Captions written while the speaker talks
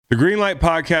The Greenlight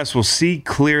Podcast will see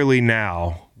clearly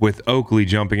now with Oakley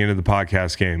jumping into the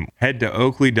podcast game. Head to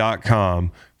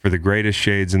Oakley.com for the greatest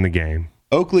shades in the game.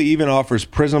 Oakley even offers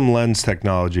Prism Lens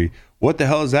technology. What the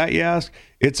hell is that, you ask?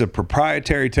 It's a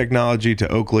proprietary technology to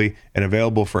Oakley and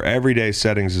available for everyday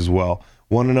settings as well.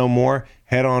 Want to know more?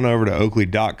 Head on over to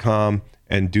Oakley.com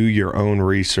and do your own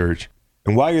research.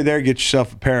 And while you're there, get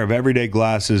yourself a pair of everyday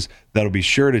glasses that'll be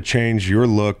sure to change your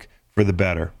look for the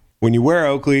better. When you wear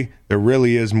Oakley, there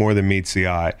really is more than meets the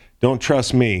eye. Don't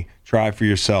trust me, try for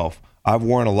yourself. I've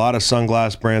worn a lot of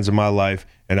sunglass brands in my life,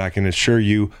 and I can assure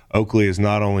you Oakley is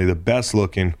not only the best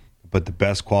looking, but the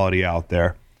best quality out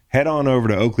there. Head on over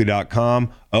to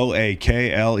Oakley.com,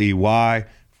 Oakley,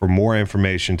 for more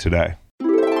information today.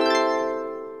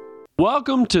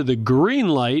 Welcome to the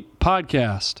Greenlight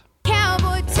Podcast.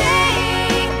 Cowboy, take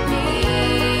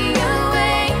me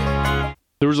away.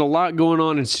 There was a lot going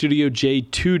on in Studio J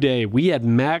today. We had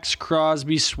Maxx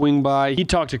Crosby swing by. He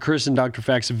talked to Chris and Dr.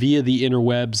 Fax via the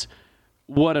interwebs.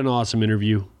 What an awesome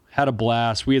interview. Had a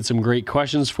blast. We had some great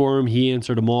questions for him. He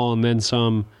answered them all and then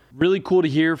some. Really cool to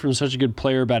hear from such a good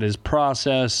player about his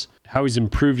process, how he's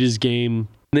improved his game,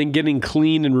 and then getting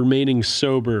clean and remaining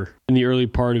sober in the early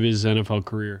part of his NFL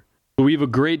career. So we have a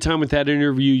great time with that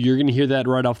interview. You're going to hear that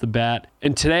right off the bat.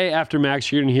 And today, after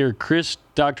Max, you're going to hear Chris,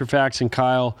 Dr. Fax, and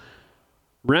Kyle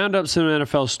round up some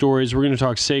NFL stories. We're going to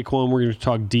talk Saquon. We're going to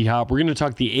talk D-Hop. We're going to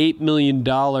talk the $8 million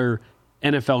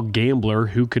NFL gambler.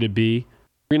 Who could it be?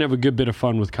 We're going to have a good bit of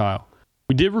fun with Kyle.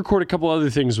 We did record a couple other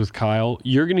things with Kyle.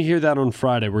 You're going to hear that on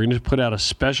Friday. We're going to put out a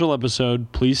special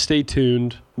episode. Please stay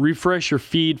tuned. Refresh your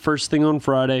feed first thing on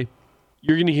Friday.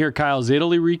 You're going to hear Kyle's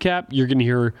Italy recap. You're going to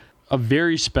hear a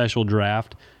very special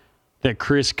draft that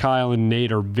Chris, Kyle, and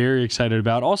Nate are very excited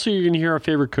about. Also, you're going to hear our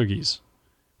favorite cookies.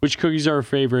 Which cookies are our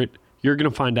favorite? You're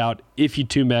going to find out if you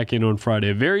tune back in on Friday.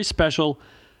 A very special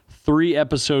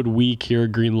 3-episode week here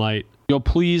at Greenlight. Y'all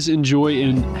please enjoy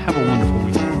and have a wonderful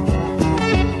week.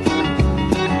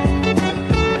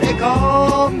 They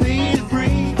call me the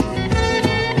breeze.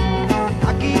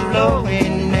 I keep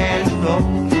blowing and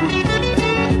blowing.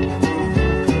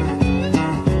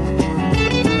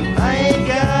 I ain't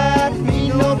got me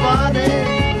nobody.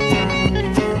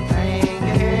 I ain't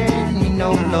got me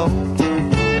no load.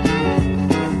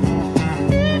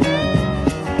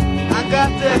 I got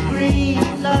that green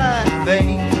light,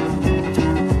 babe.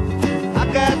 I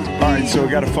got the All right, so we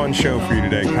got a fun show for you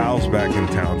today. Kyle's back in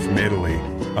town from Italy.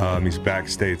 He's back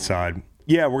stateside.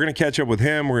 Yeah, we're going to catch up with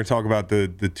him. We're going to talk about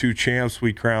the two champs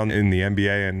we crowned in the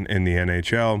NBA and in the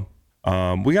NHL.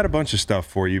 We got a bunch of stuff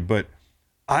for you, but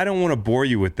I don't want to bore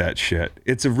you with that shit.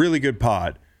 It's a really good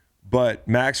pod, but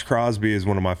Maxx Crosby is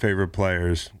one of my favorite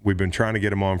players. We've been trying to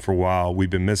get him on for a while. We've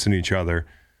been missing each other,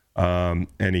 and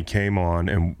he came on,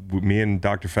 and me and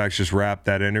Dr. Fax just wrapped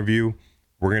that interview.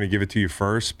 We're going to give it to you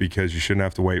first because you shouldn't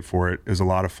have to wait for it. It was a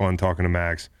lot of fun talking to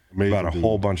Max about a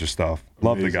whole bunch of stuff.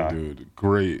 Love the guy. Dude.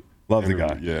 Great. Love interview.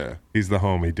 the guy. Yeah. He's the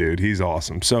homie, dude. He's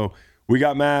awesome. So we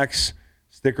got Max.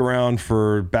 Stick around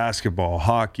for basketball,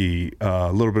 hockey,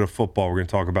 a little bit of football. We're going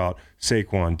to talk about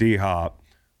Saquon, D-Hop,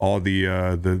 all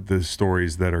the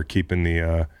stories that are keeping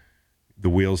the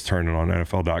wheels turning on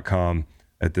NFL.com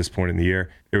at this point in the year.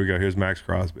 Here we go. Here's Maxx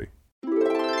Crosby.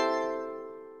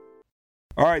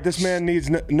 All right, this man needs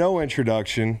no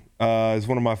introduction. He's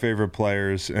one of my favorite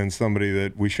players and somebody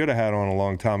that we should have had on a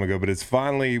long time ago, but it's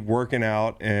finally working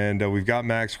out, and we've got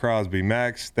Maxx Crosby.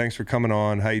 Max, thanks for coming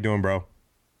on. How you doing, bro?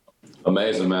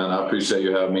 Amazing, man. I appreciate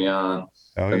you having me on.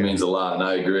 That means a lot, and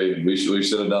I agree. We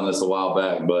should have done this a while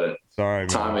back, but sorry,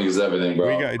 timing is everything, bro.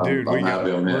 I'm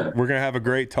happy I'm here. We're going to have a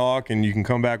great talk, and you can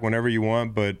come back whenever you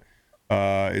want, but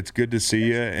it's good to see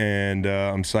you, and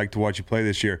I'm psyched to watch you play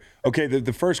this year. Okay,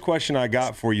 the first question I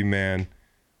got for you, man,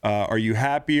 are you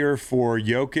happier for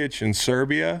Jokic and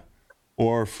Serbia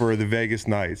or for the Vegas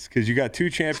Knights? Because you got 2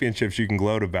 championships you can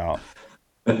gloat about.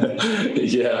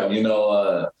 Yeah,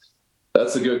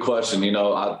 that's a good question.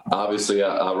 I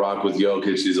rock with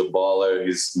Jokic. He's a baller.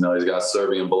 He's got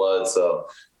Serbian blood. So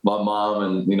my mom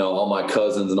and, all my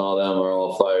cousins and all them are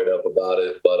all fired up about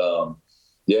it. But,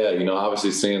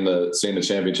 obviously seeing the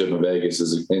championship in Vegas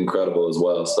is incredible as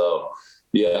well. So,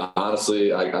 yeah,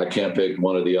 honestly, I can't pick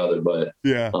one or the other. But,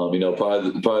 probably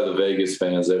the Vegas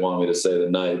fans, they want me to say the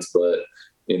Knights. But,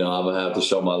 I'm going to have to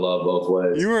show my love both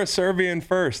ways. You were a Serbian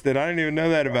first. I didn't even know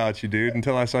that about you, dude,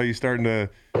 until I saw you starting to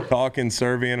talk in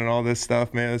Serbian and all this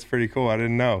stuff. Man, that's pretty cool. I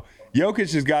didn't know.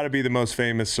 Jokic has got to be the most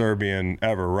famous Serbian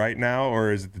ever right now,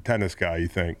 or is it the tennis guy, you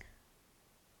think?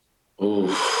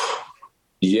 Oof.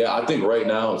 Yeah, I think right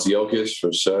now it's Jokic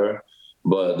for sure.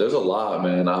 But there's a lot,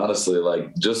 man. Honestly,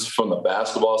 just from the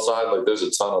basketball side, there's a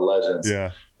ton of legends.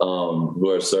 Yeah. who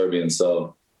are Serbian.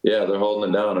 So yeah, they're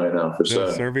holding it down right now for sure.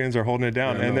 The Serbians are holding it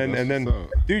down, Yeah, and then, what's up.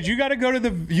 dude, you got to go to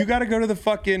the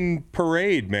fucking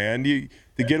parade, man.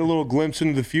 To get a little glimpse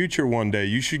into the future one day.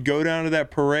 You should go down to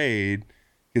that parade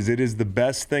because it is the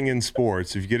best thing in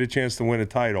sports. If you get a chance to win a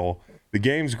title, the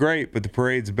game's great, but the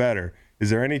parade's better. Is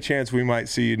there any chance we might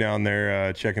see you down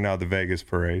there checking out the Vegas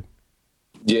parade?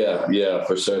 Yeah,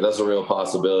 for sure. That's a real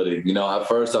possibility. At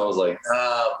first I was like,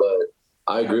 but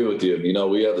I agree with you.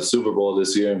 We have the Super Bowl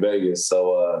this year in Vegas.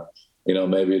 So,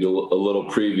 maybe a little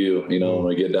preview, when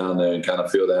we get down there and kind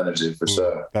of feel the energy for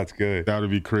sure. That's good. That would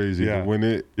be crazy Yeah. to win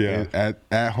it Yeah.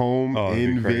 at home That'd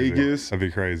in be crazy. Vegas. That'd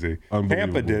be crazy.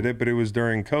 Unbelievable. Tampa did it, but it was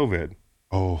during COVID.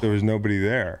 Oh, There was nobody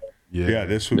there. Yeah.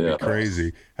 This would be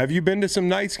crazy. Have you been to some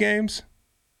Knights games?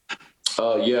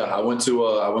 Yeah, I went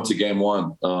to game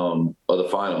one of the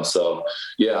final. So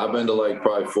yeah, I've been to like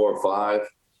probably 4 or 5.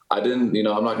 I didn't,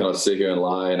 I'm not going to sit here and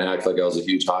lie and act like I was a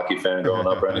huge hockey fan growing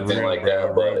up or anything like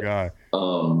that. But, I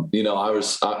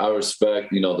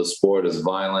respect, the sport is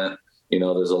violent.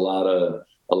 There's a lot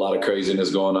of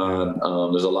craziness going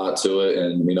on. There's a lot to it.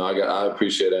 And, I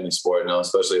appreciate any sport,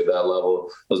 especially at that level.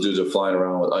 Those dudes are flying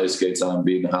around with ice skates on,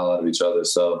 beating the hell out of each other.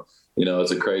 So,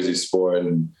 it's a crazy sport,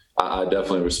 and I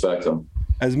definitely respect them.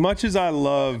 As much as I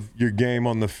love your game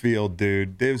on the field,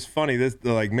 dude, it was funny.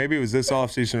 Maybe it was this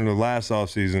offseason or the last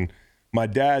offseason. My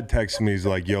dad texted me. He's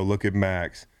like, "Yo, look at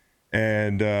Maxx,"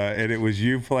 and it was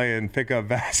you playing pickup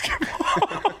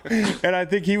basketball. And I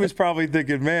think he was probably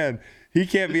thinking, "Man, he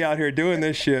can't be out here doing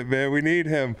this shit, man. We need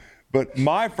him." But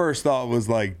my first thought was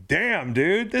like, "Damn,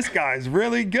 dude, this guy's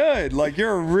really good. Like,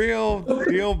 you're a real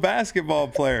deal basketball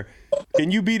player.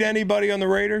 Can you beat anybody on the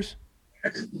Raiders?"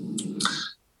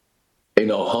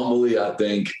 Humbly, I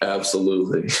think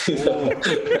absolutely.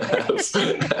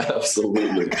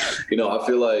 Absolutely. I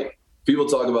feel like people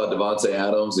talk about Devontae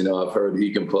Adams. I've heard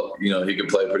he can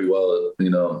play pretty well,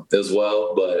 as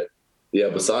well. But yeah,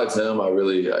 besides him, I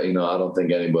really, I don't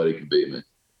think anybody can beat me.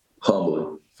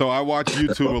 Humbly. So I watch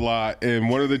YouTube a lot, and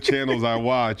one of the channels I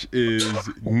watch is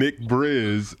Nick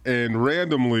Briz. And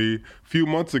randomly, a few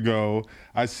months ago,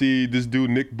 I see this dude,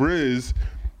 Nick Briz,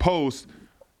 post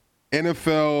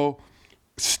NFL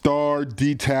star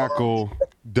D tackle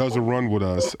does a run with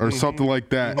us or something like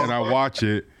that, and I watch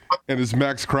it, and it's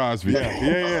Maxx Crosby.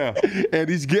 Yeah. And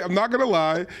I'm not gonna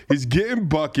lie, he's getting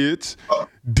buckets.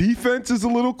 Defense is a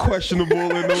little questionable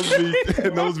in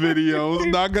those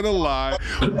videos. Not gonna lie,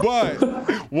 but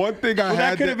one thing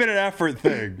That could have been an effort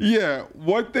thing. Yeah,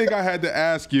 one thing I had to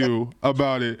ask you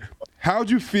about it. How'd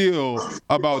you feel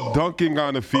about dunking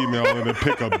on a female in a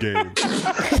pickup game?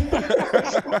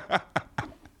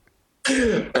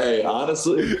 Hey,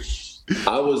 honestly,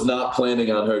 I was not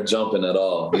planning on her jumping at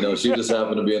all. She just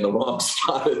happened to be in the wrong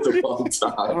spot at the wrong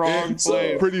time. Wrong So,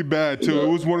 place. Pretty bad, too. It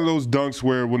was one of those dunks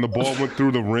where when the ball went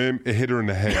through the rim, it hit her in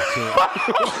the head.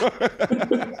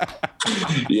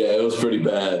 yeah, it was pretty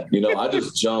bad. I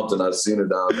just jumped and I seen her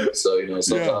down there. So,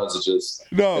 sometimes it just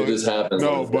happens.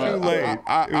 No, like but that.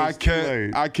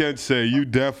 I can't say you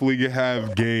definitely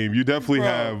have game. You definitely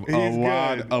have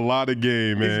a lot of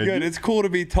game, man. He's good. It's cool to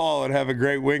be tall and have a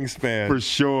great wingspan. For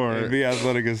sure. And be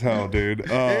athletic as hell, dude.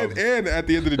 And at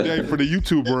the end of the day, for the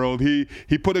YouTube world, he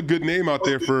put a good name out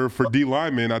there for D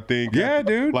linemen, I think. Yeah,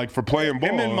 dude. Like for playing ball.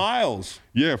 Him and Miles.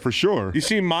 Yeah, for sure. You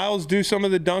see Miles do some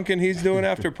of the dunking he's doing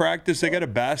after practice? They got a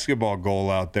basketball goal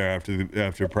out there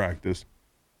after practice.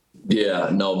 Yeah,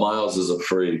 no, Miles is a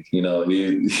freak. He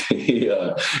reached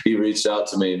out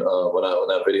to me when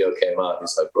that video came out.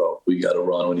 He's like, "Bro, we got to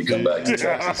run when you come back to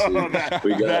Texas.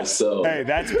 Hey,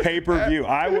 that's pay-per-view.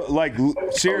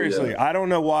 Seriously, I don't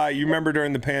know why. You remember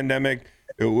during the pandemic,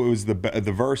 it was the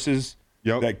Versus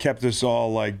that kept us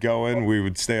all going. We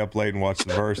would stay up late and watch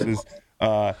the Versus.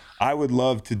 I would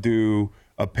love to do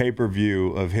a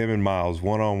pay-per-view of him and Miles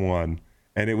one-on-one.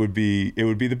 And it would be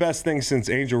the best thing since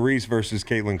Angel Reese versus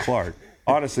Caitlin Clark.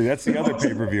 Honestly, that's the other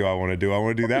pay-per-view I want to do. I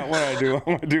want to do that one. I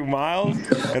want to do Miles,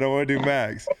 and I want to do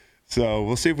Maxx. So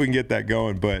we'll see if we can get that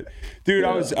going. But, dude,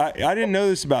 I didn't know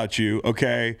this about you,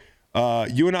 okay?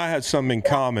 You and I had something in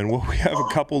common. Well, we have a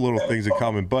couple little things in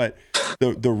common. But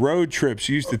the road trips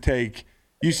you used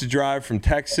to drive from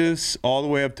Texas all the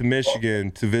way up to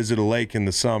Michigan to visit a lake in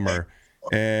the summer.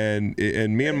 And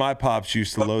me and my pops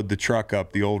used to load the truck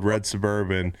up, the old red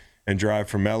Suburban, and drive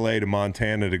from L.A. to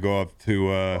Montana to go up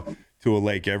to a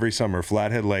lake every summer,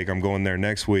 Flathead Lake. I'm going there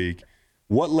next week.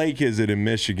 What lake is it in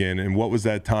Michigan, and what was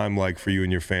that time like for you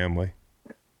and your family?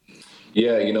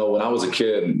 Yeah, when I was a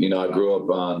kid, I grew up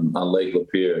on Lake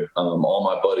Lapeer. All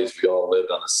my buddies, we all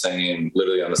lived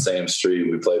literally on the same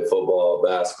street. We played football,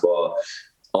 basketball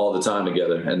all the time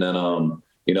together. And then,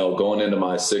 going into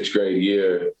my 6th grade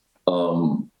year,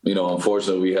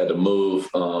 unfortunately we had to move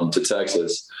to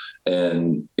Texas,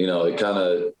 and it kind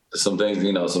of some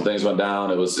things went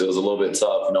down. It was a little bit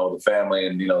tough, with the family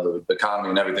and the economy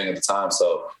and everything at the time.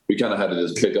 So we kind of had to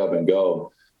just pick up and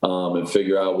go and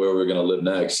figure out where we were going to live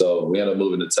next. So we ended up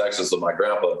moving to Texas with my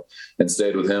grandpa and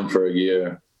stayed with him for a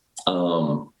year.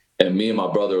 And me and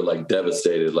my brother were like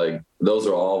devastated. Like those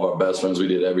are all of our best friends. We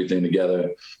did everything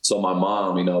together. So my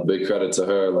mom, big credit to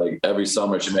her. Like every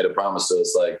summer she made a promise to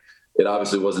us. Like it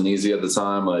obviously wasn't easy at the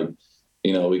time. Like,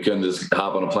 we couldn't just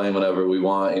hop on a plane whenever we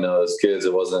want. As kids,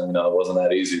 it wasn't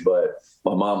that easy. But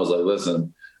my mom was like,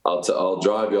 listen, I'll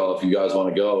drive y'all if you guys want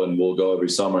to go, and we'll go every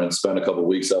summer and spend a couple of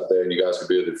weeks up there, and you guys can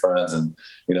be with your friends and,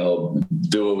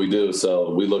 do what we do.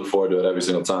 So we look forward to it every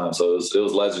single time. So it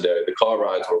was legendary. The car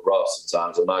rides were rough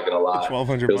sometimes. I'm not going to lie.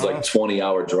 1,200 It was like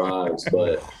 20-hour drives,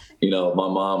 but, my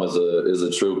mom is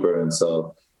a trooper. And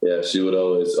so, yeah, she would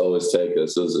always take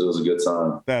us. It was a good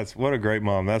time. What a great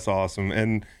mom. That's awesome.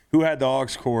 And who had the aux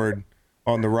cord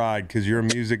on the ride? Because you're a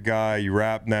music guy, you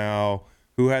rap now.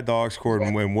 Who had the aux cord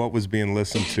and what was being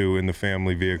listened to in the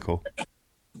family vehicle?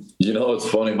 It's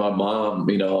funny. My mom,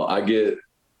 I get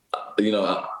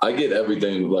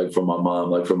everything like from my mom,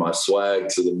 like from my swag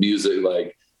to the music.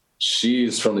 Like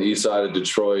she's from the east side of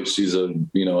Detroit. She's a,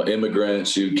 immigrant.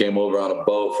 She came over on a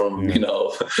boat from,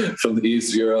 from the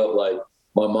East Europe. Like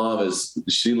my mom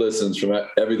she listens from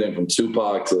everything from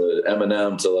Tupac to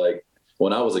Eminem to like,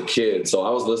 when I was a kid. So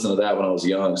I was listening to that when I was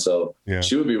young. So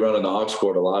she would be running the aux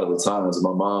cord a lot of the times.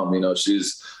 My mom,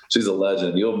 she's a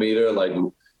legend. You'll meet her. Like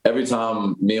every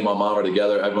time me and my mom are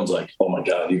together, everyone's like, oh my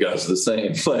God, you guys are the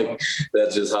same. Like,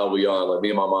 that's just how we are. Like me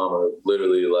and my mom are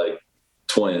literally like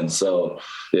twins. So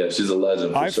yeah, she's a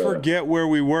legend. I forget where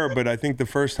we were, but I think the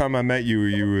first time I met you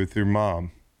were with your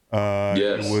mom.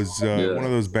 Yes. It was one of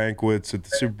those banquets at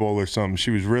the Super Bowl or something. She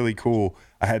was really cool.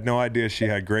 I had no idea she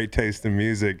had great taste in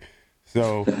music.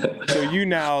 So you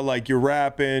now, like, you're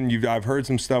rapping. I've heard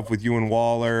some stuff with you and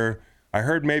Waller. I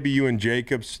heard maybe you and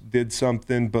Jacobs did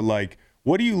something, but like,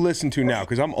 what do you listen to now?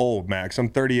 Because I'm old, Max. I'm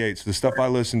 38, so the stuff I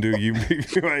listen to,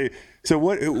 so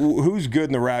who's good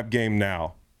in the rap game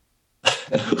now?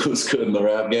 Who's good in the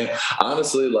rap game?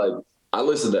 Honestly, like, I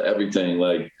listen to everything,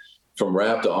 like, from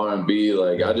rap to R&B.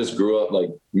 Like, I just grew up, like,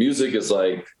 music is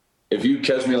like, if you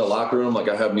catch me in the locker room, like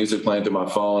I have music playing through my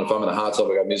phone. If I'm in a hot tub,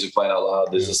 I got music playing out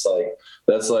loud. It's just like,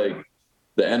 that's like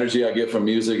the energy I get from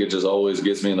music. It just always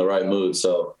gets me in the right mood.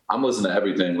 So I'm listening to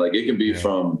everything. Like it can be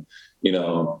from,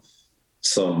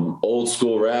 some old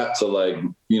school rap to like,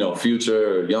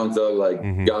 Future or Young Thug, like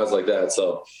guys like that.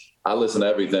 So I listen to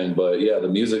everything, but yeah, the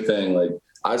music thing, like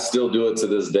I still do it to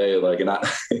this day. Like, and I,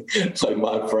 like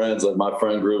my friends, like my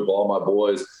friend group, all my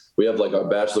boys, we have like our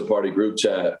bachelor party group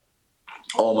chat.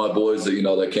 All my boys that,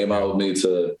 that came out with me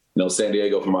to, San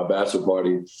Diego for my bachelor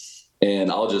party. And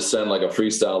I'll just send like a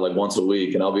freestyle like once a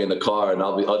week, and I'll be in the car and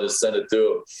I'll just send it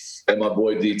through. And my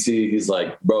boy DT, he's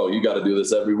like, bro, you got to do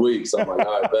this every week. So I'm like,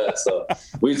 all right, bet. So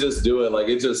we just do it. Like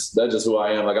that's just who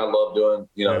I am. Like I love doing,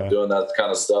 doing that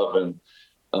kind of stuff. And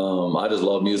I just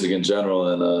love music in general.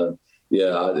 And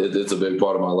it's a big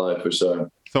part of my life for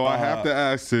sure. So I have to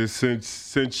ask this,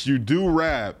 since you do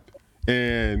rap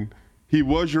and he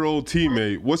was your old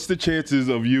teammate, what's the chances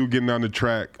of you getting on the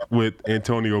track with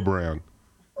Antonio Brown?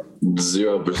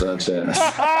 0% chance.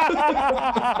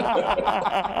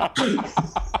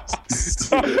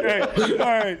 Okay. All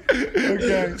right.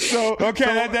 Okay. So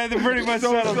that pretty much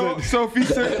settles it. So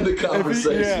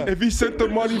if he sent the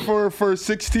money for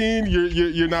 16,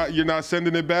 you're not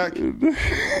sending it back?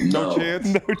 No chance.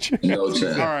 No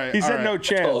chance. All right. He said no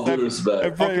chance. All due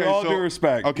respect. All due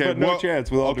respect. Okay. But no chance.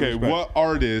 With all due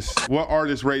respect. What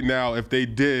artists right now, if they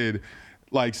did,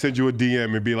 like, send you a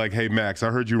DM and be like, "Hey Max, I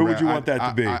heard you rap. Who would you want that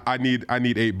to be? I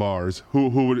need 8 bars. Who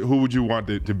would you want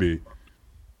it to be?"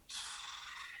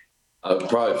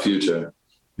 Probably Future.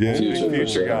 Yeah, Future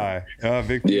sure. guy.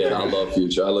 Yeah, I love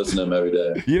Future. I listen to him every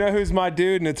day. You know who's my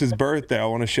dude, and it's his birthday. I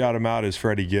want to shout him out. Is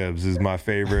Freddie Gibbs is my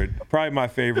favorite, probably my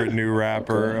favorite new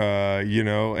rapper.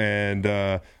 And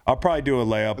I'll probably do a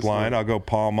layup line. I'll go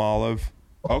Palm Olive.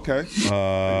 Okay.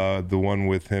 The one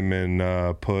with him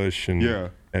and Push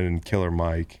and Killer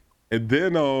Mike. And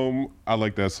then I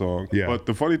like that song. Yeah. But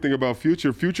the funny thing about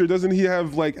Future, doesn't he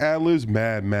have like ad-libs?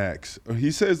 Mad Max.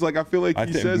 He says, like, I feel like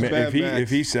he says Mad Max. If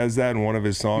he says that in one of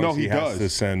his songs, he has to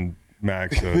send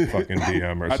Max a fucking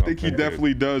DM or something. I think he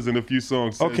definitely does in a few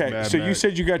songs. Okay, so you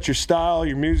said you got your style,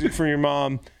 your music from your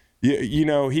mom.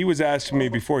 He was asking me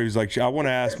before. He was like, I want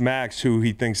to ask Max who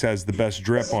he thinks has the best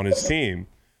drip on his team.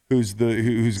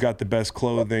 who's got the best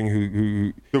clothing?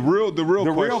 Who The real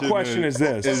question is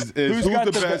this: who's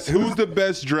the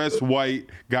best dressed white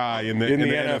guy in the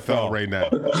NFL right now?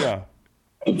 Yeah,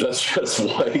 The best dressed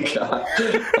white guy.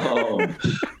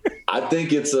 I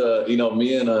think it's I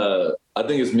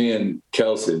think it's me and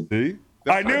Kelsey. See?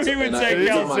 I knew he would say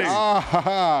Kelsey.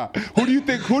 Who do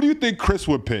you think Chris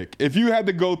would pick if you had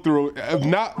to go through?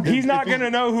 He's not going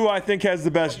to know who I think has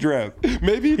the best drip.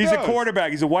 Maybe he's a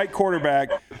quarterback. He's a white quarterback.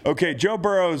 Okay, Joe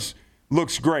Burrow's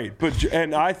looks great,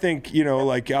 and I think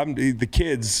the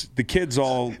kids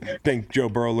all think Joe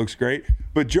Burrow looks great,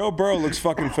 but Joe Burrow looks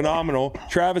fucking phenomenal.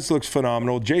 Travis looks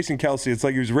phenomenal. Jason Kelsey, it's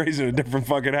like he was raised in a different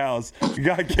fucking house. The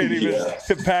guy can't even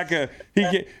pack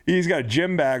he's got a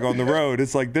gym bag on the road.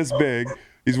 It's like this big.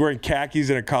 He's wearing khakis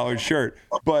and a collared shirt.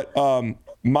 But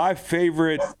my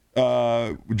favorite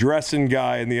dressing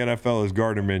guy in the NFL is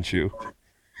Gardner Minshew.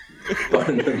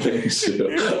 Gardner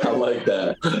Minshew. I like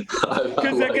that.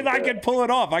 Because I can pull it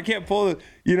off. I can't pull it,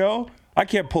 I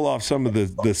can't pull off some of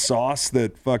the sauce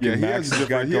that fucking Maxx has got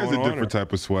going on. He has a different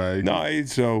type of swag. No,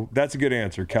 so that's a good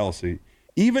answer, Kelsey.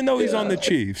 Even though he's on the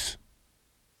Chiefs.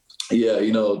 Yeah,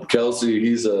 Kelsey,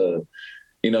 he's ever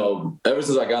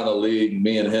since I got in the league,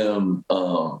 me and him,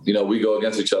 we go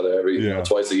against each other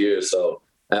twice a year. So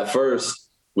at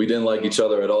first we didn't like each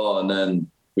other at all. And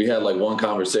then we had like one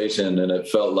conversation and it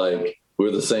felt like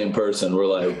we're the same person. We're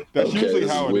like, that's okay, usually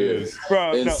this how is weird. it is.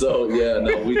 Bro, So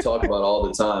we talk about it all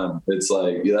the time. It's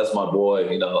like, that's my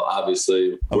boy.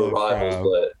 Obviously we're rivals,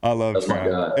 but I love that's Trav.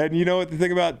 my guy. And you know what the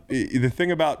thing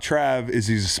about Trav is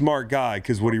he's a smart guy,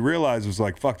 because what he realized was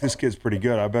like, fuck, this kid's pretty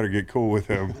good. I better get cool with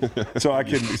him so I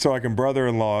can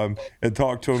brother-in-law him and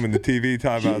talk to him in the TV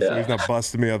timeout so he's not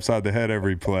busting me upside the head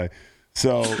every play.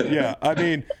 So yeah, I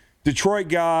mean, Detroit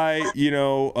guy,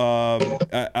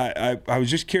 I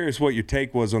was just curious what your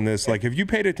take was on this. Like, have you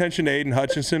paid attention to Aiden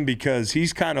Hutchinson? Because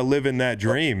he's kind of living that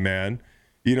dream, man.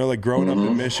 Like growing up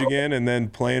in Michigan and then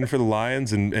playing for the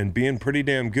Lions and being pretty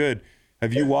damn good.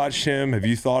 Have you watched him? Have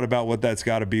you thought about what that's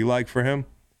got to be like for him?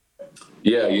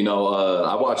 Yeah,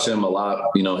 I watched him a lot,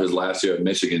 his last year at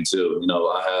Michigan too.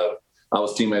 I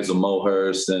was teammates with Mo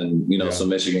Hurst and, some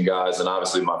Michigan guys, and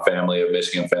obviously my family are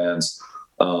Michigan fans.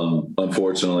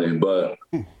 Unfortunately, but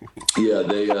yeah,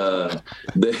 they were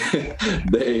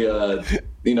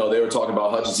talking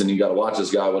about Hutchinson. You got to watch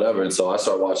this guy, whatever. And so I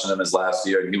started watching him his last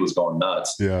year, and he was going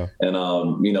nuts. Yeah. And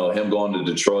him going to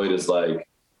Detroit is like,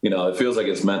 it feels like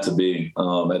it's meant to be.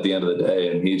 At the end of the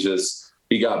day, and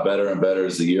he got better and better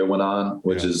as the year went on,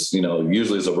 which is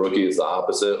usually as a rookie it's the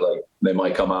opposite. Like they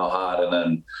might come out hot and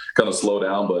then kind of slow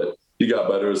down, but he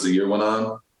got better as the year went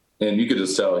on. And you could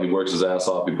just tell he works his ass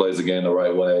off. He plays the game the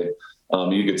right way.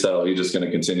 You could tell he's just going to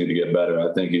continue to get better.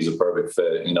 I think he's a perfect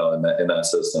fit, in that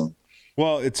system.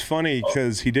 Well, it's funny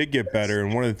because he did get better.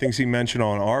 And one of the things he mentioned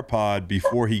on our pod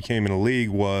before he came in the league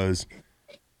was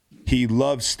he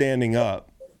loves standing up.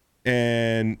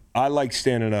 And I like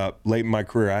standing up late in my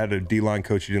career. I had a D-line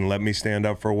coach who didn't let me stand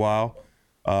up for a while.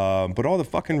 But all the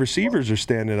fucking receivers are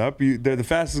standing up. They're the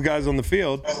fastest guys on the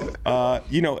field.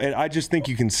 And I just think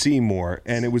you can see more.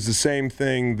 And it was the same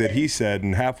thing that he said.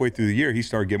 And halfway through the year, he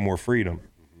started getting more freedom.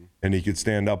 And he could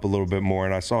stand up a little bit more.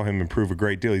 And I saw him improve a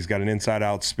great deal. He's got an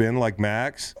inside-out spin like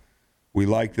Maxx. We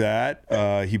like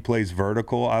that. He plays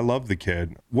vertical. I love the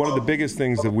kid. One of the biggest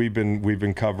things that we've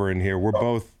been covering here, we're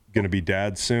both going to be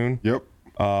dads soon. Yep.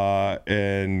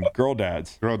 And girl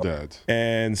dads.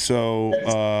 And so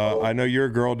I know you're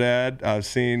a girl dad. I've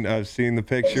seen the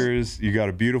pictures. You got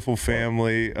a beautiful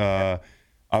family. I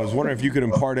was wondering if you could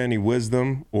impart any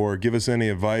wisdom or give us any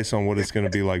advice on what it's going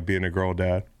to be like being a girl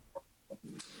dad.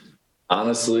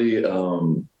 Honestly,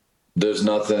 there's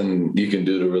nothing you can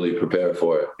do to really prepare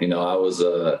for it. I was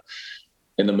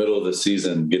in the middle of the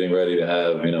season getting ready to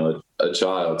have, a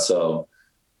child. So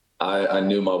I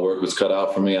knew my work was cut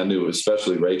out for me. I knew,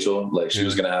 especially Rachel, like she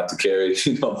was going to have to carry,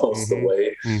 most of the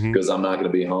weight because I'm not going to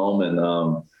be home.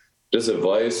 And just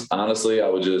advice, honestly, I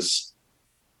would just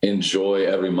enjoy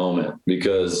every moment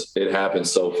because it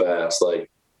happens so fast. Like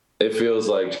it feels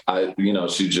like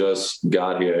she just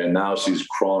got here and now she's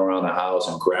crawling around the house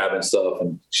and grabbing stuff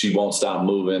and she won't stop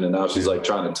moving. And now she's like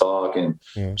trying to talk and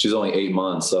she's only 8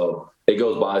 months. So it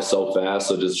goes by so fast.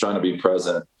 So just trying to be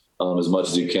present as much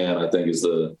as you can, I think is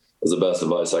the best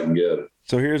advice I can give.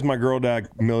 So here's my girl dad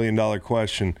 $1 million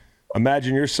question.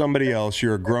 Imagine you're somebody else.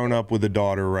 You're a grown up with a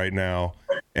daughter right now.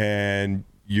 And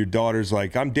your daughter's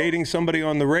like, I'm dating somebody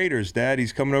on the Raiders, Dad.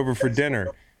 He's coming over for dinner.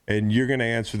 And you're going to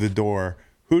answer the door.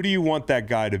 Who do you want that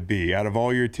guy to be out of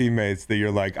all your teammates that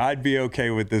you're like, I'd be okay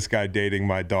with this guy dating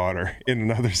my daughter in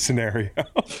another scenario?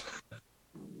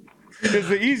 Because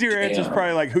the easier answer is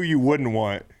probably like who you wouldn't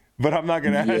want. but I'm not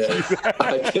going to ask you that.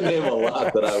 I can name a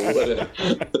lot that I wouldn't.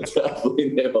 Definitely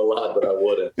name a lot that I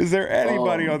wouldn't. Is there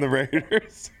anybody on the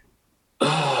Raiders?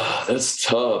 That's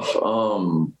tough.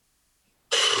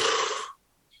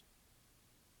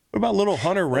 What about little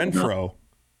Hunter Renfrow?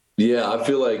 Yeah, I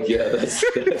feel like,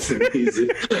 that's an easy.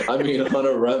 I mean,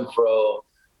 Hunter Renfrow,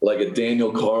 like a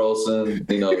Daniel Carlson,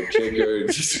 kicker,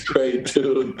 just a great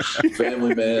dude,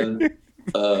 family man.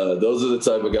 Those are the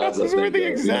type of guys Those were the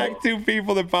exact two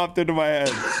people that popped into my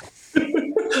head.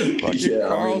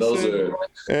 Those are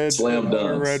slam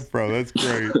dunks. Renfrow, that's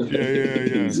great.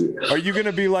 Yeah. Are you going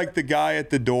to be like the guy at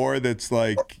the door that's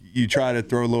like, you try to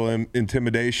throw a little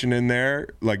intimidation in there,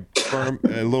 like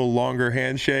a little longer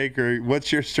handshake, or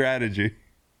what's your strategy?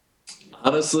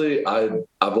 Honestly, I've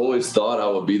always thought I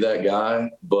would be that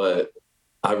guy, but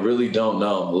I really don't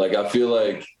know. Like, I feel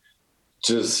like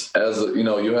just as,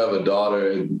 you have a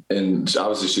daughter and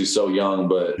obviously she's so young,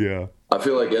 but yeah. I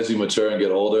feel like as you mature and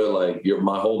get older, like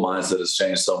my whole mindset has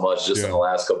changed so much just in the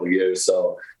last couple of years.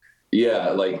 So yeah,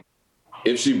 like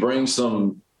if she brings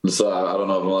some, so I don't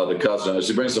know if I'm allowed to cuss her, if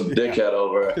she brings some dickhead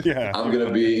over, I'm going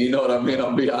to be, you know what I mean?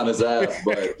 I'll be on his ass.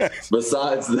 But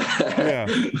besides that,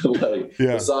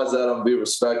 besides that, I'm going to be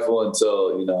respectful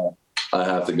until, I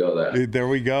have to go there. There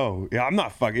we go. Yeah, I'm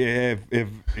not fucking, if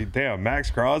damn, Maxx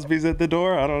Crosby's at the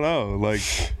door, I don't know. Like,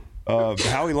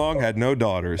 Howie Long had no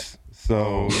daughters.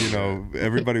 So,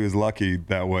 everybody was lucky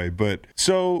that way. But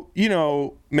so,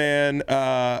 man,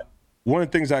 one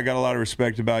of the things I got a lot of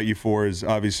respect about you for is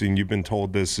obviously, and you've been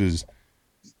told this, is,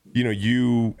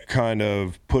 you kind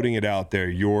of putting it out there,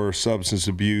 your substance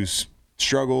abuse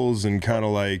struggles and kind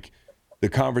of like the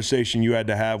conversation you had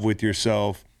to have with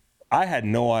yourself. I had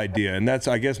no idea. And that's,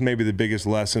 I guess, maybe the biggest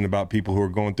lesson about people who are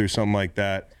going through something like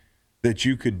that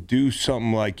you could do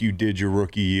something like you did your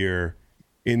rookie year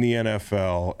in the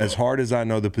NFL, as hard as I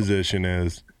know the position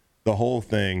is, the whole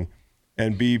thing,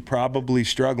 and be probably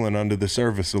struggling under the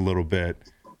surface a little bit.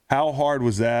 How hard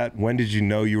was that? When did you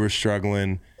know you were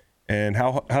struggling? And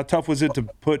how tough was it to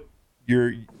put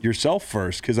yourself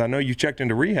first? Because I know you checked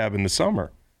into rehab in the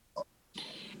summer.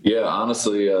 Yeah,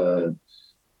 honestly,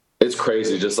 it's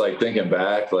crazy. Just like thinking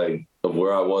back, like of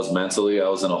where I was mentally, I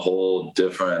was in a whole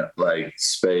different like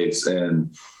space,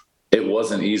 and it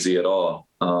wasn't easy at all.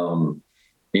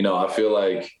 I feel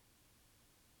like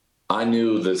I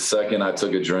knew the second I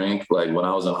took a drink, like when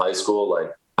I was in high school,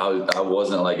 like I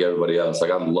wasn't like everybody else.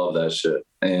 Like I love that shit.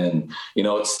 And,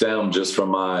 it stemmed just from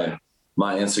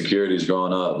my insecurities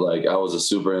growing up. Like I was a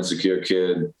super insecure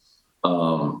kid.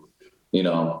 I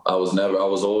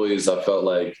felt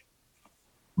like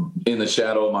in the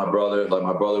shadow of my brother. Like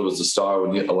my brother was the star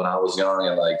when I was young,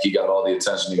 and like he got all the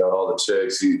attention, he got all the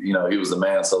chicks, he was the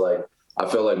man. So like I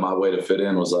felt like my way to fit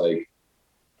in was like,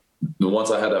 once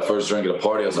I had that first drink at a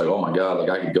party, I was like, oh my God, like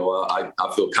I could go out.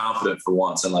 I feel confident for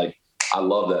once. And like, I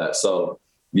love that. So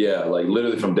yeah, like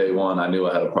literally from day one, I knew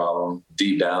I had a problem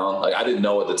deep down. Like I didn't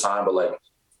know at the time, but like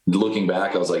looking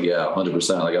back, I was like, yeah,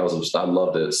 100%. Like I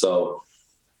loved it. So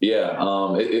yeah,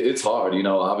 it's hard,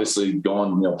 obviously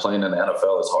going, playing in the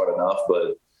NFL is hard enough,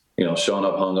 but showing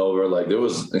up hungover, like there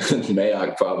was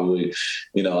Mayock probably,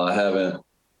 I haven't,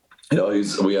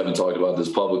 we haven't talked about this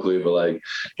publicly, but like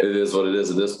it is what it is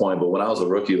at this point. But when I was a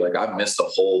rookie, like I missed a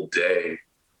whole day.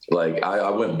 Like I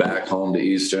went back home to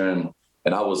Eastern,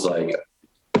 and I was like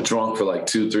drunk for like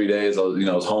 2-3 days. It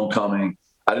was homecoming.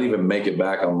 I didn't even make it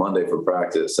back on Monday for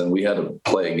practice, and we had to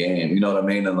play a game. You know what I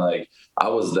mean? And like I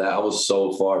was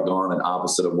so far gone and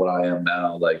opposite of what I am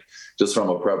now, like just from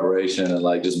a preparation and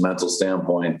like just mental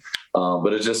standpoint.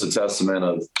 But it's just a testament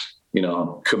of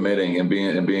committing and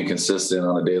being consistent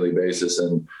on a daily basis,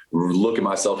 and looking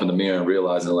myself in the mirror and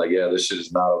realizing like, yeah, this shit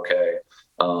is not okay.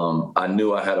 I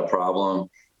knew I had a problem.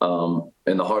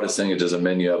 And the hardest thing is just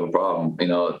admitting you have a problem,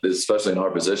 especially in our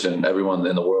position. Everyone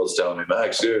in the world's telling me,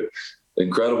 Max, you're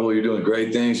incredible. You're doing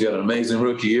great things. You had an amazing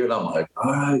rookie year. And I'm like,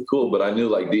 all right, cool. But I knew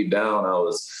like deep down I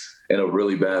was in a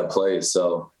really bad place.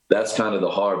 So that's kind of the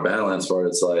hard balance where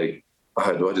it's like, all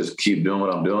right, do I just keep doing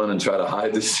what I'm doing and try to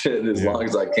hide this shit as long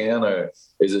as I can? Or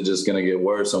is it just going to get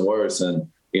worse and worse? And,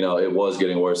 it was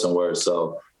getting worse and worse.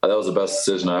 So that was the best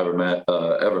decision I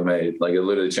ever made. Like it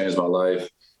literally changed my life.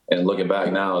 And looking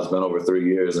back now, it's been over 3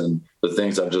 years, and the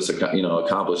things I've just,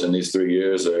 accomplished in these 3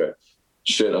 years are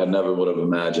shit I never would have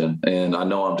imagined. And I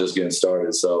know I'm just getting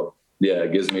started. So yeah,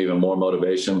 it gives me even more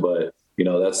motivation, but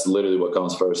that's literally what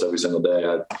comes first every single day.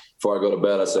 Before I go to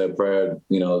bed, I say a prayer,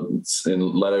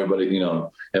 and let everybody,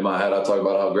 in my head, I talk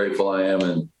about how grateful I am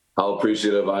and how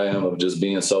appreciative I am of just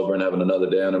being sober and having another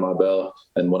day under my belt.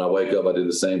 And when I wake up, I do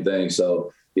the same thing.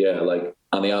 So yeah, like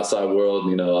on the outside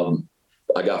world, I'm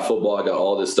I got football, I got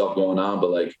all this stuff going on,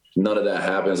 but like none of that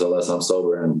happens unless I'm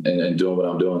sober and doing what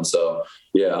I'm doing. So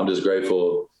yeah, I'm just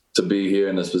grateful to be here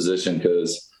in this position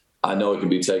because I know it can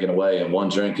be taken away, and one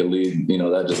drink can lead,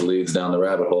 that just leads down the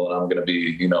rabbit hole, and I'm going to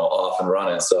be, off and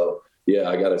running. So yeah,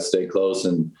 I got to stay close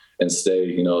and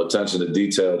stay, attention to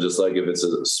detail, just like if it's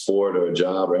a sport or a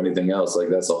job or anything else. Like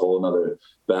that's a whole nother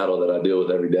battle that I deal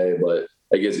with every day, but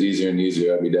it gets easier and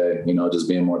easier every day, just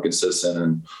being more consistent.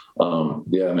 And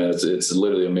yeah, man, it's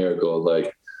literally a miracle.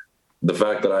 Like the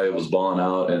fact that I was balling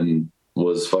out and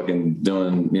was fucking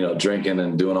doing, drinking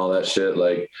and doing all that shit.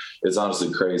 Like it's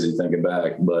honestly crazy thinking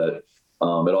back, but it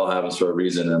all happens for a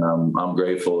reason. And I'm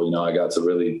grateful, I got to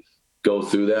really go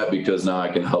through that because now I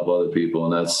can help other people.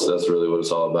 And that's really what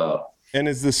it's all about. And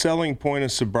is the selling point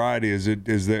of sobriety,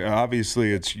 is there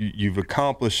obviously you've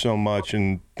accomplished so much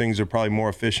and things are probably more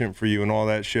efficient for you and all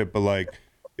that shit, but like,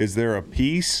 is there a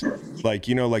piece like,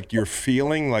 like you're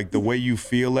feeling like the way you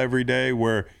feel every day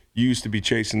where you used to be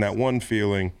chasing that one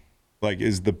feeling, like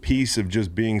is the piece of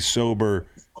just being sober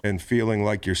and feeling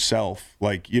like yourself?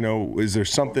 Like, is there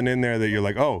something in there that you're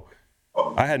like, oh,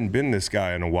 I hadn't been this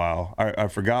guy in a while. I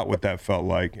forgot what that felt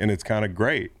like. And it's kind of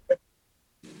great.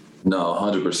 No,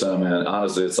 100%, man.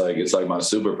 Honestly, it's like my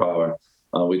superpower.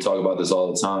 We talk about this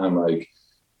all the time. Like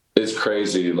it's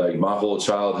crazy. Like my whole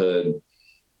childhood,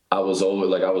 I was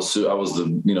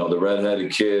the, the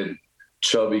redheaded kid,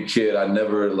 chubby kid. I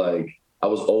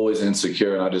was always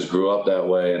insecure and I just grew up that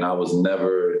way. And I was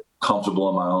never comfortable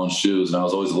in my own shoes. And I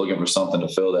was always looking for something to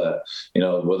fill that,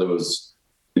 whether it was,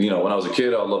 when I was a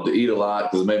kid, I loved to eat a lot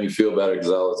because it made me feel better because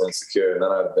I was insecure. And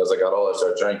then as I got older, I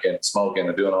started drinking, smoking,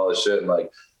 and doing all this shit. And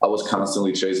like, I was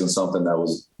constantly chasing something that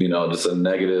was, just a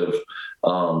negative,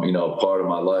 part of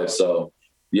my life. So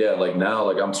yeah, like now,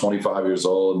 like I'm 25 years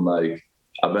old and like,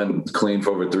 I've been clean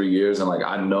for over 3 years and like,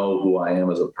 I know who I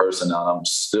am as a person now. I'm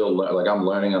still I'm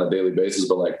learning on a daily basis,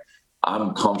 but like,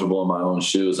 I'm comfortable in my own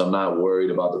shoes. I'm not worried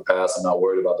about the past. I'm not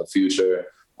worried about the future.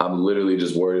 I'm literally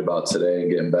just worried about today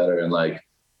and getting better. And like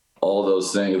all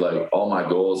those things, like all my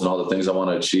goals and all the things I want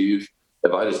to achieve,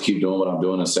 if I just keep doing what I'm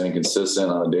doing and staying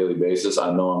consistent on a daily basis,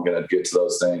 I know I'm going to get to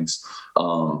those things.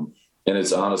 And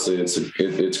it's honestly,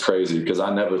 it's crazy because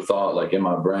I never thought like in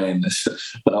my brain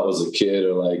when I was a kid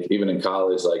or like even in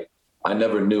college, like I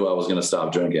never knew I was going to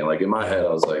stop drinking. Like in my head, I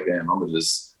was like, damn, I'm going to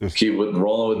just keep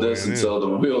rolling with this until the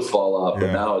wheels fall off. Yeah.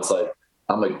 But now it's like,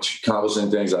 I'm accomplishing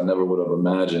things I never would have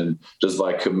imagined just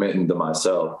by committing to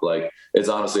myself. Like it's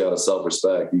honestly out of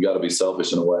self-respect. You got to be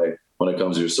selfish in a way when it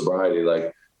comes to your sobriety.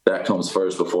 Like that comes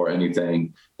first before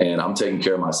anything. And I'm taking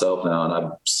care of myself now and I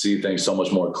see things so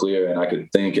much more clear and I could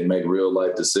think and make real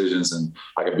life decisions and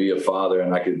I could be a father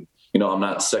and I could, I'm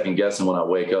not second guessing when I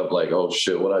wake up like, oh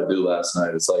shit, what did I do last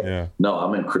night? It's like, no,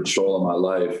 I'm in control of my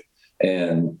life.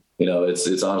 And,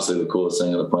 it's honestly the coolest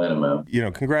thing on the planet,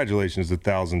 man. Congratulations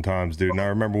 1,000 times, dude. And I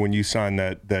remember when you signed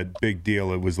that big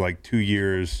deal, it was like 2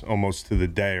 years almost to the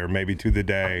day or maybe to the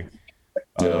day.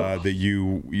 That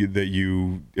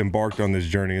you embarked on this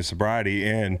journey of sobriety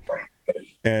and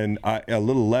a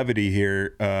little levity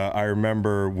here. I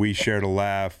remember we shared a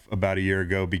laugh about a year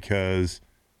ago because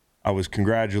I was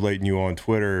congratulating you on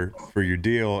Twitter for your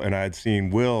deal, and I had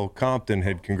seen Will Compton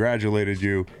had congratulated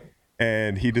you,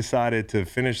 and he decided to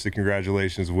finish the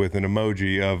congratulations with an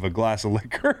emoji of a glass of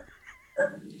liquor.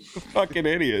 Fucking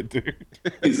idiot, dude.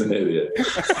 He's an idiot.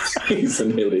 He's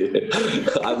an idiot.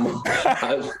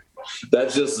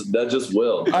 That's just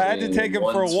Will. I had to take him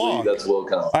for a walk. That's Will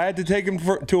Compton. I had to take him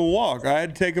to a walk. I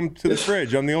had to take him to the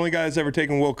fridge. I'm the only guy that's ever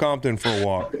taken Will Compton for a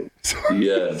walk.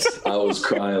 Yes, I was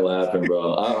crying laughing,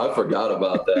 bro. I forgot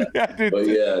about that. Yeah, but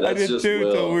yeah, that's I did just too Will.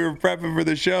 until we were prepping for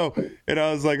the show, and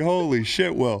I was like, "Holy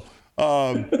shit, Will!"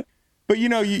 But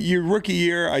your rookie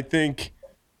year, I think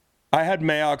I had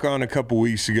Mayock on a couple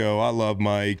weeks ago. I love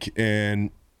Mike,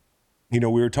 and we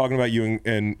were talking about you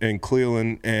and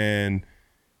Cleveland, and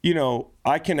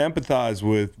I can empathize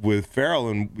with Farrell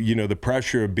and the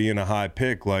pressure of being a high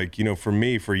pick. Like for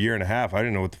me, for a year and a half, I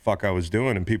didn't know what the fuck I was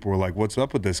doing, and people were like, "What's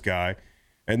up with this guy?"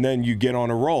 And then you get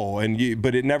on a roll,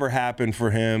 but it never happened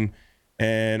for him.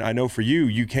 And I know for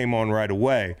you came on right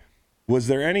away. Was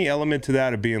there any element to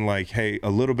that of being like, hey, a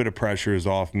little bit of pressure is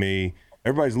off me.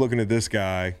 Everybody's looking at this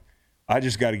guy. I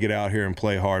just got to get out here and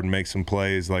play hard and make some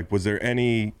plays. Like, was there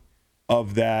any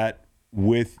of that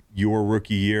with your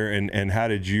rookie year, and how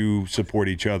did you support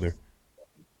each other?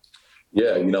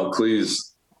 Yeah,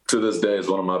 Cleese to this day is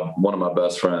one of my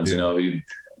best friends. Yeah. He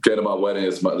came to my wedding.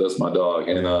 That's my dog,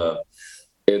 and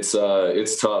it's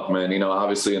tough, man.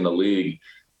 Obviously in the league,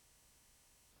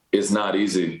 it's not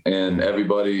easy, and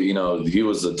everybody, he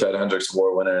was a Ted Hendricks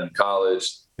Award winner in college,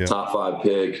 top 5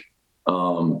 pick.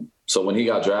 So when he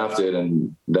got drafted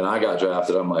and then I got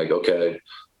drafted, I'm like, okay,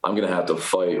 I'm going to have to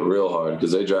fight real hard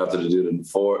because they drafted a dude in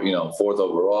fourth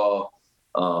overall.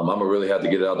 I'm going to really have to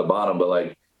get it out the bottom. But,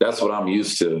 like, that's what I'm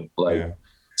used to. Like,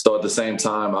 So at the same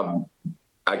time,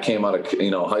 I came out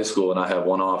of, high school and I had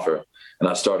one offer and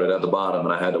I started at the bottom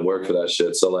and I had to work for that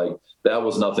shit. So, like, that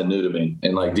was nothing new to me.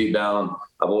 And, like, deep down,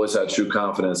 I've always had true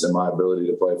confidence in my ability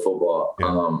to play football.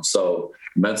 Yeah. So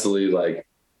mentally, like,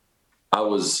 I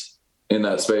was in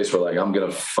that space where, like, I'm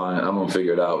going to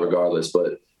figure it out regardless.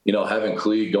 But, having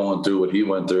Clee going through what he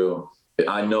went through,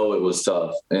 I know it was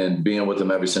tough. And being with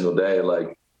him every single day,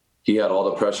 like, he had all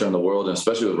the pressure in the world, and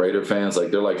especially with Raider fans, like,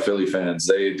 they're like Philly fans.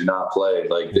 They do not play.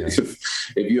 Like, if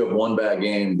you have one bad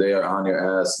game, they are on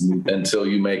your ass until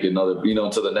you make another,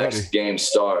 until the next game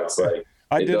starts. Like,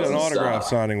 I did an autograph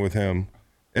signing with him,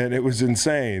 and it was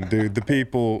insane, dude. The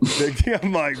people,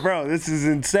 I'm like, bro, this is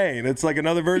insane. It's like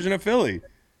another version of Philly.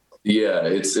 Yeah,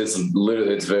 it's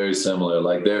literally, it's very similar.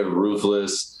 Like, they're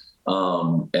ruthless.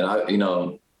 And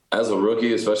I, as a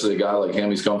rookie, especially a guy like him,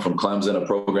 he's come from Clemson, a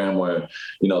program where,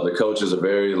 the coaches are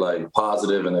very, like,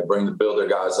 positive and they build their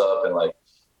guys up. And, like,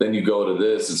 then you go to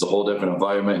this, it's a whole different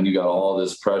environment and you got all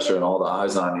this pressure and all the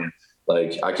eyes on you.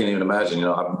 Like, I can't even imagine,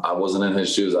 I wasn't in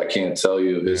his shoes. I can't tell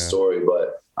you his story,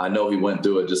 but I know he went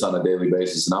through it just on a daily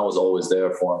basis. And I was always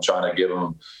there for him, trying to give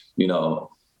him,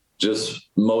 just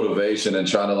motivation and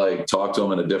trying to, like, talk to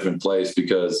him in a different place,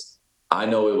 because I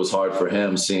know it was hard for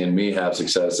him seeing me have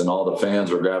success and all the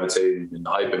fans were gravitating and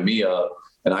hyping me up.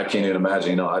 And I can't even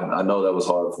imagine, I know that was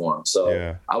hard for him.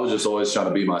 So I was just always trying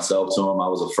to be myself to him. I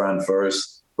was a friend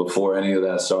first before any of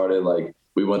that started. Like,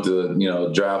 we went through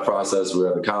the, draft process. We were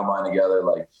at the combine together.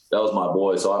 Like, that was my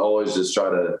boy. So I always just try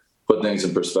to put things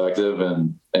in perspective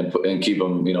and keep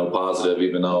them, positive,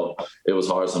 even though it was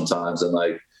hard sometimes. And,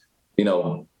 like,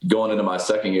 going into my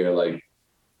second year, like,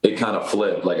 it kind of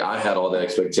flipped. Like, I had all the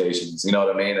expectations, you know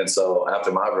what I mean? And so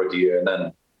after my rookie year, and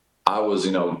then I was,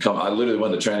 I literally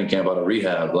went to training camp out of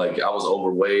rehab. Like, I was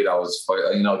overweight. I was,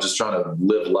 just trying to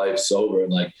live life sober.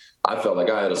 And, like, I felt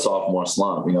like I had a sophomore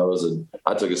slump.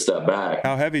 I took a step back.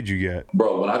 How heavy did you get?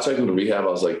 Bro, when I checked into rehab, I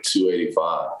was like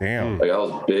 285. Damn. Like, I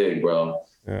was big, bro.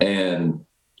 Yeah. And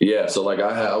so, like,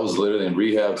 I was literally in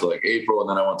rehab till, like, April. And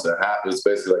then I went to it was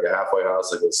basically like a halfway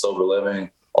house, like, with sober living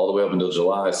all the way up until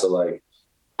July. So, like,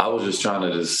 I was just trying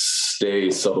to just stay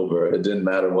sober. It didn't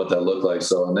matter what that looked like.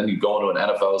 So, and then you go into an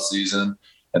NFL season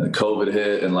and the COVID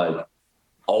hit and, like,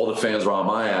 all the fans were on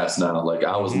my ass now. Like,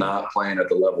 I was not playing at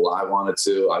the level I wanted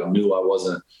to. I knew I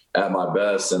wasn't at my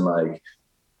best. And, like,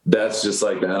 that's just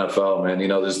like the NFL, man.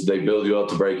 They build you up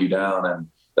to break you down, and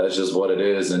that's just what it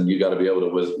is. And you got to be able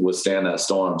to withstand that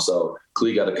storm. So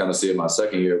Clee got to kind of see it my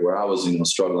second year where I was,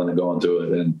 struggling and going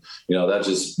through it. And, that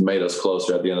just made us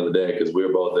closer at the end of the day, because we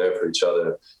were both there for each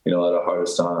other, at our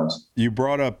hardest times. You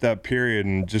brought up that period,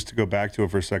 and just to go back to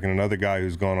it for a second, another guy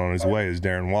who's gone on his way is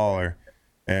Darren Waller.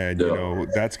 And,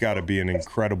 that's got to be an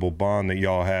incredible bond that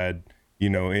y'all had,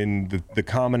 in the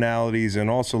commonalities, and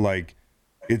also, like,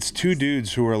 it's two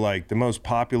dudes who are, like, the most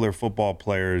popular football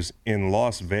players in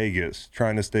Las Vegas,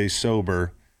 trying to stay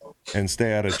sober and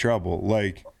stay out of trouble.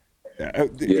 Like,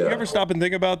 do you ever stop and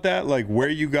think about that? Like, where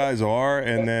you guys are,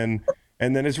 and then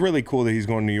it's really cool that he's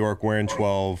going to New York wearing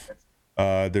 12.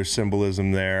 There's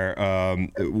symbolism there.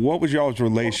 What was y'all's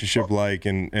relationship like,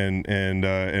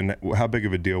 and how big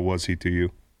of a deal was he to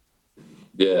you?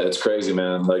 Yeah, it's crazy,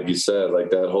 man. Like you said,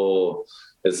 like, that whole,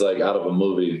 it's like out of a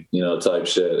movie, type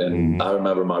shit. And I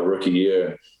remember my rookie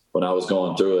year when I was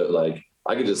going through it, like,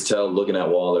 I could just tell looking at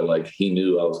Waller, like, he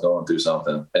knew I was going through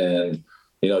something. And,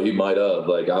 he might have,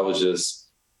 like, I was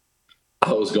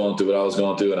going through what I was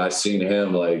going through, and I seen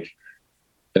him, like,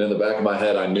 and in the back of my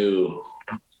head, I knew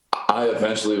I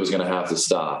eventually was going to have to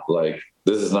stop. Like,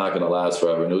 this is not going to last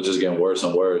forever. And it was just getting worse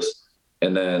and worse.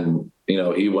 And then,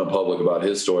 he went public about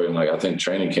his story, and, like, I think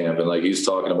training camp, and, like, he's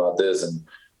talking about this, and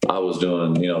I was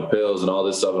doing, pills and all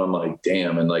this stuff. And I'm like,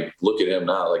 damn. And, like, look at him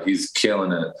now, like, he's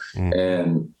killing it.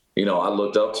 And, I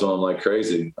looked up to him like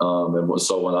crazy. And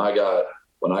so when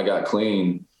I got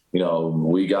clean,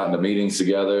 we got into meetings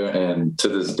together, and to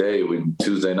this day,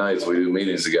 Tuesday nights, we do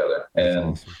meetings together. And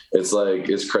awesome. It's like,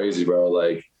 it's crazy, bro.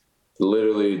 Like,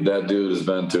 literally, that dude has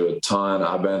been through a ton.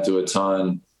 I've been through a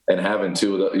ton. And having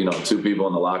two people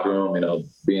in the locker room,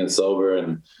 being sober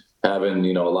and having,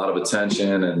 a lot of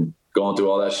attention and going through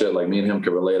all that shit, like, me and him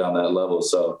can relate on that level.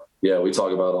 So, yeah, we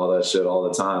talk about all that shit all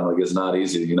the time. Like, it's not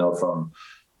easy, from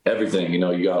everything.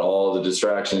 You got all the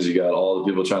distractions. You got all the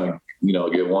people trying to,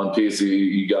 get one piece.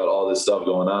 You got all this stuff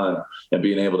going on, and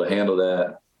being able to handle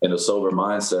that in a sober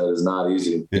mindset is not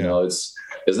easy. Yeah.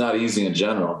 It's not easy in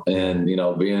general. And,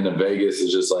 being in Vegas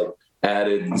is just like,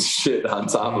 added shit on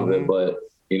top of it. But,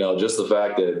 you know, just the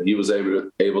fact that he was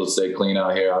able to stay clean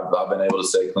out here. I've been able to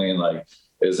stay clean. Like,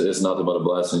 it's nothing but a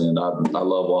blessing. And I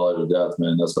love Waller to death,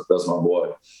 man. That's my boy.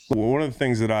 One of the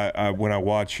things that I when I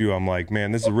watch you, I'm like,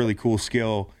 man, this is a really cool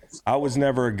skill. I was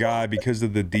never a guy, because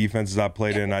of the defenses I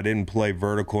played in, I didn't play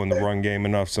vertical in the run game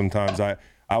enough. Sometimes I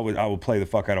would play the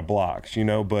fuck out of blocks, you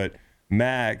know, but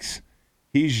Maxx,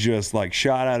 he's just like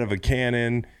shot out of a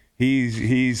cannon.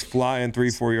 He's flying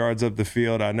 3-4 yards up the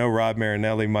field. I know Rod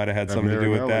Marinelli might have had something to do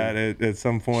with that at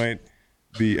some point.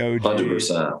 The OG.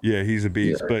 100%. Yeah, he's a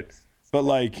beast. Yeah. But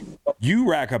like, you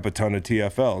rack up a ton of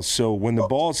TFLs. So when the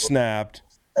ball's snapped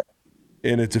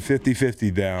and it's a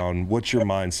 50-50 down, what's your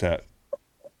mindset?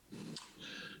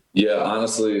 Yeah,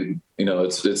 honestly, you know,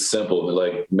 it's simple.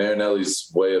 Like,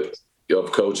 Marinelli's way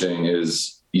of coaching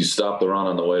is you stop the run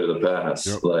on the way to the pass.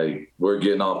 Yep. Like, we're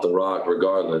getting off the rock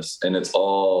regardless. And it's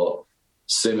all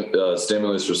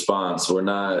stimulus response. We're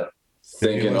not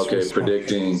thinking,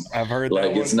 predicting. I've heard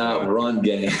like, that it's not run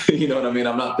game. You know what I mean?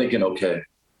 I'm not thinking, okay,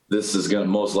 this is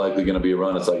most likely going to be a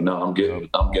run. It's like, no, I'm getting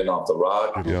off the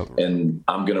rock and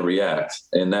I'm going to react.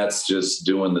 And that's just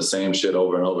doing the same shit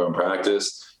over and over in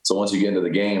practice. So once you get into the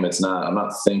game, I'm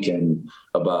not thinking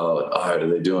about, all right, are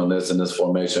they doing this in this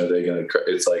formation? Are they going to,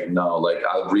 it's like, no, like,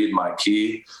 I read my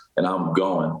key and I'm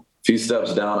going. If he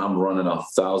steps down, I'm running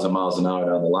 1,000 miles an hour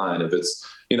down the line. If it's,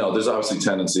 you know, there's obviously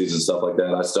tendencies and stuff like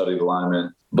that. I study the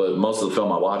lineman, but most of the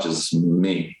film I watch is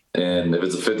me. And if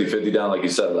it's a 50-50 down, like you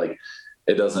said, like,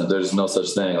 there's no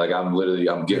such thing. Like, I'm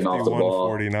getting off the ball.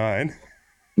 49.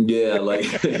 Yeah,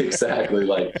 like, exactly.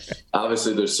 Like,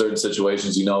 obviously there's certain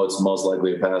situations, you know, it's most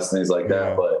likely a pass, things like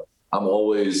that. But I'm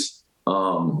always,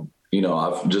 you know,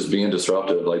 I'm just being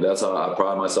disruptive. Like, that's how I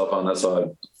pride myself on. That's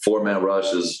how 4-man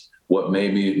rush is what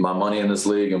made me my money in this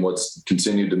league and what's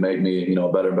continued to make me, you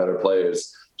know, better and better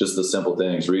players. Just the simple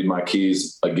things, read my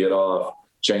keys, a get off,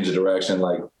 change the direction,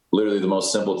 like literally the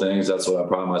most simple things. That's what I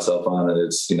pride myself on. And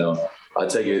it's, you know, I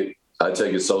take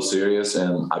it so serious,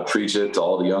 and I preach it to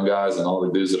all the young guys and all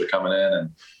the dudes that are coming in.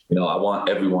 And, you know, I want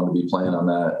everyone to be playing on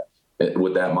that,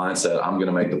 with that mindset. I'm going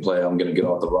to make the play. I'm going to get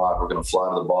off the rock. We're going to fly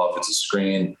to the ball. If it's a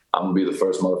screen, I'm going to be the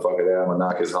first motherfucker there. I'm going to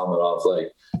knock his helmet off.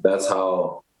 Like, that's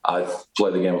how I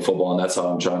play the game of football, and that's how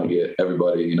I'm trying to get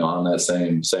everybody, you know, on that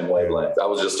same wavelength. I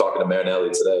was just talking to Marinelli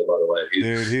today, by the way. He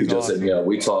just awesome. said, you know,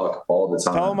 we talk all the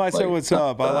time. Tell him I said what's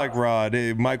up. I like Rod.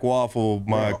 Mike Waffle,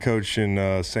 my coach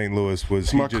in St. Louis, he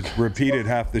just repeated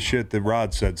half the shit that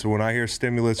Rod said. So when I hear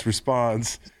stimulus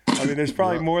response, I mean, there's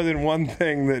probably more than one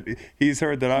thing that he's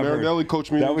heard that I've heard. Marinelli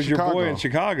coached me that in was Chicago. Your boy in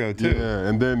Chicago, too. Yeah,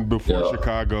 and then before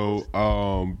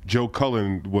Chicago, Joe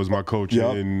Cullen was my coach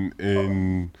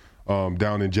in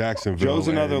down in Jacksonville. Joe's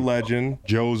another legend.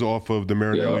 Joe's off of the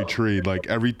Marinelli tree. Like,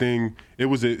 everything, it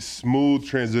was a smooth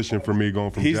transition for me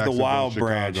going from Jacksonville the wild to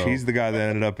Chicago. branch. He's the guy that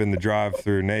ended up in the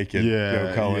drive-through naked.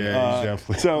 Joe Cullen.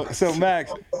 Definitely. So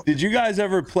Maxx, did you guys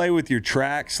ever play with your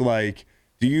tracks? Like,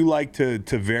 do you like to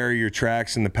vary your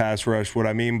tracks in the pass rush? What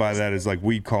I mean by that is, like,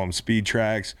 we call them speed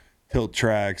tracks, tilt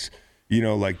tracks. You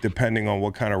know, like, depending on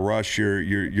what kind of rush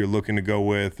you're looking to go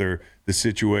with or the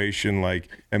situation. Like,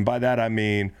 and by that I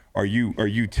mean, are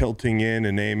you tilting in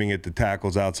and aiming at the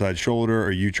tackle's outside shoulder? Or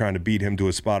are you trying to beat him to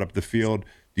a spot up the field?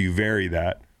 Do you vary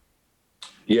that?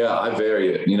 Yeah, I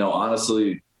vary it. You know,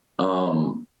 honestly,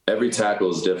 every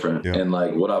tackle is different. Yeah. And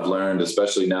like what I've learned,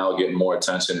 especially now getting more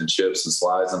attention in chips and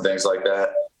slides and things like that,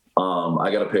 I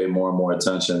got to pay more and more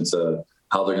attention to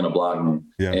how they're going to block me.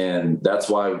 Yeah. And that's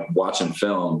why watching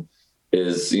film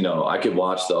is, you know, I could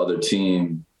watch the other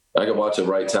team. I could watch a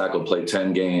right tackle play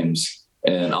 10 games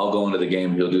and I'll go into the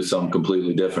game. He'll do something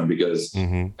completely different because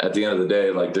at the end of the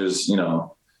day, like there's, you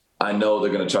know, I know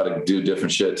they're going to try to do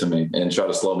different shit to me and try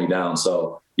to slow me down.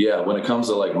 So yeah, when it comes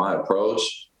to like my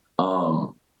approach,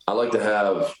 I like to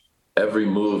have every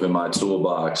move in my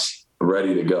toolbox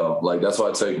ready to go. Like that's why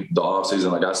I take the off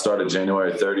season. Like I started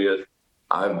January 30th.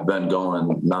 I've been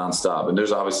going nonstop, and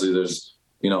there's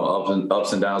you know,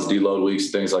 ups and downs, deload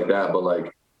weeks, things like that. But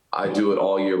like I do it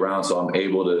all year round, so I'm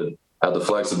able to have the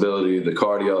flexibility, the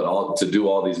cardio, and all to do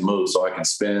all these moves. So I can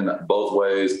spin both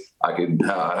ways. I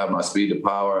have my speed to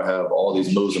power. I have all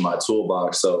these moves in my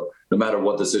toolbox. So no matter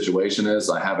what the situation is,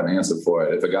 I have an answer for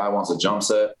it. If a guy wants a jump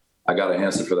set, I got an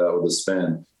answer for that with a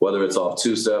spin, whether it's off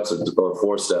 2 steps or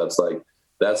 4 steps. Like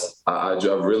that's I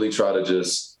really try to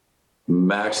just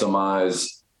maximize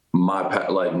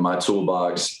my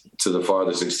toolbox to the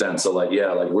farthest extent. So like,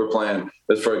 yeah, like we're playing,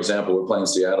 for example, we're playing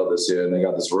Seattle this year and they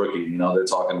got this rookie, you know, they're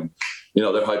talking, you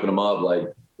know, they're hyping him up. Like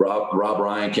Rob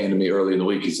Ryan came to me early in the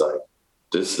week. He's like,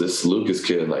 this Lucas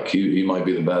kid, like he might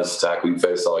be the best tackle you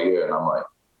faced all year. And I'm like,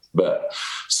 bet.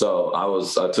 So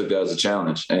I took that as a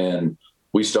challenge, and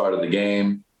we started the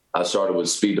game. I started with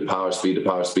speed to power, speed to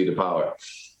power, speed to power.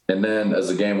 And then as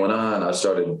the game went on, I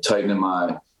started tightening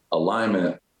my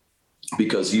alignment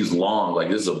because he's long.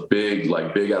 Like, this is a big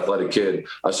athletic kid.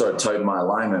 I started tightening my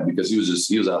alignment because he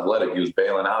was athletic. He was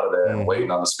bailing out of there and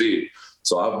waiting on the speed.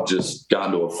 So I've just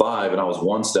gotten to a 5, and I was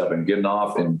one step and getting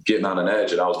off and getting on an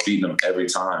edge, and I was beating him every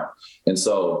time. And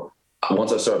so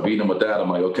once I started beating him with that, I'm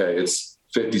like, okay, it's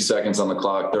 50 seconds on the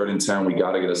clock, 3rd and 10. We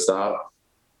got to get a stop.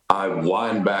 I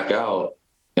widened back out,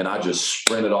 and I just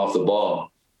sprinted off the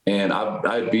ball. And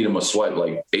I beat him a swipe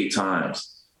like 8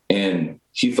 times. And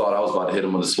he thought I was about to hit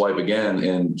him with a swipe again,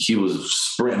 and he was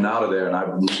sprinting out of there.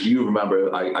 And you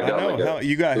remember, I got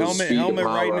you got helmet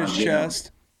right in his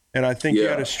chest. And I think you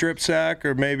had a strip sack,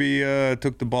 or maybe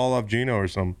took the ball off Gino or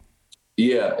something.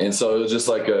 Yeah, and so it was just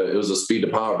like it was a speed to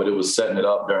power, but it was setting it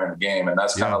up during the game, and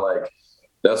that's kind of like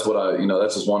that's what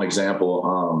that's just one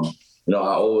example. I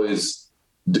always,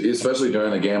 especially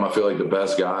during the game, I feel like the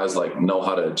best guys like know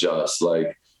how to adjust,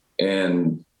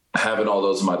 and having all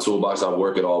those in my toolbox, I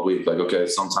work it all week. Like, okay,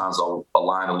 sometimes I'll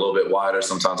align a little bit wider,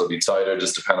 sometimes I'll be tighter,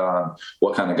 just depending on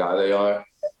what kind of guy they are.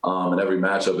 And every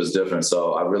matchup is different.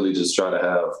 So I really just try to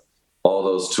have all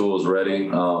those tools ready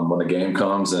when the game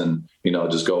comes, and,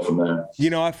 just go from there.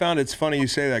 I found it's funny you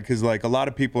say that, because like a lot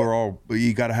of people are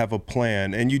you got to have a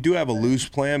plan, and you do have a loose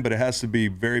plan, but it has to be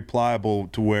very pliable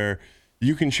to where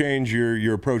you can change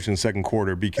your approach in the second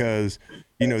quarter. Because,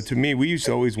 to me, we used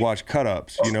to always watch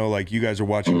cut-ups, like you guys are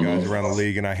watching guys around the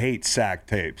league, and I hate sack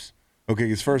tapes. Okay,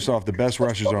 because first off, the best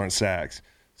rushers aren't sacks.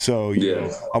 So,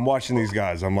 I'm watching these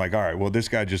guys. I'm like, all right, well, this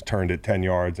guy just turned it 10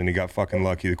 yards, and he got fucking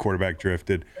lucky. The quarterback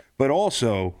drifted. But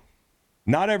also,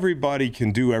 not everybody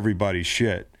can do everybody's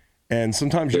shit. And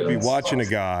sometimes you'll be watching a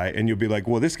guy, and you'll be like,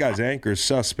 well, this guy's anchor is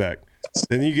suspect.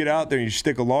 Then you get out there, and you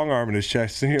stick a long arm in his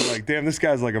chest, and you're like, damn, this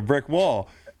guy's like a brick wall.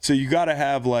 So you got to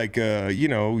have like,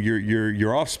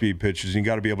 your off-speed pitches. You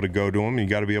got to be able to go to them. You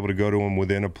got to be able to go to them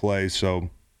within a play. So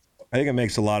I think it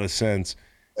makes a lot of sense.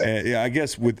 And I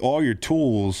guess with all your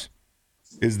tools,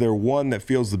 is there one that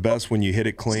feels the best when you hit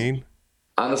it clean?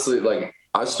 Honestly, like,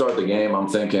 I start the game, I'm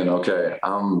thinking, okay,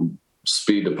 I'm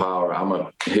speed to power. I'm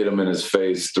going to hit him in his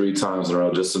face 3 times in a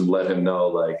row just to let him know,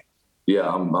 like, yeah,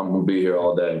 I'm going to be here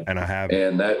all day. And I have.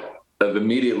 And that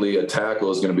immediately a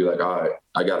tackle is going to be like, all right,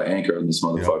 I got to anchor in this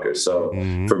motherfucker. Yep. So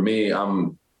for me,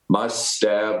 my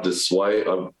stab to swipe,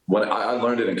 when I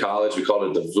learned it in college, we called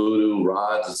it the voodoo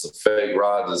rods. It's a fake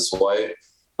rod to swipe.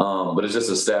 But it's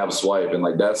just a stab swipe. And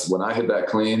like, that's when I hit that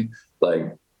clean,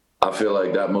 like, I feel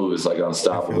like that move is like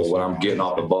unstoppable. When I'm getting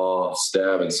off the ball,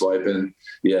 stabbing, swiping.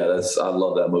 Yeah, I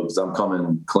love that move because I'm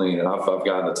coming clean, and I've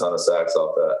gotten a ton of sacks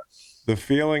off that. The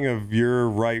feeling of your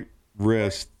right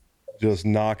wrist just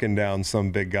knocking down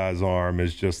some big guy's arm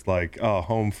is just like, oh,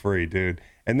 home free, dude.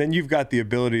 And then you've got the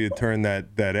ability to turn that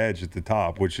edge at the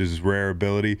top, which is rare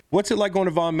ability. What's it like going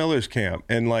to Von Miller's camp?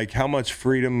 And, like, how much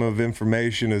freedom of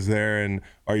information is there? And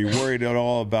are you worried at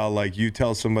all about, like, you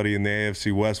tell somebody in the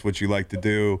AFC West what you like to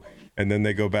do, and then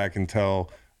they go back and tell,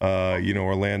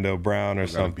 Orlando Brown or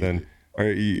something?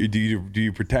 Or do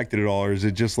you protect it at all, or is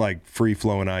it just, like,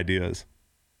 free-flowing ideas?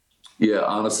 Yeah,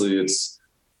 honestly,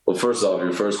 well, first off,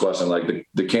 your first question, like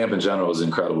the camp in general is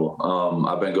incredible.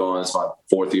 I've been going, it's my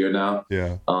 4th year now.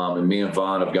 Yeah. And me and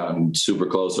Vaughn have gotten super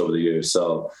close over the years.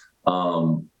 So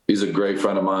he's a great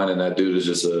friend of mine, and that dude is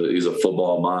he's a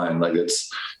football mind. Like,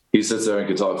 he sits there and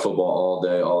can talk football all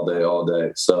day, all day, all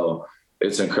day. So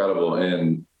it's incredible.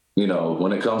 And,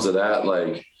 when it comes to that,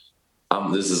 like,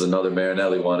 this is another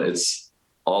Marinelli one. It's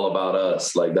all about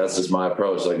us. Like, that's just my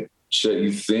approach. Like, shit,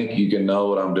 you think you can know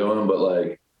what I'm doing, but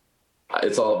like,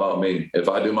 it's all about me. If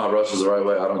I do my rushes the right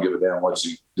way, I don't give a damn what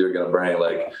you're going to bring.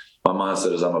 Like, my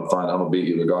mindset is I'm going to beat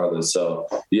you regardless. So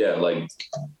yeah, like,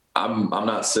 I'm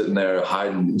not sitting there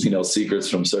hiding, secrets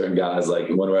from certain guys. Like,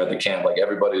 when we're at the camp, like,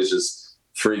 everybody's just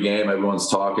free game. Everyone's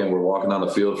talking. We're walking on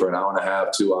the field for an hour and a half,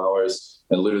 2 hours,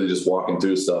 and literally just walking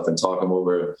through stuff and talking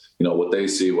over, what they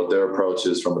see, what their approach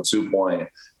is from a 2-point,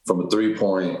 from a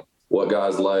 3-point, what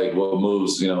guys like, what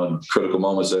moves, in critical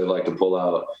moments they like to pull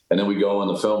out. And then we go in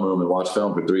the film room and watch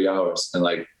film for 3 hours. And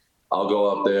like, I'll go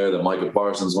up there, then Micah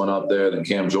Parsons went up there, then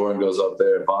Cam Jordan goes up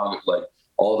there, like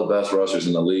all the best rushers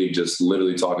in the league, just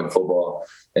literally talking football.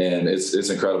 And it's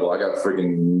incredible. I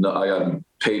got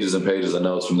pages and pages of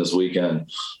notes from this weekend.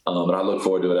 And I look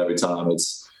forward to it every time.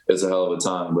 It's a hell of a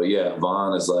time. But yeah,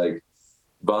 Vaughn is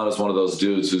one of those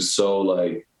dudes who's so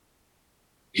like,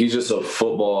 he's just a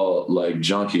football like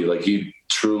junkie. Like, he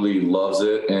truly loves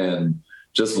it. And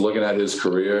just looking at his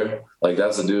career, like,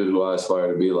 that's a dude who I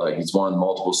aspire to be like. He's won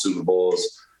multiple Super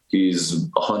Bowls. He's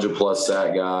 100+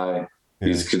 sack guy.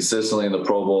 He's consistently in the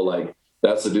Pro Bowl. Like,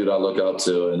 that's the dude I look up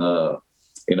to. And,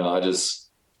 you know, I just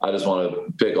want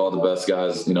to pick all the best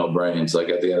guys, you know, brains. Like,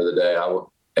 at the end of the day,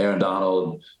 Aaron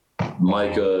Donald,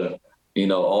 Micah, you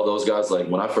know, all those guys. Like,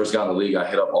 when I first got in the league, I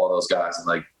hit up all those guys. And,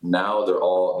 like, now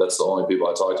that's the only people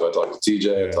I talk to. I talk to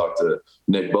TJ, I talk to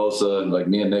Nick Bosa, and, like,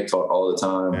 me and Nick talk all the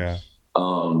time. Yeah.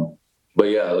 But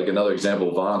yeah, like, another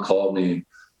example, Vaughn called me.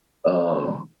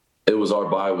 It was our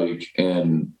bye week,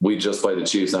 and we just played the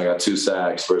Chiefs, and I got 2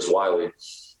 sacks versus Wiley.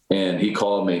 And he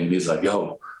called me, and he's like,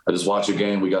 yo, I just watched your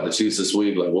game. We got the Chiefs this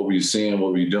week. Like, what were you seeing?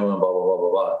 What were you doing? Blah, blah, blah,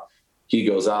 blah, blah. He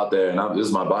goes out there, and this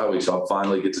is my bye week, so I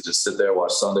finally get to just sit there,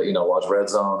 watch Sunday, you know, watch Red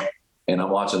Zone, and I'm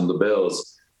watching the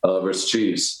Bills versus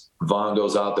Chiefs. Vaughn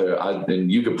goes out there,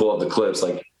 and you can pull up the clips.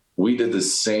 Like, we did the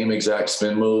same exact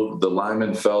spin move. The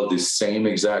lineman fell the same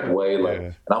exact way. Like,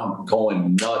 and I'm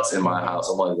going nuts in my house.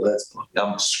 I'm like,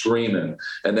 I'm screaming.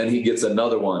 And then he gets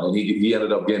another one, and he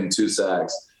ended up getting 2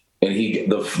 sacks. And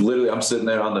literally, I'm sitting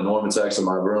there on the Norman Tex in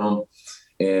my room,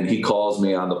 and he calls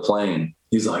me on the plane.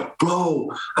 He's like, bro,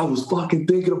 I was fucking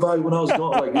thinking about you when I was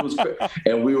going. Like, it was crazy.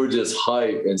 And we were just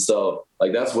hyped. And so,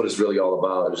 like, that's what it's really all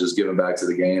about, is just giving back to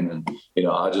the game. And, you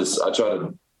know, I try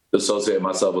to associate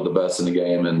myself with the best in the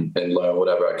game and learn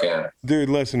whatever I can. Dude,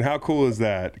 listen, how cool is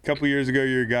that? A couple years ago,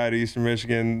 you're a guy at Eastern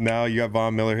Michigan. Now you got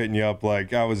Von Miller hitting you up.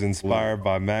 Like, I was inspired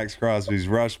by Maxx Crosby's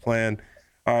rush plan.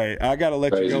 All right, I got to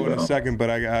let you go in a second, but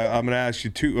I'm going to ask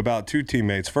you about 2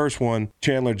 teammates. First one,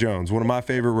 Chandler Jones, one of my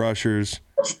favorite rushers.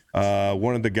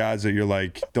 One of the guys that you're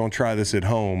like, don't try this at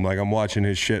home. Like, I'm watching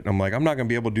his shit, and I'm like, I'm not going to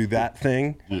be able to do that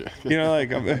thing. You know,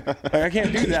 like I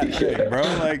can't do that thing, bro.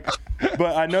 Like,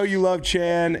 but I know you love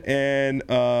Chan, and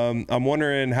I'm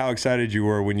wondering how excited you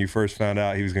were when you first found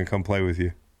out he was going to come play with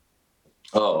you.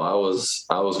 Oh, I was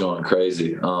going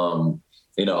crazy.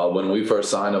 You know, when we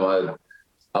first signed him,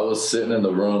 I was sitting in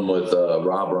the room with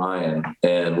Rob Ryan,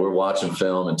 and we're watching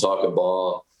film and talking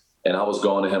ball. And I was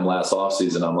going to him last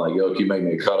offseason. I'm like, yo, can you make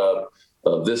me a cut up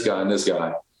of this guy and this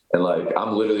guy? And, like,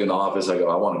 I'm literally in the office. I go,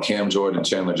 I want Cam Jordan and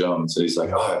Chandler Jones. And he's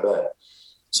like, all right, bet.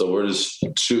 So we're just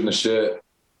shooting the shit.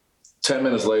 10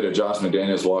 minutes later, Josh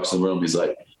McDaniels walks in the room. He's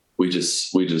like, we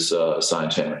just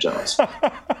signed Chandler Jones.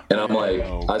 And I'm like,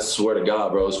 I swear to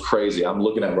God, bro, it's crazy. I'm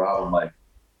looking at Rob. I'm like,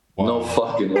 no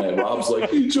fucking way. Rob's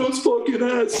like, he just fucking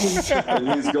asked me.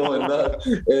 And he's going nuts.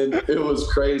 And it was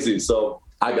crazy. So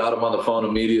I got him on the phone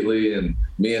immediately. And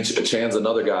me and Chan's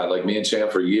another guy. Like, me and Chan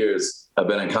for years have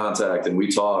been in contact, and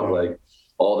we talk like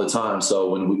all the time. So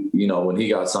when he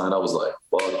got signed, I was like,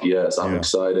 fuck yes, I'm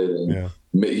excited. And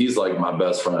he's like my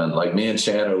best friend. Like, me and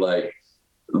Chan are like,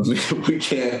 we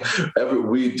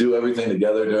do everything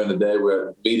together during the day. We're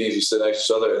at meetings, we sit next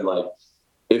to each other, and like,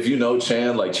 if you know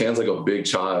Chan, like, Chan's like a big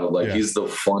child. Like, he's the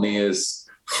funniest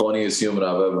human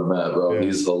I've ever met, bro. Yeah.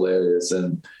 He's hilarious.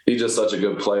 And he's just such a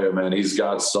good player, man. He's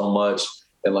got so much.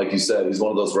 And like you said, he's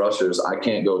one of those rushers. I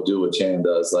can't go do what Chan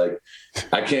does. Like,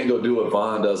 I can't go do what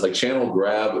Vaughn does. Like, Chan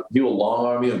he will long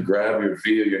arm you and grab your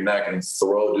feet or your neck and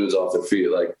throw dudes off their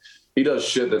feet. Like, he does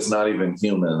shit that's not even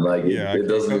human. Like, it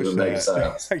doesn't even make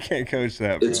sense. I can't coach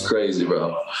that, bro. It's crazy,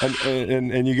 bro.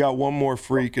 And you got one more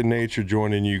freak of nature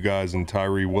joining you guys in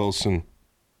Tyree Wilson.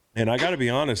 And I got to be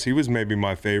honest, he was maybe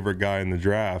my favorite guy in the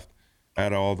draft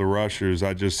out of all the rushers.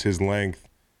 His length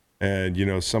and, you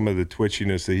know, some of the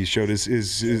twitchiness that he showed.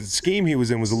 His scheme he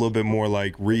was in was a little bit more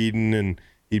like reading, and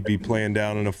he'd be playing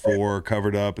down in a 4,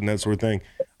 covered up, and that sort of thing.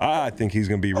 I think he's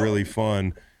going to be really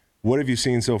fun. What have you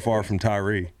seen so far from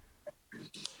Tyree?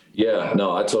 Yeah,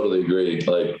 no, I totally agree.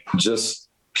 Like, just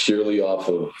purely off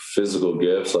of physical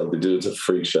gifts, like, the dude's a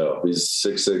freak show. He's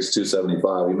 6'6",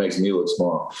 275. He makes me look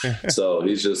small. So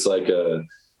he's just like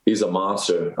he's a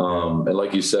monster. And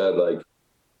like you said, like,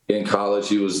 in college,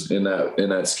 he was in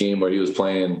that scheme where he was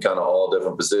playing kind of all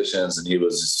different positions, and he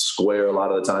was square a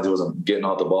lot of the times. He wasn't getting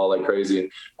off the ball like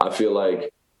crazy. I feel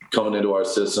like coming into our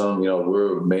system, you know,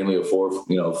 we're mainly a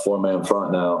 4-man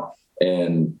front now.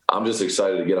 And I'm just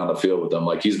excited to get on the field with him.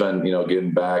 Like, he's been, you know,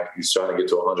 getting back. He's trying to get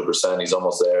to 100%. He's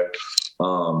almost there.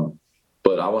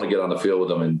 But I want to get on the field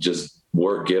with him and just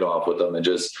get off with him, and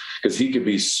just because he could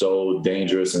be so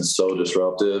dangerous and so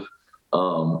disruptive.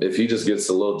 If he just gets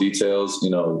the little details,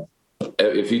 you know,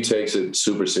 if he takes it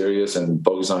super serious and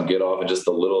focus on get off and just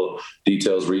the little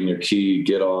details, reading your key,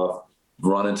 get off,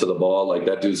 run into the ball, like,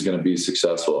 that dude's going to be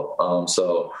successful.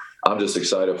 So I'm just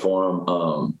excited for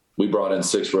him. We brought in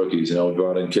 6 rookies. You know, we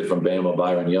brought in a kid from Bama,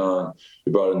 Byron Young.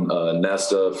 We brought in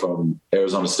Nesta from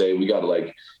Arizona State. We got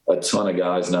like a ton of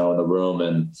guys now in the room,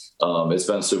 and it's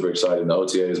been super exciting. The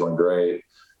OTAs went great.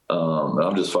 And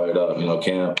I'm just fired up. You know,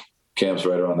 camp camp's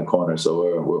right around the corner,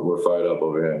 so we're fired up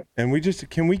over here. And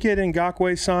can we get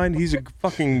Ngakoue signed? He's a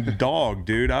fucking dog,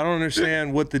 dude. I don't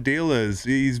understand what the deal is.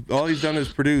 All he's done is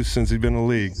produce since he's been in the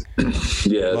league.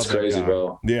 Yeah, it's crazy,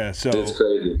 bro. Yeah, so it's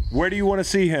crazy. Where do you want to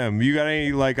see him? You got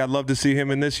any, I'd love to see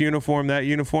him in this uniform, that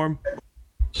uniform?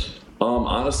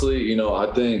 Honestly,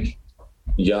 I think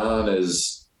Jan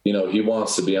is, he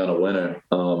wants to be on a winner.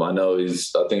 I know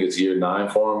I think it's year 9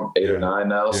 for him, 8 or 9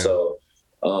 now. Yeah. So,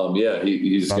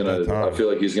 he's going to, I feel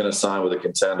like he's going to sign with a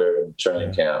contender in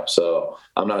training camp. So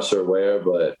I'm not sure where,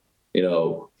 but,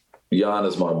 Jan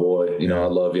is my boy. I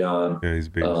love Jan. Yeah, he's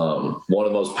big. One of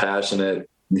the most passionate,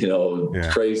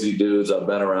 crazy dudes I've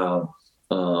been around.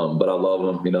 But I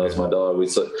love him. It's my dog.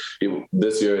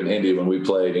 This year in Indy when we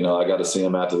played, I got to see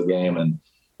him after the game, and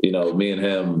me and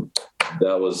him,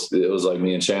 it was like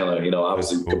me and Chandler.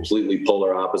 Obviously completely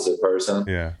polar opposite person.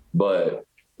 Yeah. But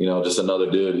just another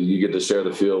dude you get to share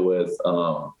the field with.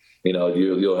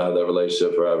 You'll have that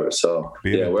relationship forever. So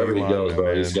wherever he goes,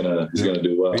 bro, he's gonna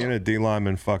do well. Being a D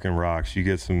lineman fucking rocks. You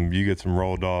get some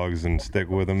roll dogs and stick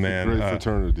with them, man. Great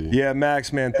fraternity. Yeah,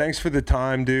 Max, man, thanks for the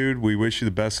time, dude. We wish you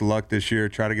the best of luck this year.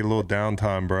 Try to get a little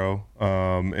downtime, bro.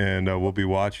 And we'll be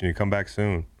watching you. Come back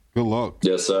soon. Good luck.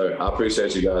 Yes, sir. I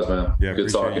appreciate you guys, man. Yeah, good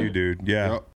talking. You, dude.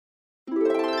 Yeah.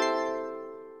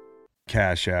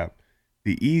 Cash App,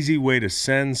 the easy way to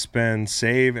send, spend,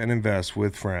 save, and invest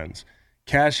with friends.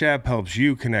 Cash App helps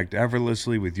you connect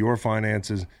effortlessly with your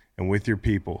finances and with your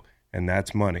people, and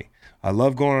that's money. I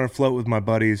love going on a float with my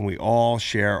buddies, and we all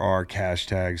share our cash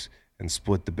tags and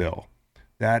split the bill.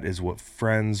 That is what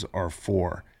friends are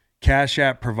for. Cash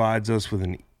App provides us with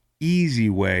an easy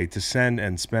way to send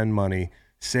and spend money,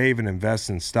 save and invest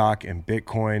in stock and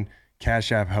Bitcoin.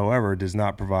 Cash App, however, does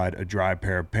not provide a dry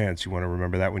pair of pants. You want to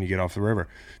remember that when you get off the river.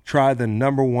 Try the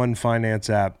 #1 finance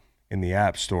app in the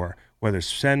App Store. Whether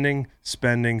sending,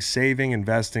 spending, saving,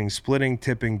 investing, splitting,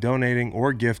 tipping, donating,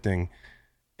 or gifting,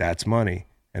 that's money,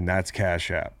 and that's Cash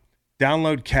App.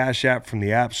 Download Cash App from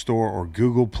the App Store or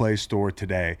Google Play Store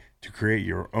today to create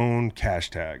your own cash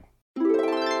tag.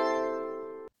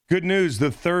 Good news,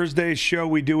 the Thursday show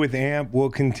we do with AMP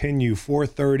will continue,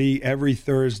 4:30 every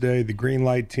Thursday. The Green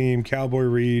Light Team, Cowboy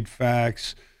Reed,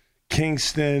 Fax,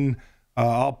 Kingston.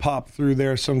 I'll pop through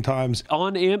there sometimes.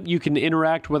 On AMP, you can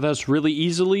interact with us really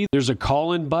easily. There's a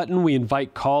call-in button. We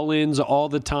invite call-ins all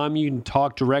the time. You can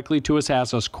talk directly to us,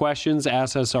 ask us questions,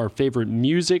 ask us our favorite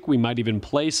music. We might even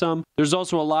play some. There's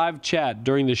also a live chat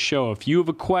during the show. If you have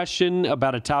a question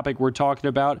about a topic we're talking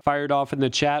about, fire it off in the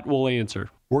chat. We'll answer.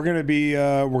 We're gonna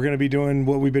be doing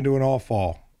what we've been doing all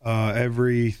fall,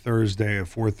 every Thursday at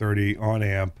 4:30 on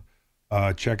AMP.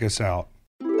 Check us out.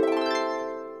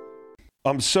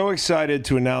 I'm so excited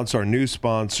to announce our new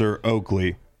sponsor,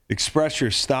 Oakley. Express your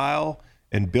style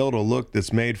and build a look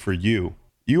that's made for you.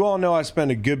 You all know I spend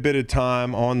a good bit of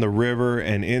time on the river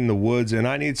and in the woods, and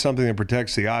I need something that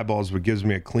protects the eyeballs but gives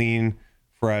me a clean,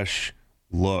 fresh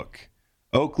look.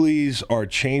 Oakleys are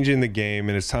changing the game,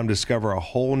 and it's time to discover a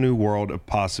whole new world of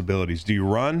possibilities. Do you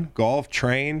run, golf,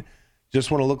 train?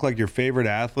 Just want to look like your favorite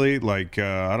athlete, like,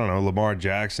 Lamar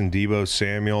Jackson, Deebo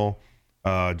Samuel,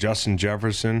 Justin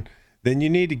Jefferson? Then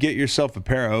you need to get yourself a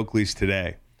pair of Oakleys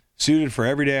today. Suited for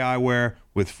everyday eyewear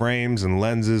with frames and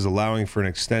lenses allowing for an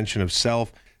extension of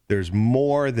self, there's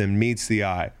more than meets the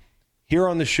eye. Here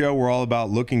on the show, we're all about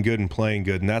looking good and playing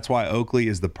good, and that's why Oakley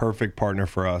is the perfect partner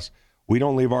for us. We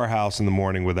don't leave our house in the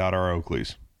morning without our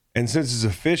Oakleys. And since it's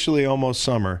officially almost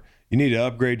summer, you need to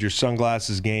upgrade your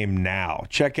sunglasses game now.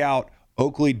 Check out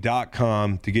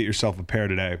Oakley.com to get yourself a pair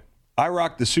today. I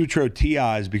rock the Sutro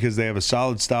TIs because they have a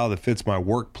solid style that fits my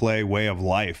work play way of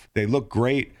life. They look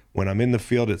great when I'm in the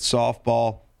field at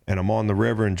softball and I'm on the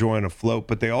river enjoying a float,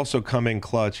 but they also come in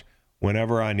clutch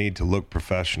whenever I need to look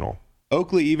professional.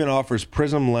 Oakley even offers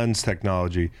prism lens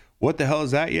technology. What the hell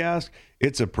is that, you ask?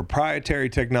 It's a proprietary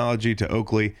technology to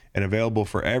Oakley and available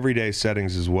for everyday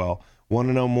settings as well. Want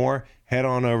to know more? Head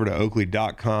on over to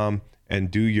Oakley.com and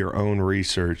do your own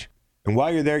research. And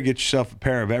while you're there, get yourself a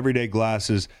pair of everyday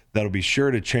glasses that'll be sure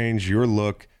to change your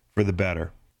look for the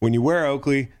better. When you wear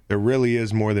Oakley, there really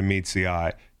is more than meets the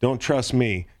eye. Don't trust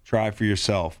me, try for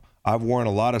yourself. I've worn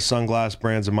a lot of sunglass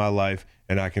brands in my life,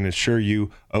 and I can assure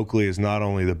you Oakley is not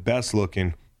only the best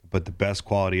looking, but the best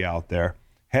quality out there.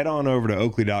 Head on over to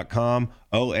Oakley.com,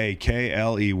 Oakley,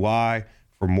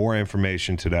 for more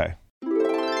information today.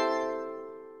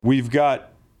 We've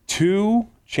got 2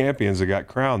 champions that got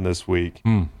crowned this week,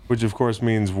 which of course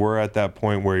means we're at that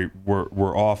point where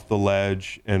we're off the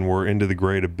ledge and we're into the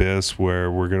great abyss where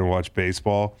we're going to watch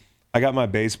baseball. I got my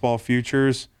baseball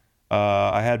futures.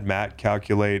 I had Matt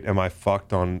calculate, am I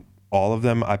fucked on all of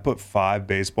them? I put 5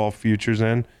 baseball futures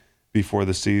in. before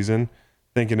the season,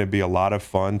 thinking it'd be a lot of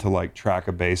fun to like track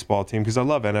a baseball team because I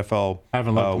love NFL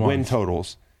Haven't looked win once.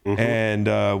 totals,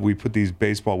 and we put these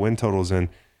baseball win totals in.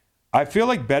 I feel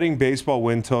like betting baseball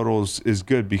win totals is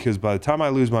good because by the time I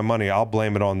lose my money, I'll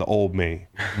blame it on the old me.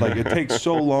 Like it takes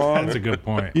so long. That's a good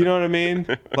point. You know what I mean?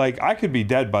 Like I could be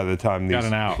dead by the time these. Got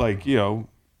an out. Like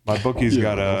my bookie's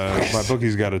got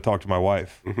to talk to my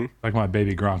wife. Like my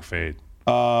baby Gronk fade.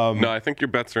 No, I think your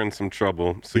bets are in some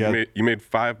trouble. So Yeah. you made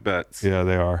 5 bets. Yeah,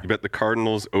 they are. You bet the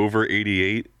Cardinals over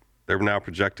 88. They're now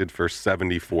projected for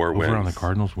 74 wins. Over on the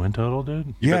Cardinals win total,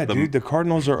 dude? Yeah, bet them- dude, the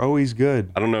Cardinals are always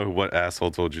good. I don't know what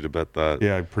asshole told you to bet that.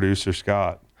 Yeah, producer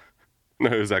Scott, No,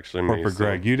 it was actually me. corporate so-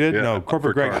 Greg. You did? Yeah, No,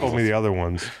 corporate for Greg told me Cardinals. the other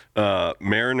ones.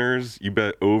 Mariners, you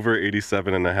bet over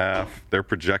 87.5. They're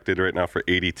projected right now for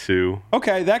 82.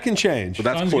 Okay, that can change. But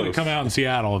that's Sun's going to close. come out in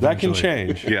Seattle That can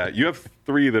eventually. change. Yeah, you have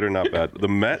 3 that are not bad. The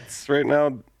Mets right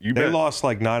now, They lost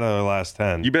like 9 of their last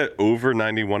 10. you bet over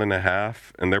 91.5,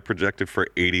 and they're projected for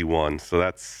 81. So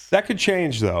that's That could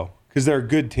change though, because they're a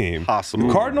good team. Possible.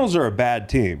 The Cardinals are a bad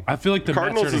team. I feel like the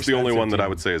Cardinals Mets are an is the only expensive one that I team.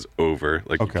 would say is over.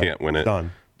 Like Okay, you can't win it.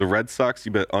 done. The Red Sox,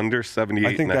 you bet under 78 I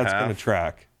think and a that's half, going to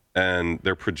track. and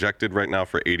they're projected right now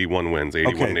for 81 wins,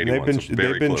 81 Okay, and 81. they've so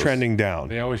very been close. trending down.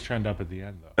 They always trend up at the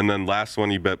end, though. And then last one,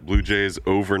 you bet Blue Jays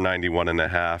over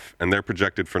 91.5, and they're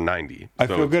projected for 90. I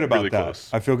So feel it's good about really that. Close.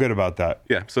 I feel good about that.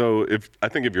 Yeah, so I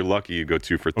think if you're lucky, you go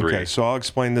 2 for 3. Okay, so I'll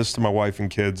explain this to my wife and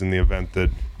kids in the event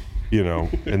that,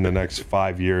 in the next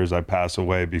 5 years I pass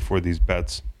away before these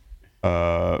bets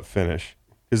finish.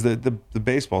 Because the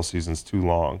baseball season's too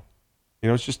long.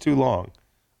 It's just too long.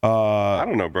 I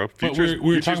don't know, bro. But Futures, we were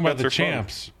futures talking about bets the are fun.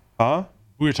 champs. Huh?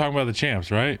 We were talking about the champs,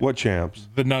 right? What champs?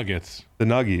 The Nuggets. The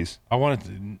Nuggies. I wanted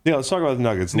to. Yeah, let's talk about the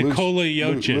Nuggets. Nikola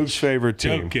Jokic. Luke's favorite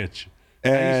team. Jokic.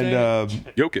 And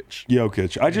Jokic.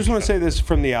 Jokic. I just want to say this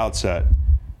from the outset.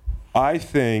 I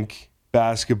think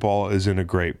basketball is in a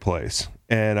great place.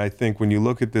 And I think when you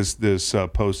look at this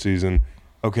postseason,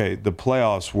 okay, the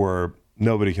playoffs were,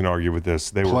 nobody can argue with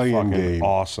this. They were Play-in fucking game.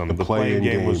 awesome. The play-in playing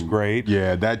game was great.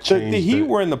 Yeah, that The changed. Heat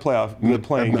were in the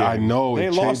playing game. I know, it They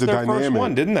changed lost the their first dynamic.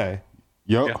 one, didn't they?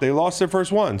 Yep. They lost their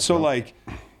first one. So,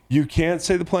 you can't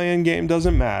say the playing game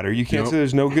doesn't matter. You can't Yep. say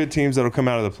there's no good teams that'll come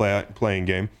out of the playing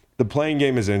game. The playing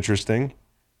game is interesting.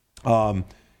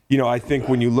 I think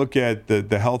when you look at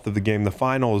the health of the game, the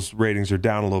finals ratings are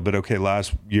down a little bit. Okay,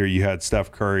 last year you had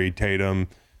Steph Curry, Tatum.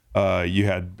 You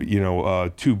had,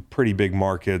 2 pretty big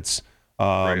markets.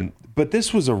 Right. But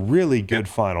this was a really good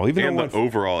final. Even And though the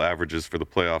overall averages for the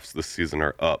playoffs this season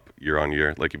are up year on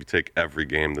year. Like if you take every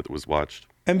game that was watched.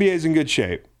 NBA's in good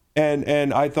shape.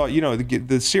 And I thought,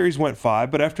 the series went 5,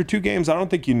 but after 2 games, I don't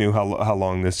think you knew how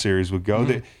long this series would go.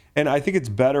 And I think it's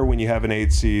better when you have an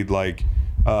 8 seed like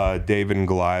David and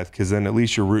Goliath, because then at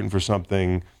least you're rooting for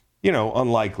something,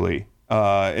 unlikely.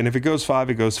 And if it goes 5,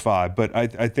 it goes 5. But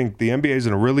I think the NBA is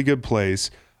in a really good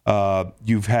place.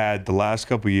 You've had the last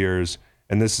couple of years,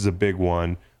 and this is a big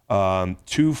one,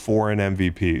 2 foreign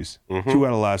MVPs, 2 out of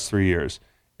the last 3 years.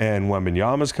 And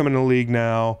Wembanyama's coming in the league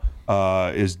now.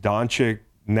 Is Doncic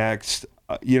next?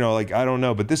 I don't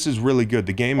know, but this is really good.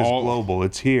 The game is global.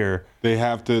 It's here. They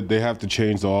have to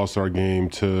change the All-Star game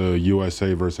to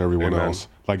USA versus everyone Amen. else.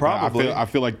 Like Probably. I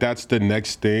feel like that's the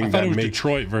next thing I thought that it was makes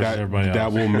Detroit versus everybody else.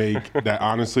 That will make that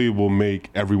honestly will make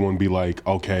everyone be like,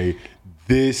 okay,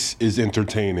 this is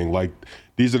entertaining. Like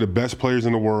these are the best players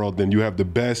in the world. Then you have the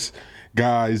best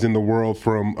guys in the world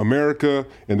from America,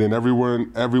 and then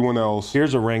everyone else.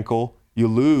 Here's a wrinkle. You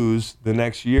lose the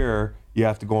next year, you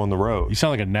have to go on the road. You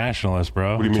sound like a nationalist,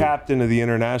 bro. do you mean? Captain of the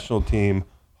international team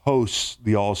hosts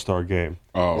the All-Star game.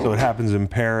 Oh. So it happens in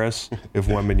Paris if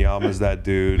Wembanyama's that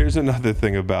dude. Here's another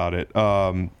thing about it.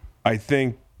 I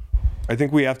think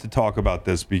we have to talk about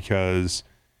this because,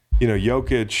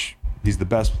 Jokic, he's the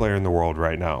best player in the world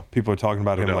right now. People are talking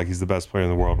about him like he's the best player in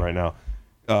the world right now.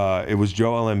 It was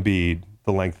Joel Embiid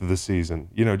the length of the season.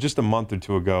 Just a month or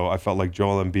 2 ago, I felt like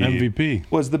Joel Embiid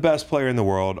MVP. was the best player in the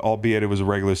world, albeit it was a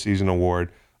regular season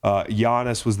award.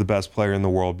 Giannis was the best player in the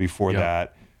world before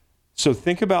that. So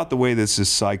think about the way this is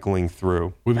cycling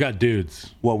through. We've got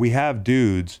dudes. Well, we have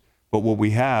dudes, but what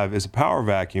we have is a power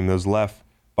vacuum that's left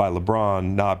by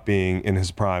LeBron not being in his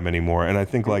prime anymore. And I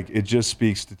think it just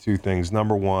speaks to 2 things.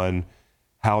 Number one,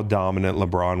 how dominant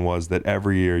LeBron was, that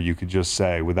every year you could just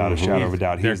say without a shadow of a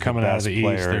doubt, They're he's coming the out of best the East,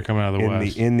 player they're coming out of the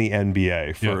West. in the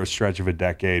NBA for a stretch of a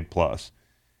decade plus.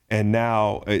 And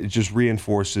now it just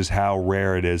reinforces how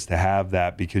rare it is to have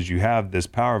that, because you have this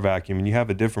power vacuum and you have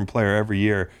a different player every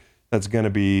year that's going to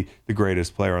be the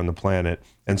greatest player on the planet.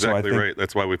 And Exactly so I think, right.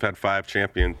 That's why we've had 5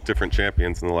 different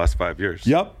champions in the last 5 years.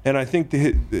 Yep. And I think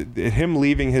him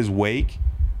leaving his wake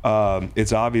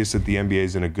It's obvious that the NBA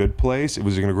is in a good place. It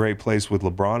was in a great place with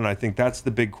LeBron, and I think that's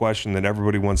the big question that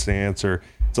everybody wants to answer.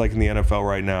 It's like in the NFL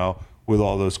right now with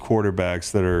all those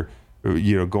quarterbacks that are,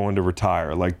 going to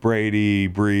retire, like Brady,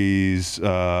 Breeze,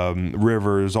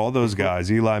 Rivers, all those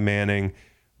guys, Eli Manning,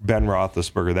 Ben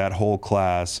Roethlisberger, that whole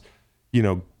class.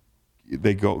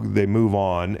 They move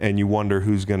on, and you wonder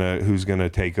who's gonna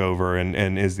take over,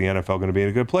 and is the NFL going to be in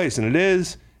a good place? And it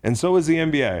is, and so is the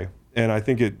NBA. And I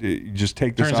think it just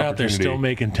take this Turns opportunity. out they're still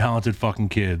making talented fucking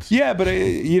kids. Yeah, but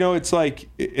it's like,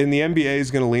 and the NBA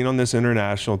is going to lean on this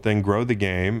international thing, grow the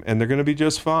game, and they're going to be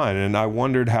just fine. And I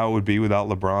wondered how it would be without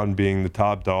LeBron being the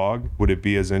top dog. Would it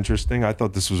be as interesting? I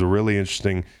thought this was a really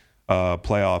interesting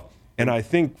playoff. And I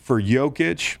think for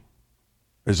Jokic,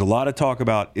 there's a lot of talk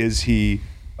about, is he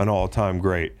an all-time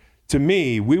great? To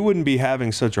me, we wouldn't be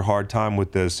having such a hard time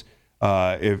with this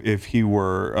if he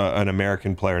were an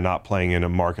American player not playing in a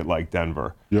market like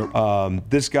Denver. Yep.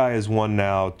 This guy has won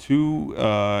now 2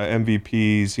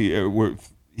 MVPs.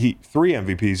 He 3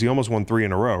 MVPs. He almost won 3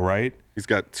 in a row, right? He's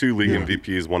got 2 league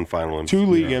MVPs, 1 final MVP. 2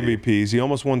 league MVPs. He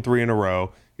almost won 3 in a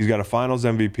row. He's got a Finals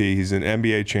MVP. He's an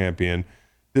NBA champion.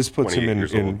 This puts him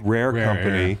in rare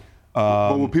company. Yeah.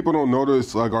 But what people don't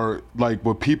notice,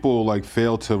 what people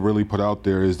fail to really put out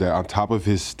there, is that on top of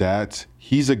his stats,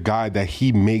 he's a guy that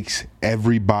he makes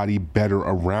everybody better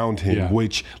around him,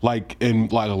 which a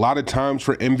lot of times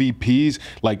for MVPs,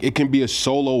 it can be a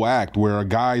solo act where a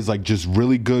guy's just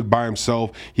really good by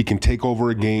himself. He can take over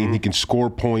a game, he can score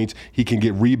points, he can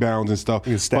get rebounds and stuff.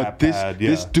 But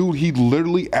this dude, he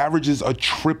literally averages a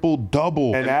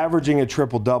triple-double. And averaging a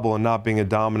triple-double and not being a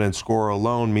dominant scorer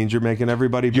alone means you're making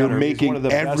everybody better. You're making one of the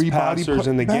best passers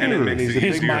in the game. And it makes it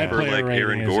His easier my for player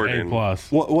Aaron Gordon.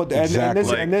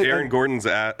 Exactly. Aaron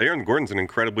Gordon's an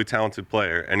incredibly talented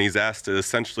player, and he's asked to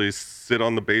essentially sit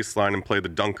on the baseline and play the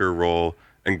dunker role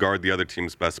and guard the other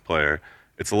team's best player.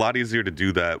 It's a lot easier to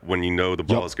do that when you know the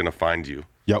ball is going to find you.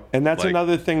 Yep. And that's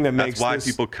another thing that makes that's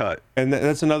why people cut. And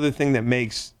that's another thing that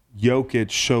makes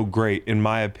Jokic so great, in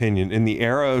my opinion. In the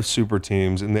era of super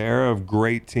teams, in the era of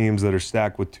great teams that are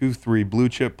stacked with 2-3 blue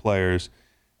chip players,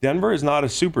 Denver is not a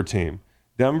super team.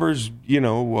 Denver's,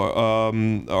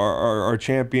 our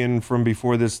champion from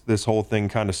before this whole thing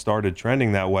kind of started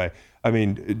trending that way. I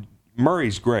mean,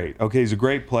 Murray's great. Okay, he's a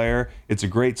great player. It's a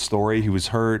great story. He was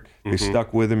hurt. They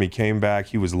stuck with him. He came back.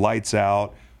 He was lights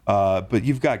out. But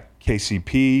you've got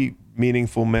KCP,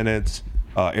 meaningful minutes.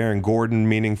 Aaron Gordon,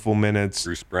 meaningful minutes.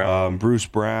 Bruce Brown.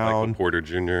 Michael Porter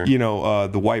Jr.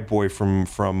 The white boy from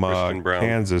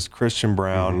Kansas, Christian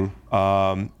Brown.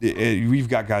 We've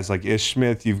got guys like Ish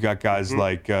Smith. You've got guys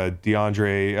like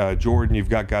DeAndre Jordan. You've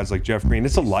got guys like Jeff Green.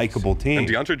 It's a likable team. And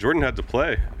DeAndre Jordan had to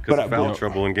play because of foul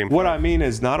trouble in Game 5. What I mean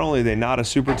is, not only are they not a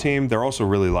super team, they're also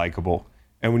really likable.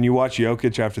 And when you watch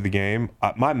Jokic after the game,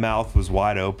 my mouth was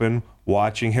wide open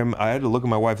watching him. I had to look at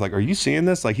my wife like, are you seeing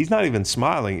this? He's not even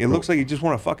smiling. It looks like he just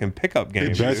won a fucking pickup game.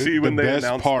 Did you see when they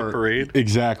announced the parade?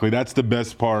 Exactly. That's the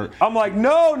best part. I'm like,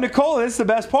 no, Nicole, that's the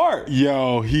best part.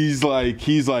 Yo, he's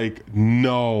like,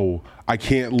 no, I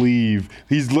can't leave.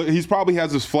 He's probably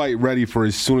has his flight ready for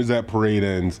as soon as that parade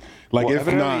ends. If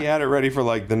not, he had it ready for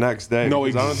the next day. No,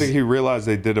 I don't think he realized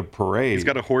they did a parade. He's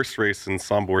got a horse race in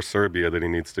Sombor, Serbia that he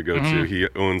needs to go to. He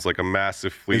owns a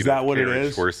massive fleet of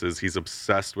carriage horses. He's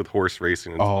obsessed with horse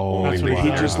racing. He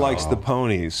just likes the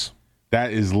ponies.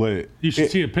 That is lit. You should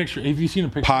see a picture. Have you seen a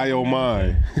picture? Pie oh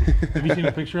my. Have you seen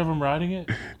a picture of him riding it?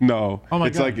 No. Oh my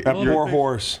God. That poor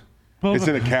horse. It's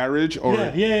in a carriage? Or?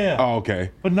 Yeah. Oh,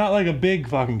 okay. But not like a big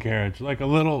fucking carriage. Like a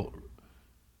little...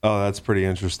 Oh, that's pretty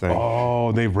interesting.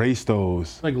 Oh, they race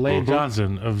those. Like Leigh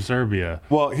Johnson of Serbia.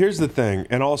 Well, here's the thing.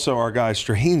 And also our guy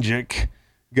Strahingic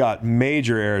got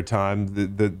major airtime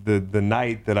the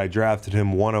night that I drafted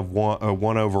him one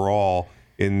overall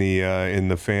in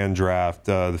the fan draft,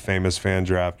 the famous fan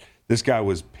draft. This guy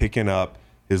was picking up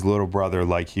his little brother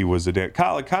like he was a dick.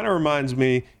 Kyle, it kind of reminds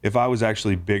me, if I was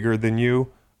actually bigger than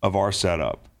you, of our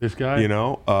setup. This guy?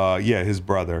 Yeah, his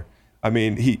brother. I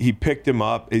mean, he picked him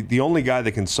up. The only guy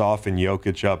that can soften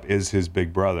Jokic up is his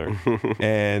big brother,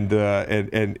 and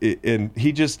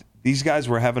he just, these guys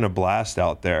were having a blast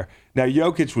out there. Now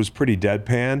Jokic was pretty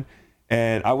deadpan,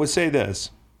 and I would say this: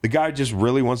 the guy just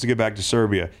really wants to get back to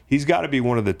Serbia. He's got to be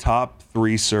one of the top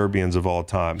 3 Serbians of all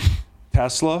time.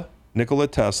 Nikola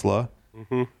Tesla,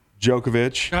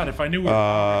 Djokovic. God, if I knew we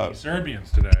were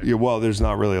Serbians today. Yeah, well, there's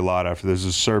not really a lot after. There's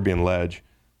a Serbian ledge.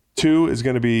 2 is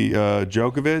going to be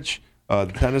Djokovic, the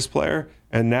tennis player,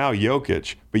 and now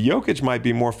Jokic. But Jokic might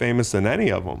be more famous than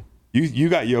any of them. You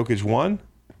got Jokic 1?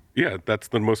 Yeah, that's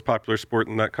the most popular sport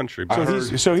in that country.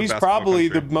 So he's probably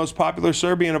the most popular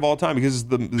Serbian of all time because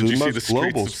the Did you see most the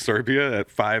streets global. of Serbia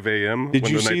at 5 a.m. Did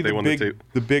when you the see night they won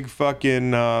the big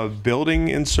fucking building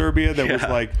in Serbia that was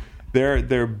like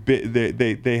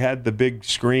they had the big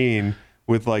screen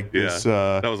with like this.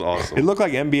 That was awesome. It looked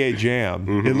like NBA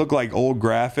Jam. It looked like old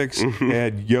graphics. They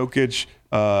had Jokic,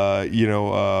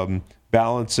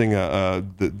 balancing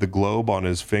the globe on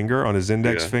his finger, on his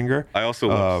index finger. I also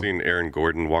love seeing Aaron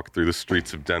Gordon walk through the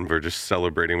streets of Denver, just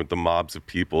celebrating with the mobs of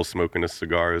people, smoking a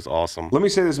cigar. Is awesome. Let me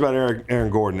say this about Aaron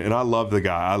Gordon, and I love the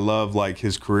guy. I love like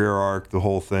his career arc, the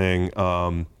whole thing.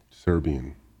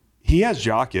 Serbian. He has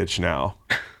jock itch now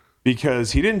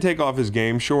because he didn't take off his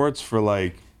game shorts for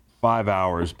like 5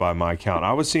 hours by my count.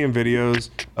 I was seeing videos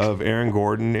of Aaron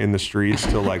Gordon in the streets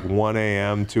till like 1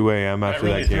 a.m., 2 a.m. after That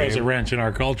really that game. throws a wrench in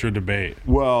our culture debate.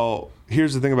 Well,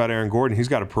 here's the thing about Aaron Gordon. He's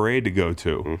got a parade to go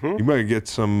to. You might get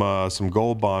some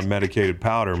Gold Bond medicated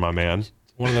powder, my man.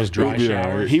 One of those dry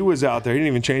showers. He was out there. He didn't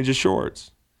even change his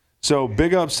shorts. So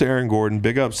big ups to Aaron Gordon.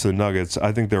 Big ups to the Nuggets.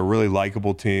 I think they're a really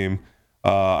likable team.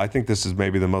 I think this is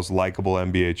maybe the most likable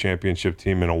NBA championship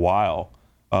team in a while.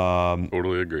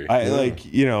 Totally agree.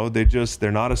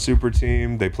 They're not a super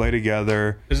team. They play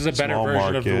together. This is a better small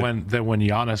version market. of when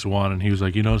Giannis won, and he was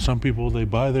like, some people they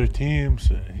buy their teams.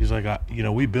 He's like,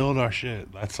 we build our shit.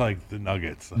 That's like the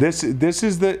Nuggets.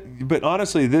 But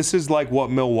honestly, this is like what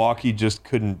Milwaukee just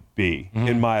couldn't be,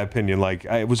 in my opinion. Like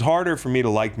it was harder for me to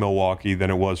like Milwaukee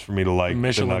than it was for me to like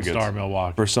Michelin the Nuggets star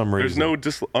Milwaukee. for some reason.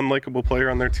 There's no unlikable player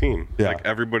on their team. Yeah. Like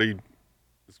everybody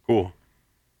is cool.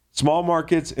 Small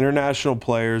markets, international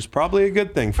players, probably a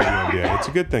good thing for the NBA. It's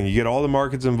a good thing. You get all the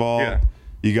markets involved. Yeah.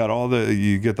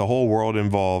 You get the whole world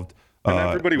involved. And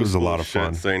everybody was a full lot of of shit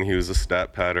fun. saying he was a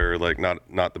stat padder, like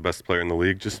not the best player in the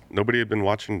league. Just nobody had been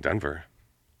watching Denver.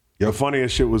 The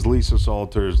funniest shit was Lisa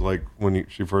Salters. Like when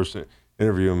she first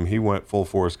interviewed him, he went full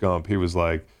Forrest Gump. He was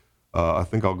like, "I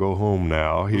think I'll go home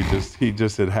now." He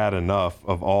just had enough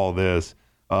of all this.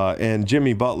 And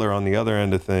Jimmy Butler on the other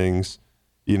end of things,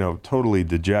 totally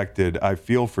dejected. I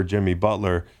feel for Jimmy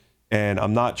Butler, and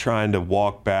I'm not trying to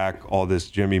walk back all this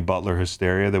Jimmy Butler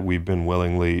hysteria that we've been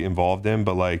willingly involved in.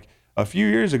 But like a few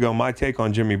years ago, my take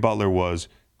on Jimmy Butler was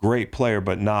great player,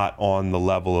 but not on the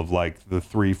level of like the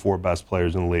 3-4 best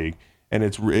players in the league. And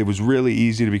it was really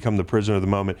easy to become the prisoner of the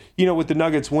moment. With the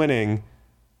Nuggets winning,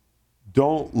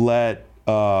 don't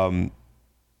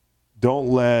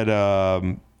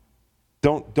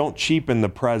cheapen the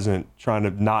present trying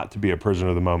to not to be a prisoner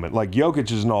of the moment. Like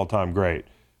Jokic is an all-time great.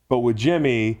 But with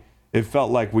Jimmy, it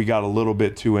felt like we got a little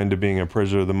bit too into being a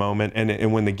prisoner of the moment.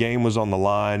 And when the game was on the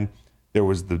line, there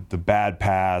was the bad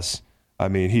pass. I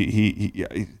mean,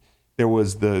 there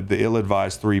was the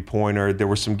ill-advised three-pointer. There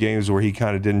were some games where he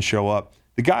kind of didn't show up.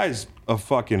 The guy's a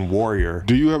fucking warrior.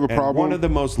 Do you have a and problem? one of the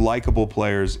most likable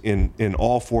players in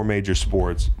all four major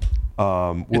sports.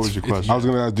 What was your question? I was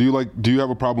going to ask, do you have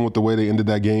a problem with the way they ended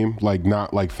that game? Like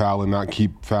not like fouling, not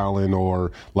keep fouling,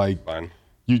 or like Fine.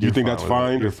 you think that's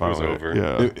fine? You're fine It was with over.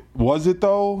 Yeah. Was it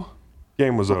though?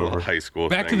 Game was A little over. high school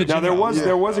Back thing. to the Now there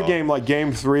was a game like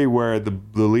Game 3 where the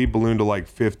lead ballooned to like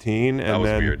 15, and was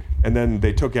then weird. and then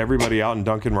they took everybody out and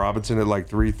Duncan Robinson at like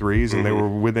 3 threes, and they were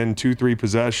within 2-3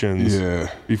 possessions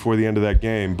before the end of that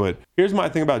game. But here's my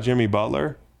thing about Jimmy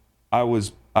Butler. I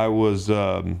was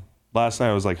last night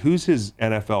I was like, who's his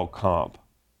NFL comp?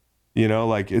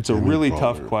 Like it's a really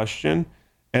tough question,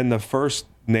 and the first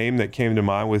name that came to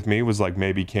mind with me was like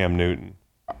maybe Cam Newton.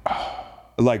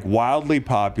 Like wildly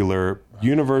popular,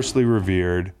 universally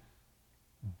revered,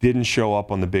 didn't show up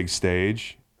on the big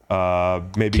stage.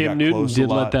 Maybe Cam got Newton close did a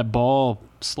lot. let that ball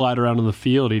slide around on the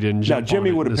field. He didn't jump. Now Jimmy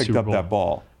on it would in have the picked Super up Bowl. that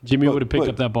ball. Jimmy would have picked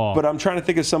up that ball. But I'm trying to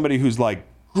think of somebody who's like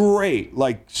great,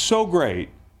 like so great,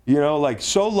 like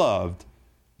so loved,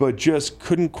 but just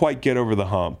couldn't quite get over the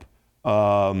hump.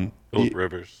 Phillip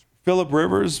Rivers. Phillip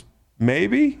Rivers,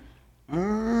 maybe.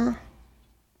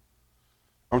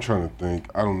 I'm trying to think.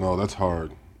 I don't know. That's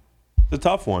hard. It's a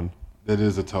tough one. That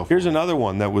is a tough Here's one. another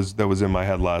one that was in my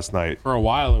head last night. For a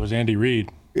while, it was Andy Reid.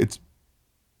 It's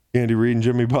Andy Reid and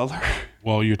Jimmy Butler.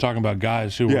 Well, you're talking about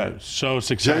guys who were so Jay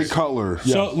successful. Cutler.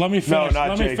 So let me finish. not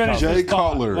let me Jay finish Cutler. this Jay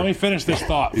thought. Cutler. Let me finish this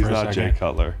thought He's for a not second. Jay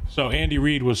Cutler. So Andy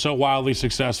Reid was so wildly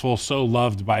successful, so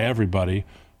loved by everybody,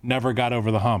 never got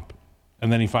over the hump,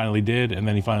 and then he finally did, and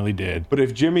then he finally did. But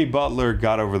if Jimmy Butler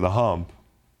got over the hump,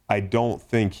 I don't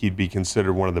think he'd be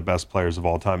considered one of the best players of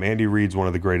all time. Andy Reid's one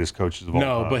of the greatest coaches of all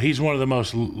time. No, but he's one of the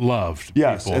most loved.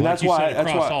 yes, people. and Like that's you why said,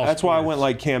 across all that's why I sports. went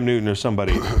like Cam Newton or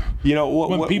somebody.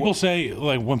 When people say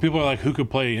when people are like who could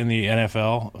play in the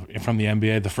NFL from the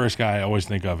NBA, the first guy I always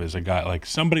think of is a guy like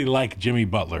somebody like Jimmy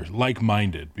Butler,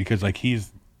 like-minded, because like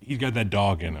he's he's got that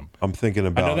dog in him. I'm thinking I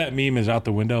know about that meme is out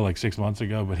the window like 6 months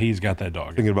ago, but he's got that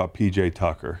dog. thinking about PJ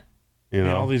Tucker. You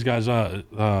know, all these guys.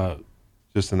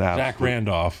 just an absolute. Zach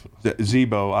Randolph.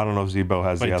 Zebo. I don't know if Zebo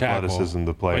has the Play tackle. athleticism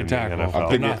to play Play in tackle.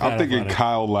 the NFL. I'm thinking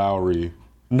Kyle Lowry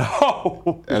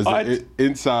No, as what? an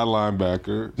inside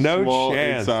linebacker. No Small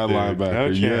chance, inside dude. linebacker. No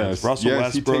chance. Yes. Russell yes,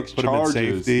 Westbrook, he takes put him at charges.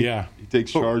 safety. Yeah. He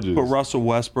takes charges. Put Russell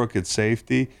Westbrook at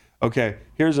safety. Okay,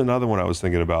 here's another one I was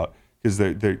thinking about because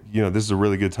this is a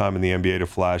really good time in the NBA to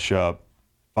flash up.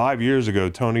 5 years ago,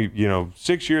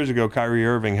 6 years ago, Kyrie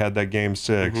Irving had that game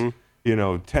 6.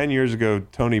 10 years ago,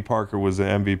 Tony Parker was the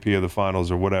MVP of the finals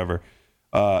or whatever.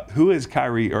 Who is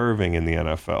Kyrie Irving in the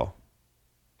NFL?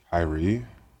 Kyrie.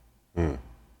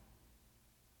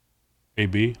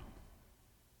 AB.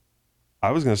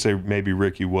 I was going to say maybe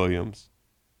Ricky Williams.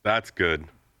 That's good.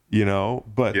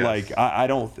 But Yes. like I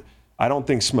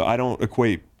don't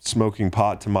equate smoking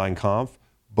pot to Mein Kampf,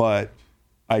 but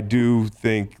I do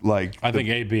think like I think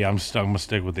AB. I'm gonna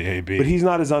stick with the AB. but he's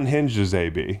not as unhinged as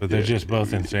AB. But they're just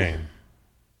both insane.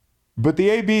 But the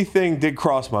AB thing did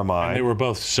cross my And mind. they were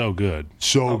both so good.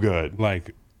 So good.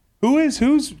 Like,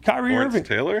 Who's Kyrie Lawrence Irving?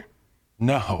 Taylor?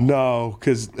 no. No,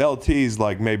 because LT's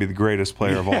like maybe the greatest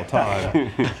player of all time,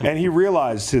 and he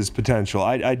realized his potential.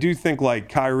 I do think like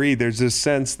Kyrie, there's this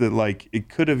sense that like it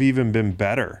could have even been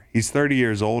better. He's 30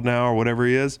 years old now or whatever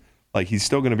he is. Like he's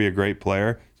still going to be a great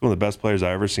player. He's one of the best players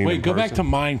I've ever seen. Wait, in go back to person.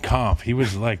 Mein Kampf. He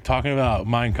was like talking about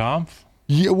Mein Kampf.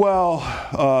 Yeah,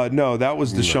 well, no, that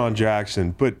was Deshaun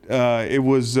Jackson, but it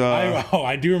was.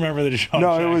 I do remember the Deshaun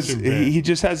No, Jackson it was. bit. He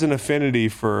just has an affinity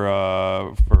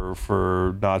for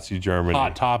Nazi Germany.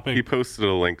 Hot topic. He posted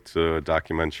a link to a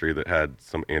documentary that had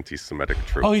some anti-Semitic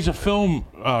tropes. Oh, he's a film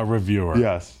reviewer.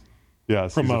 Yes, he's a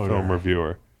Promoter. film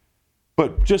reviewer,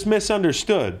 but just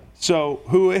misunderstood. So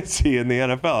who is he in the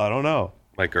NFL? I don't know.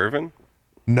 Mike Irvin?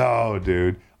 No,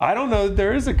 dude, I don't know that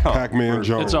there is a comp. Pac-Man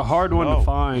Jones. It's a hard one No. to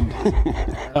find.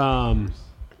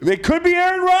 It could be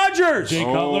Aaron Rodgers. Jay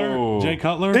Cutler. Jay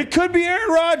Cutler. It could be Aaron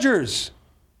Rodgers.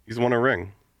 He's won a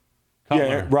ring. Cutler.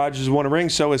 Yeah, Rodgers won a ring.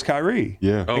 So is Kyrie.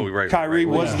 Yeah. Oh, right. Kyrie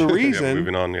right. was Yeah. the Yeah, reason.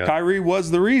 moving on, yeah. Kyrie was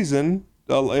the reason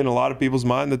in a lot of people's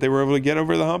mind that they were able to get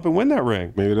over the hump and win that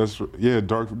ring. Maybe that's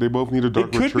dark. They both need a dark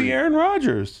It could retreat. be Aaron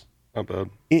Rodgers. Not bad.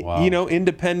 Wow.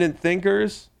 Independent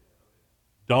thinkers.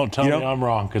 Don't tell me I'm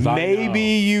wrong because Maybe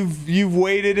you've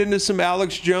waded into some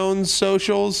Alex Jones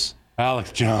socials,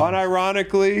 Alex Jones.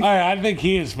 unironically. I think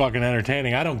he is fucking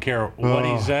entertaining. I don't care what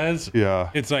he says. yeah.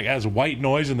 It's like as white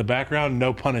noise in the background,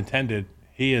 no pun intended.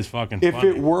 He is fucking If funny.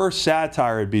 it were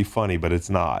satire, it'd be funny, but it's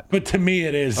not. But to me,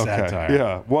 it is satire.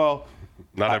 Yeah. Well,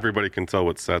 Not everybody can tell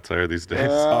what's satire these days.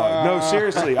 no,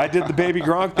 seriously. I did the Baby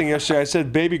Gronk thing yesterday. I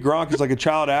said Baby Gronk is like a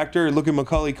child actor. Look at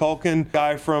Macaulay Culkin,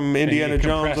 guy from Indiana Jones.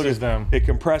 Look compresses at them. It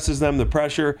compresses them, the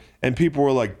pressure. And people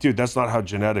were like, dude, that's not how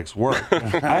genetics work.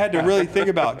 I had to really think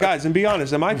about, guys, and be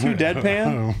honest, am I too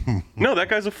deadpan? No, that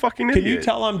guy's a fucking Can idiot. you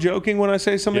tell I'm joking when I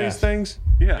say some of Yes. these things?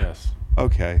 Yeah. Yes.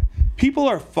 Okay. People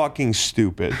are fucking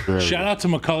stupid. Shout out to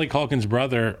Macaulay Culkin's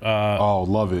brother, Oh,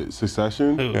 love it.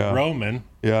 Succession. Roman,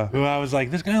 Yeah. who I was like,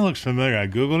 this guy looks familiar. I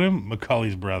Googled him.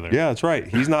 Macaulay's brother. Yeah, that's right.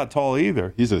 He's not tall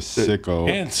either. He's a sicko.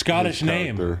 And Scottish His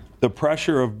name. character. The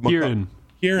pressure of Kieran.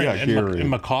 Kieran, Yeah, and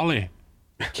Macaulay.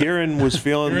 Kieran was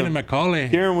feeling Kieran and the, Macaulay.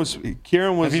 Kieran was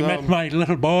Have you met my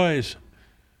little boys?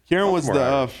 Kieran was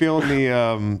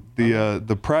feeling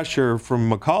the pressure from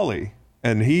Macaulay,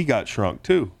 and he got shrunk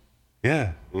too.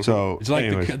 Yeah. So It's like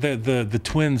anyways. the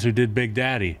twins who did Big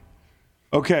Daddy.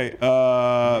 Okay.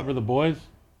 Remember the boys?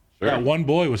 Yeah, one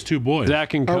boy was two boys.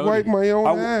 Zach and I Cody. wipe my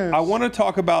own ass. I want to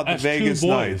talk about the That's Vegas two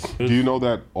boys. Knights. Do you know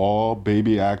that all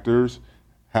baby actors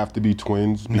have to be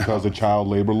twins because of child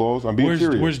labor laws? I'm being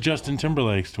serious. Where's Justin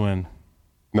Timberlake's twin?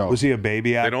 no. Was he a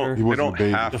baby They actor? don't, He they wasn't a don't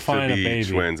baby. have Define to a be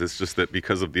baby. twins. It's just that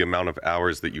because of the amount of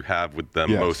hours that you have with them,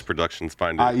 Yes. most productions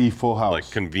find it i.e. Full House? like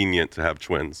convenient to have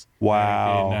twins.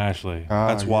 Wow, Aiden Ashley.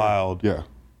 that's wild. Yeah.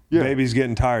 Yeah. Baby's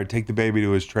getting tired. Take the baby to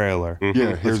his trailer.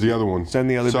 Yeah. Here's the other one. Send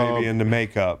the other So, baby into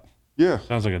makeup. Yeah.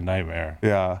 Sounds like a nightmare.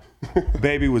 Yeah.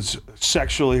 Baby was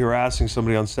sexually harassing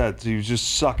somebody on set. He was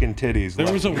just sucking titties.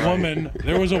 There was a woman.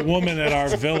 There was a woman at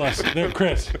our villa. There,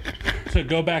 Chris. To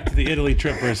go back to the Italy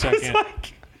trip for a second.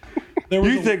 There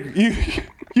was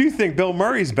You think Bill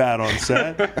Murray's bad on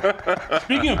set?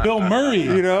 Speaking of Bill Murray,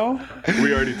 You know,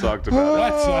 We already talked about it.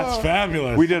 that's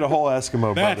fabulous. we did a whole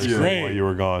Eskimo That's Brothers thing great. while you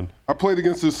were gone. I played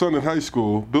against his son in high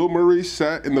school. Bill Murray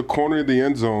sat in the corner of the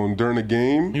end zone during a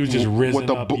game. He was just rizzing with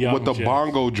the up young with the chicks.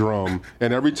 bongo drum,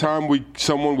 and every time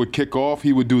someone would kick off,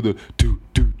 he would do the do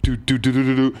do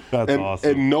That's awesome.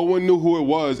 And no one knew who it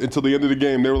was until the end of the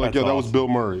game. They were like, That's that was awesome. Bill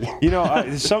Murray. You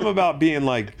know, something about being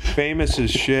like famous as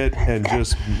shit and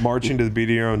just marching to the beat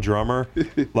of your own drummer,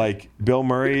 like Bill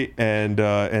Murray and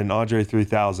Andre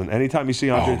 3000. Anytime you see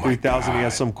Andre 3000, he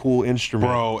has some cool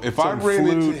instrument. Bro, if I some ran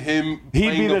flute. into him, He'd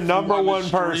playing be the flute number on the one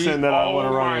person street, that I want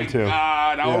to run into.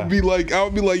 God, I would be like,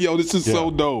 yo, this is so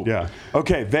dope. Yeah.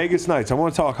 Okay, Vegas Knights. I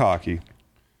want to talk hockey.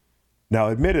 Now,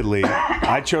 admittedly,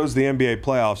 I chose the NBA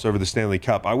playoffs over the Stanley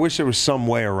Cup. I wish there was some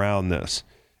way around this.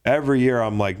 Every year,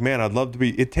 I'm like, man, I'd love to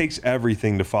be. It takes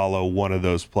everything to follow one of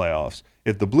those playoffs.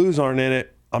 If the Blues aren't in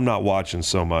it, I'm not watching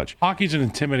so much. Hockey's an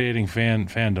intimidating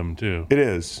fandom too. It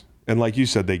is, and like you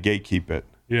said, they gatekeep it.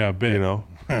 Yeah, a bit. You know.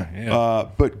 Yeah.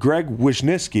 But Greg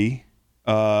Wisniewski,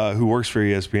 who works for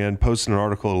ESPN, posted an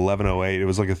article at 11:08. It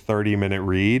was like a 30-minute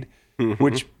read,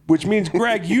 which means,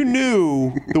 Greg, you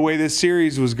knew the way this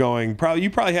series was going. You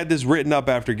probably had this written up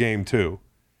after game 2.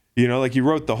 You know, like you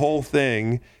wrote the whole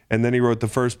thing, and then he wrote the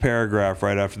first paragraph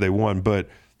right after they won. But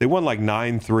they won like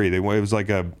 9-3. It was like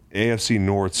a AFC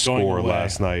North score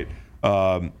last night.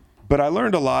 But I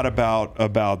learned a lot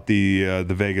about the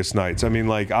Vegas Knights. I mean,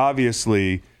 like,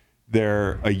 obviously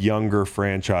they're a younger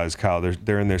franchise, Kyle.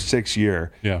 They're in their 6th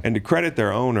year. Yeah. And to credit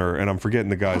their owner, and I'm forgetting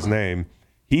the guy's name,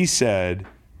 he said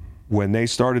when they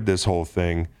started this whole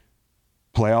thing,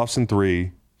 playoffs in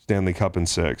 3, Stanley Cup in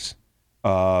 6.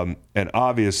 And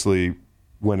obviously,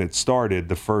 when it started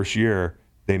the first year,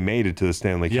 they made it to the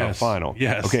Stanley Cup final.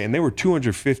 Yes. Okay, and they were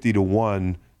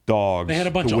 250-1 dogs. They had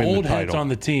a bunch to of win old the heads title. on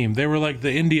the team. They were like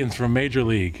the Indians from Major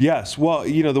League. Yes. Well,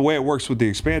 you know, the way it works with the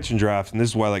expansion draft, and this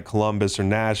is why like Columbus or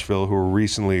Nashville, who are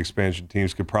recently expansion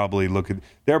teams, could probably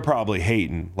they're probably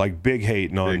hating, like big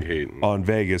hating on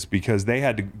Vegas, because they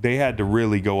had to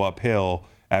really go uphill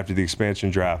after the expansion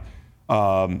draft.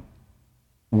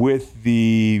 With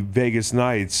the Vegas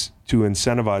Knights, to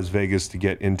incentivize Vegas to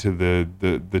get into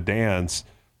the dance,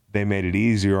 they made it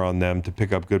easier on them to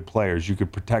pick up good players. You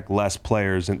could protect less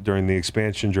players during the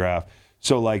expansion draft.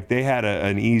 So, like, they had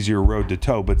an easier road to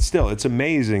toe. But still, it's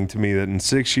amazing to me that in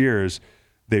 6 years,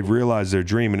 they've realized their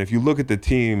dream. And if you look at the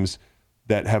teams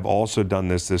that have also done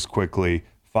this quickly,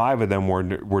 5 of them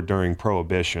were during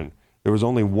Prohibition. There was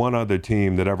only one other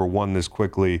team that ever won this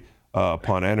quickly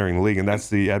upon entering the league, and that's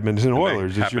the Edmonton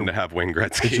Oilers. They happen to have Wayne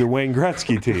Gretzky. It's your Wayne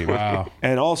Gretzky team. Wow.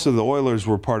 And also the Oilers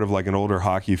were part of like an older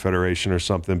hockey federation or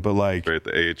something, but like Right,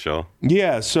 the AHL.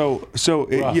 yeah, so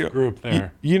Rough group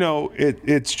there. You know,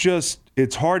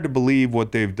 it's hard to believe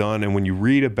what they've done, and when you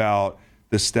read about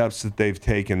the steps that they've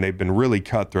taken, they've been really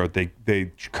cutthroat.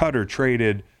 They cut or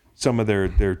traded some of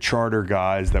their charter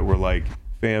guys that were like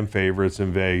fan favorites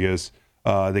in Vegas.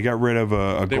 They got rid of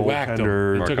a They whacked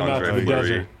goaltender. them. They took them out to the Marc-Andre Fleury.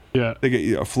 desert. Yeah. They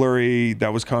get a Fleury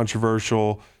that was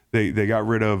controversial. They got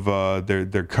rid of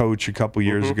their coach a couple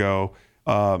years ago.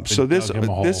 So dug him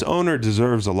a this hole. owner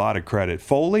deserves a lot of credit.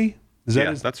 Foley, is that Yeah,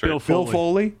 his- that's right. Bill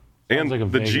Foley? And like a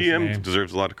the Vegas GM name.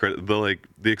 deserves a lot of credit.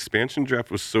 The expansion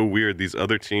draft was so weird. These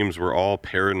other teams were all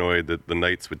paranoid that the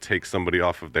Knights would take somebody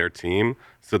off of their team,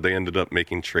 so they ended up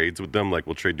making trades with them, like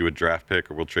we'll trade you a draft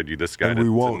pick or we'll trade you this guy And to we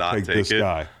won't not take take this it.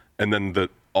 guy. And then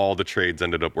all the trades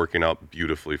ended up working out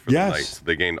beautifully for the Yes. Knights.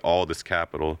 They gained all this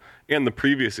capital. And the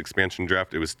previous expansion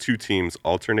draft, it was 2 teams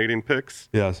alternating picks.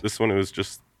 Yes. This one, it was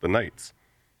just the Knights.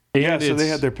 Yeah, And so they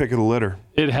it's- had their pick of the litter.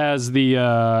 It has the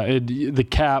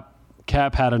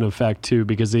cap had an effect too,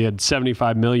 because they had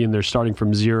 $75 million. They're starting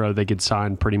from 0. They could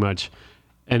sign pretty much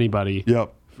anybody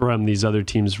Yep. from these other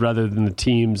teams, rather than the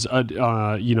teams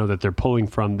that they're pulling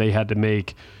from. They had to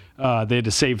make. They had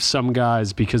to save some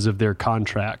guys because of their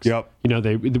contracts. Yep. You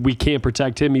know, we can't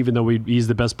protect him even though he's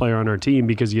the best player on our team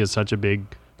because he has such a big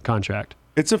contract.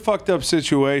 It's a fucked up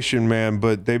situation, man,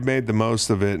 but they've made the most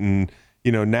of it. And,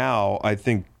 you know, now I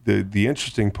think the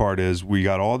interesting part is we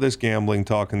got all this gambling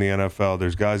talk in the NFL.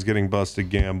 There's guys getting busted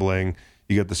gambling.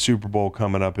 You got the Super Bowl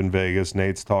coming up in Vegas.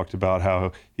 Nate's talked about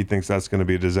how he thinks that's going to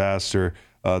be a disaster.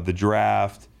 The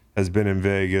draft has been in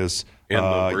Vegas. And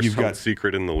the you've worst got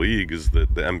secret in the league is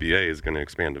that the NBA is going to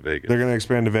expand to Vegas. They're going to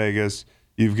expand to Vegas.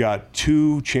 You've got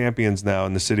 2 champions now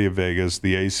in the city of Vegas,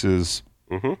 the Aces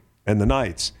and the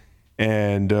Knights.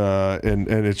 And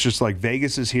it's just like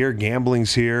Vegas is here,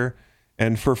 gambling's here.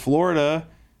 And for Florida,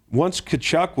 once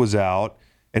Kachuk was out,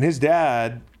 and his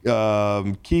dad,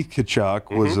 Keith Kachuk,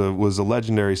 was a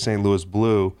legendary St. Louis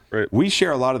Blue. Right. We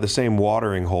share a lot of the same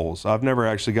watering holes. I've never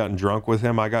actually gotten drunk with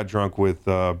him. I got drunk with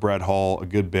Brett Hall a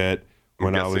good bit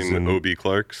when I was guessing in OB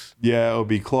Clark's. Yeah,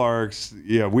 OB Clark's.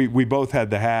 Yeah, we both had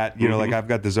the hat. You know, like I've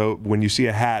got this. When you see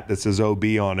a hat that says OB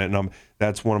on it, and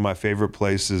that's one of my favorite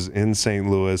places in St.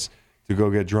 Louis. to go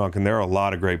get drunk, and there are a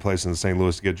lot of great places in St.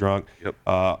 Louis to get drunk. Yep.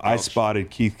 I spotted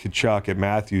Keith Kachuk at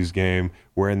Matthews' game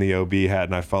wearing the OB hat,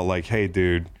 and I felt like, hey,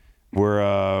 dude,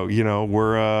 we're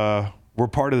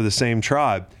part of the same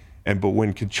tribe. But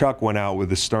when Kachuk went out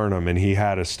with a sternum, and he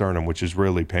had a sternum, which is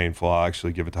really painful, I'll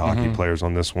actually give it to hockey players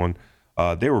on this one.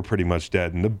 They were pretty much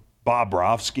dead. And the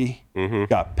Bobrovsky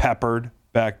got peppered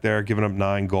back there, giving up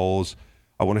 9 goals.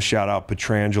 I want to shout out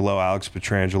Alex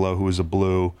Pietrangelo, who was a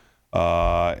Blue,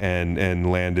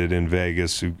 and landed in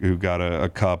Vegas, who got a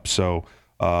cup. So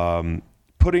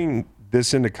putting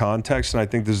this into context, and I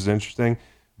think this is interesting,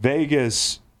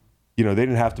 Vegas, they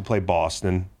didn't have to play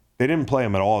Boston. They didn't play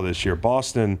them at all this year.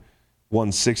 Boston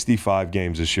won 65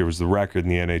 games this year. It was the record in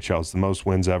the NHL. It's the most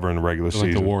wins ever in a regular season.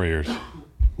 Like the Warriors.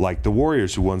 Like the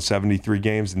Warriors, who won 73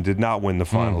 games and did not win the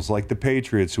finals. Like the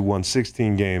Patriots, who won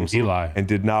 16 games and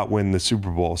did not win the Super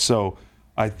Bowl. So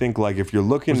I think, like, if you're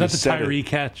looking Was to that the set Tyree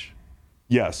catch?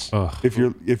 Yes. Ugh. If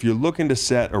you're looking to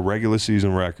set a regular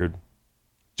season record,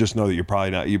 just know that you're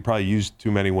probably not. You probably used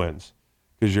too many wins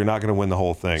because you're not going to win the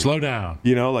whole thing. Slow down.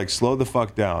 Slow the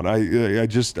fuck down.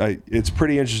 It's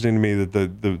pretty interesting to me that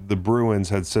the Bruins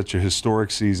had such a historic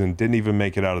season, didn't even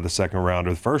make it out of the second round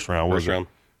or the first round.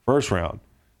 First round.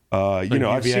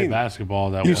 I've seen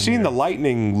basketball. You've seen the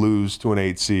Lightning lose to an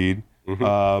 8 seed,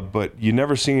 but you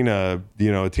never seen a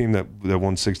team that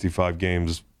won 65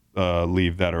 games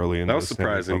leave that early. That was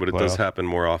surprising, but it does happen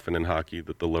more often in hockey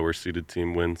that the lower seeded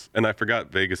team wins. And I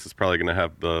forgot Vegas is probably going to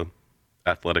have the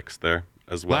Athletics there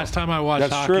as well. Last time I watched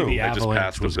That's hockey, true. the They just Avalanche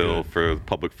passed a was bill good. for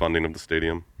public funding of the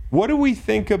stadium. What do we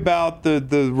think about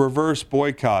the reverse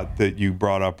boycott that you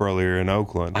brought up earlier in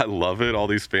Oakland? I love it. All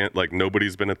these fans, like,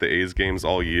 nobody's been at the A's games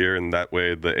all year, and that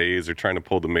way the A's are trying to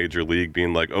pull the major league,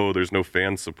 being like, oh, there's no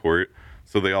fan support.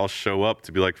 So they all show up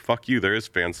to be like, fuck you, there is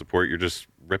fan support. You're just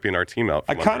ripping our team out.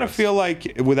 I kind of feel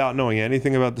like, without knowing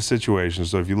anything about the situation,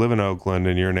 so if you live in Oakland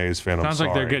and you're an A's fan, Sounds I'm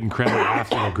like sorry. they're getting credit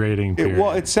after the grading period.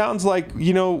 It sounds like,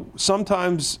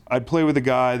 sometimes I'd play with a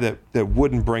guy that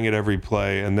wouldn't bring it every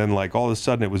play, and then, like, all of a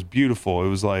sudden it was beautiful. It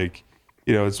was like,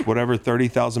 it's whatever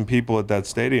 30,000 people at that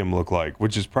stadium look like,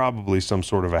 which is probably some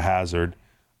sort of a hazard.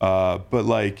 But,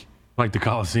 like the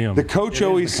Coliseum. the coach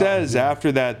always says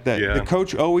after that, Yeah. the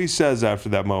coach always says after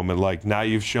that moment, like, now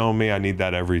you've shown me I need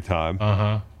that every time.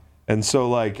 And so,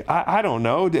 like, I don't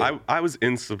know. I was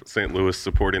in St. Louis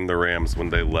supporting the Rams when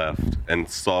they left and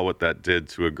saw what that did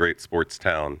to a great sports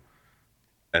town.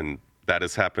 And that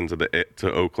has happened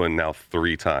to Oakland now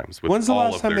 3 times. When's the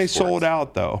last time they sold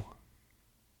out, though?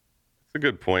 It's a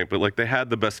good point, but, like, they had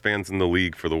the best fans in the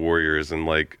league for the Warriors, and,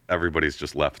 like, everybody's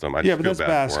just left them. I just But feel that's bad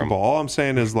for 'em. basketball. All I'm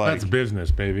saying is, like, That's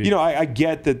business, baby. I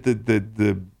get that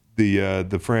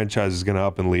the franchise is going to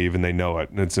up and leave, and they know it,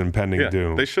 and it's impending Yeah,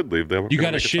 doom. they should leave. You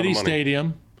got a shitty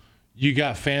stadium. You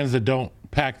got fans that don't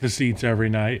pack the seats every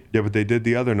night. Yeah, but they did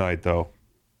the other night, though.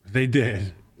 They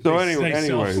did. So They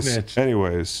self-snitched.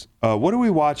 anyways, what do we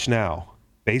watch now?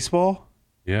 Baseball?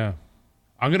 Yeah.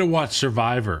 I'm going to watch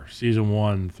Survivor, season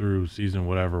 1 through season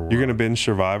whatever. You're going to binge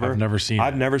Survivor? I've never seen it.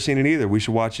 I've never seen it either. We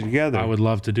should watch it together. I would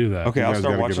love to do that. Okay, I'll guys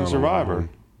start gotta watching get on a Survivor. line.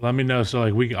 Let me know. So,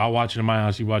 like, I'll watch it in my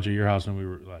house. You watch it at your house, and we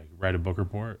write a book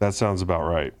report. That sounds about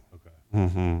right.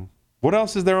 Okay. What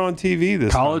else is there on TV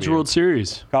this College time of World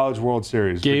Series. year? College World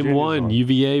Series. Game Virginia's 1, on.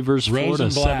 UVA versus Florida,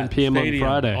 7 p.m. Stadium, on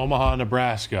Friday. Omaha,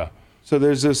 Nebraska. So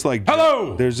there's this like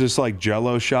Hello! There's this like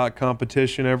Jello shot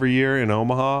competition every year in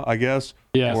Omaha, I guess.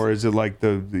 Yes. Or is it like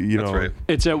the That's right.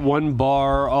 It's at one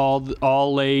bar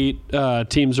all late.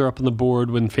 Teams are up on the board.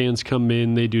 When fans come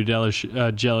in, they do Jello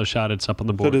shot. It's up on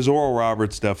the So board. does Oral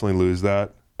Roberts definitely lose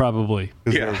that? Probably.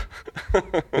 Yeah.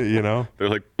 They're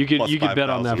like You could plus bet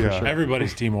on that 5,000. for sure.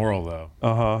 Everybody's Team Oral,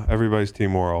 though, Everybody's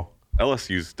Team Oral.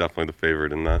 LSU's definitely the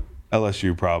favorite in that.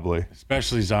 LSU probably.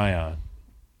 especially Zion.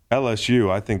 LSU,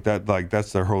 I think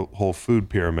that's their whole food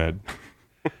pyramid.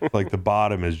 Like the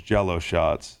bottom is Jello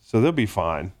shots, so they'll be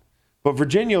fine. But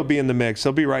Virginia will be in the mix.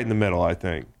 They'll be right in the middle, I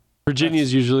think.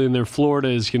 Virginia's usually in there. Florida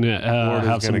is going to have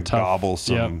Florida's some going to tough. gobble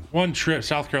some. Yep. One trip,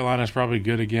 South Carolina's probably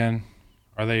good again.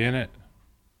 Are they in it?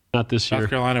 Not this year. South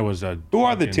Carolina was a Who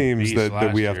are the fucking teams beast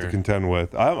that we last have to year. contend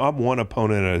with? I'm one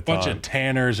opponent at a Bunch time. of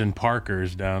Tanners and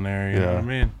Parkers down there. You know Yeah. what I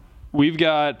mean? We've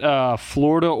got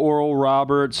Florida, Oral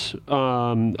Roberts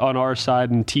on our side,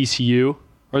 and TCU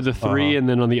are the three. And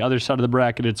then on the other side of the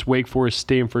bracket, it's Wake Forest,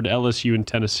 Stanford, LSU, and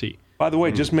Tennessee. By the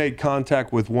way, just made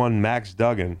contact with one Max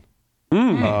Duggan. We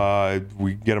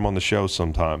get him on the show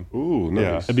sometime. Ooh, nice.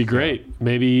 Yeah. That'd be great.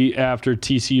 Maybe after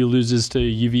TCU loses to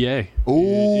UVA Ooh,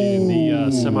 in the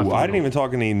semifinal. I didn't even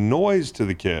talk any noise to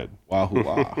the kid.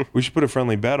 Wow. We should put a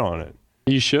friendly bet on it.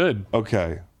 You should.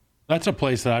 Okay. That's a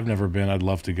place that I've never been. I'd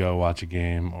love to go watch a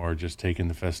game or just take in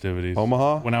the festivities.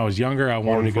 Omaha? When I was younger, I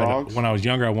wanted to go. Frogs? When I was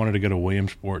younger, I wanted to go to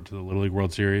Williamsport to the Little League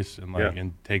World Series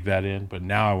and take that in. But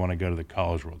now I want to go to the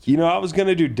College World Series. You know, I was going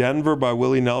to do Denver by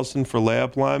Willie Nelson for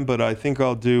layup line, but I think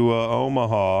I'll do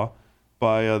Omaha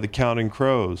by the Counting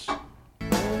Crows.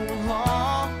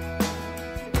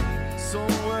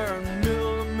 Somewhere in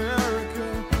middle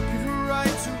America, give it right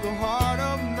to the heart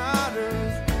of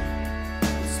matters.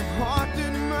 It's the heart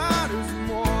that matters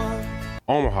more.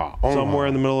 Omaha. Somewhere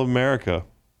in the middle of America,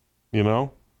 you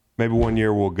know? Maybe one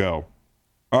year we'll go.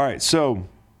 All right, so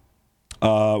we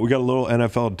got a little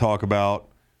NFL to talk about.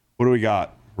 What do we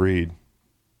got, Reed?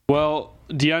 Well,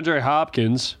 DeAndre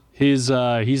Hopkins, he's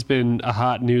been a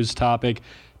hot news topic.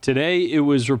 Today, it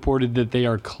was reported that they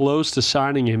are close to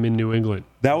signing him in New England.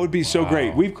 That would be so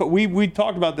great. We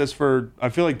talked about this for, I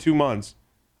feel like, 2 months.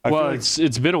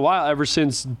 It's been a while ever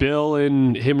since Bill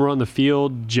and him were on the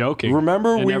field joking.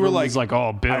 Remember, and we were everyone's like,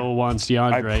 "Oh, Bill wants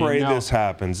DeAndre." I pray Now, this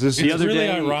happens. It's The It's other really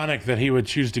day- ironic that he would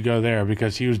choose to go there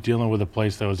because he was dealing with a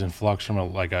place that was in flux from a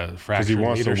fractured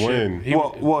wants to leadership.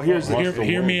 win.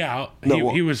 Hear me out.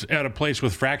 He was at a place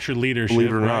with fractured leadership.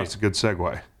 Believe it or not, right? it's a good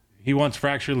segue. He wants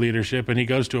fractured leadership, and he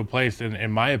goes to a place, and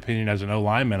in my opinion, as an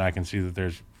O-lineman, I can see that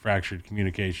there's fractured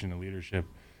communication and leadership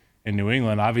in New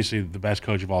England. Obviously, the best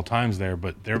coach of all times there,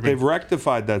 but They've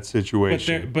rectified that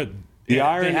situation. But The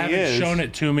irony they haven't is- shown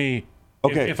it to me.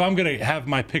 Okay. If I'm going to have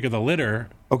my pick of the litter,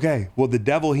 Okay, well, the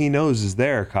devil he knows is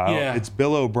there, Kyle. Yeah. It's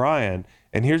Bill O'Brien.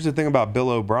 And here's the thing about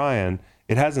Bill O'Brien.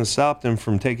 It hasn't stopped him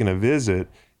from taking a visit.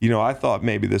 You know, I thought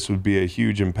maybe this would be a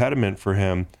huge impediment for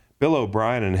him. Bill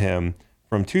O'Brien and him,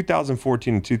 from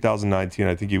 2014 to 2019,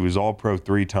 I think he was all-pro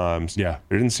 3 times. Yeah.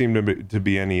 There didn't seem to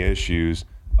be any issues.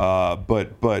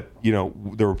 But you know,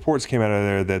 the reports came out of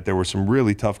there that there were some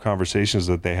really tough conversations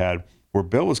that they had where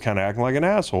Bill was kind of acting like an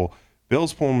asshole.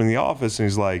 Bill's pulling him in the office and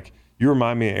he's like, "You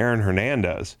remind me of Aaron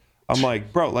Hernandez." I'm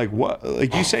like, "Bro, like what?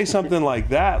 Like you say something like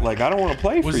that, like I don't want to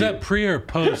play for you." was that pre or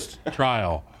post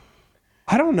trial?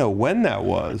 I don't know when that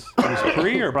was. It was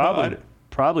pre or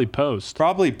Probably post.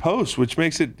 Probably post, which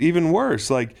makes it even worse.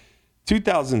 Like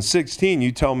 2016,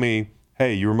 you tell me,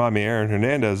 "Hey, you remind me of Aaron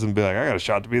Hernandez," and be like, "I got a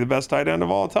shot to be the best tight end of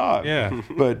all time." Yeah.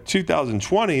 But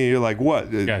 2020, you're like,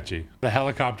 "What?" Got you. The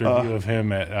helicopter view of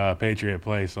him at Patriot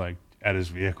Place, like at his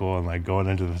vehicle and like going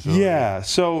into the facility. Yeah.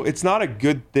 So it's not a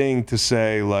good thing to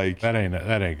say like That ain't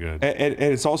good. and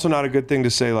it's also not a good thing to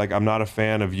say like I'm not a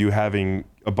fan of you having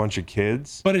a bunch of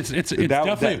kids. But it's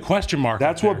definitely a question mark.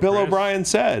 That's up what there, Bill Chris. O'Brien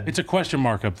said. It's a question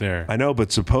mark up there. I know,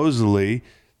 but supposedly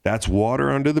that's water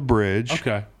under the bridge.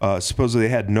 Okay. Supposedly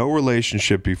they had no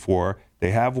relationship before. They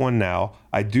have one now.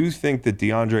 I do think that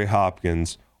DeAndre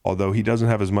Hopkins, although he doesn't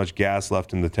have as much gas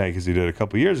left in the tank as he did a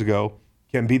couple years ago,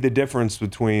 can be the difference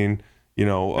between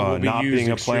will be not used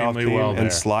being a playoff extremely team well there.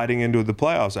 and sliding into the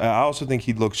playoffs. I also think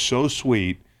he'd look so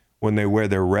sweet when they wear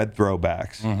their red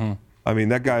throwbacks. Mm-hmm. I mean,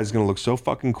 that guy's going to look so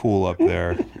fucking cool up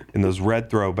there in those red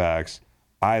throwbacks.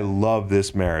 I love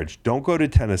this marriage. Don't go to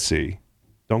Tennessee.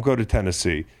 Don't go to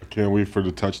Tennessee. Can't wait for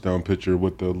the touchdown picture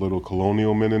with the little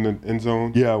colonial men in the end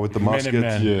zone. Yeah, with the muskets.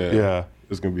 Minutemen. Yeah.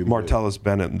 It's going to be lit. Martellus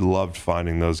Bennett loved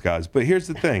finding those guys. But here's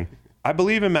the thing. I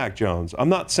believe in Mac Jones. I'm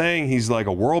not saying he's like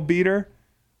a world beater,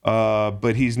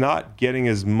 but he's not getting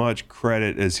as much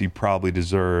credit as he probably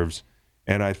deserves.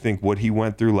 And I think what he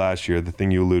went through last year, the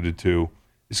thing you alluded to,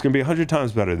 is going to be 100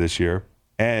 times better this year.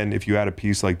 And if you add a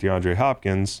piece like DeAndre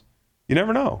Hopkins, you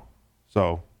never know.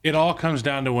 So It all comes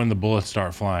down to when the bullets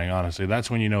start flying, honestly. That's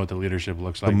when you know what the leadership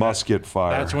looks like. the musket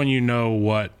fire. That's when you know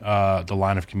what the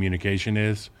line of communication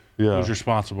is, Yeah. who's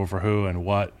responsible for who and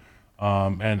what.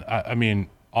 And I mean,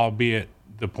 albeit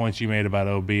the points you made about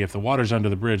OB, if the water's under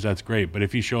the bridge, that's great. But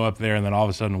if you show up there and then all of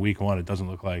a sudden week 1, it doesn't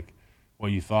look like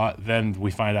what you thought, then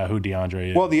we find out who DeAndre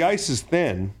is. Well, the ice is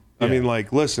thin. I Yeah. mean,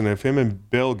 like, listen, if him and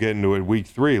Bill get into it week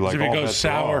 3, like, if it all goes bets are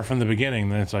sour off. from the beginning,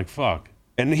 then it's like, fuck.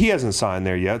 And he hasn't signed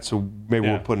there yet, so maybe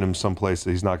Yeah. we're putting him someplace that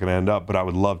he's not going to end up. But I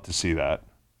would love to see that.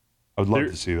 I would love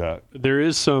to see that. There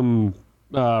is some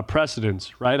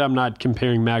precedence, right? I'm not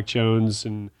comparing Mac Jones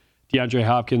and DeAndre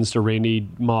Hopkins to Randy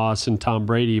Moss and Tom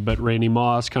Brady, but Randy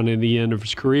Moss, kind of in the end of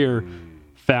his career,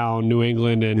 found New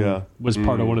England and Yeah. was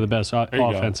part of one of the best you go.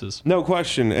 offenses. No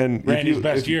question. And Randy's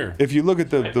best year. If you look at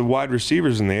the wide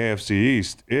receivers in the AFC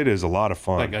East, it is a lot of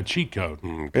fun. Like a cheat code.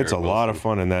 It's a lot of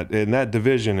fun in that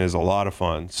division is a lot of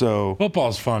fun. So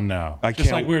Football's fun now. I Just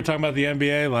can't- like we were talking about the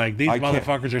NBA, like these I can't-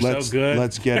 motherfuckers are let's- so good.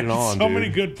 let's get it There's on, so dude. many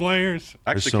good players.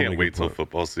 I There's actually so can't many wait good till players.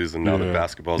 football season now that Yeah.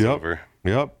 basketball's Yep. over.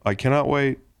 Yep. I cannot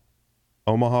wait.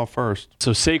 Omaha first.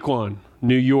 So Saquon,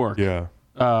 New York. Yeah.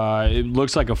 It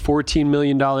looks like a $14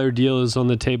 million deal is on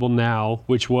the table now,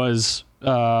 which was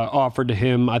offered to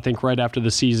him. I think right after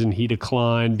the season, he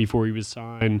declined before he was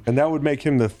signed. And that would make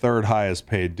him the third highest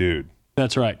paid dude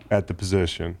That's right. at the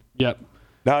position. Yep.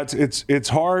 Now it's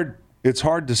hard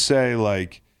to say,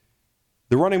 like,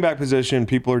 the running back position,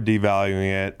 people are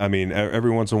devaluing it. I mean,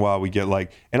 every once in a while we get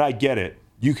like, and I get it,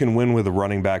 you can win with a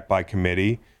running back by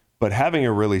committee, but having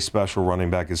a really special running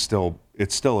back is still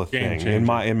a thing in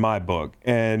my book.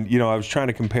 And I was trying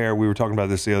to compare, we were talking about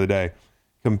this the other day,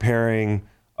 comparing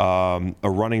a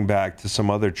running back to some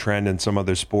other trend in some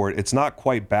other sport. It's not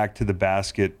quite back to the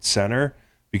basket center,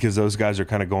 because those guys are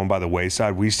kind of going by the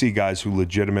wayside. We see guys who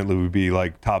legitimately would be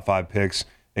like top 5 picks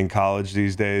in college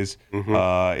these days.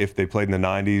 If they played in the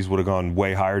 90s, would have gone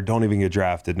way higher. Don't even get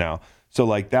drafted now. So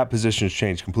like that position has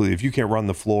changed completely. If you can't run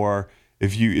the floor,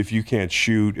 if you can't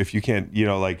shoot, if you can't,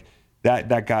 like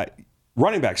that guy,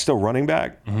 running back, still running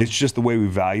back. It's just the way we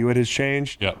value it has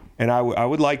changed. Yep. And I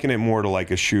would liken it more to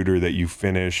like a shooter that you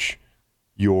finish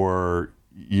your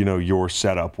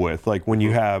setup with. Like when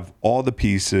you have all the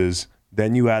pieces,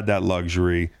 then you add that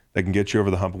luxury that can get you over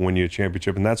the hump and win you a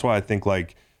championship. And that's why I think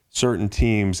like certain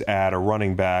teams add a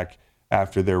running back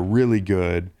after they're really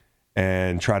good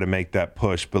and try to make that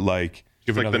push. But like,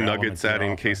 it's like the Nuggets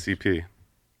adding KCP.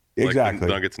 Exactly. Like the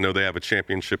Nuggets know they have a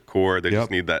championship core. They just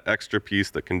need that extra piece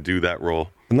that can do that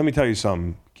role. And let me tell you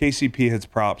something. KCP hits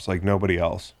props like nobody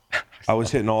else. I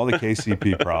was hitting all the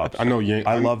KCP props. I know.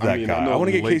 I love that guy. I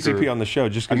want to get KCP on the show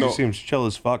just because he seems chill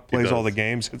as fuck, plays all the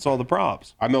games, hits all the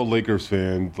props. I know Lakers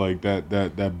fans, like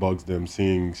that bugs them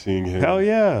seeing him. Hell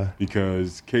yeah.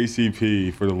 Because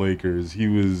KCP for the Lakers, he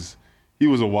was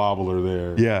a wobbler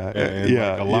there. Yeah. And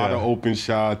like a lot of open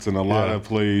shots and a lot of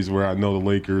plays where I know the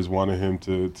Lakers wanted him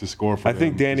to score for them. I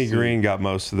think Danny Green got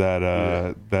most of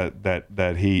that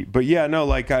that heat. But yeah, no,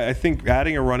 like I think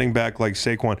adding a running back like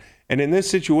Saquon, and in this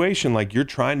situation, like you're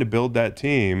trying to build that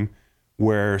team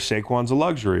where Saquon's a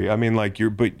luxury. I mean, like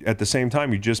but at the same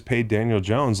time, you just paid Daniel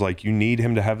Jones. Like you need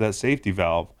him to have that safety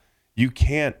valve. You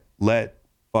can't let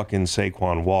fucking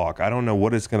Saquon walk. I don't know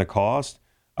what it's going to cost.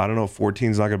 I don't know if 14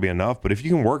 is not going to be enough, but if you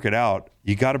can work it out,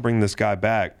 you got to bring this guy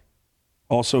back.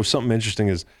 Also, something interesting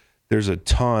is there's a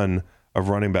ton of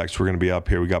running backs who are going to be up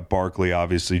here. We got Barkley,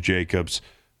 obviously, Jacobs,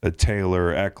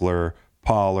 Taylor, Eckler,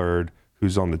 Pollard,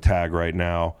 who's on the tag right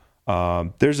now.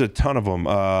 There's a ton of them.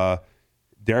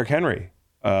 Derrick Henry.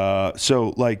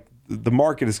 So, like, the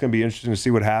market is going to be interesting to see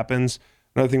what happens.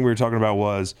 Another thing we were talking about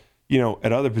was,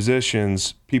 at other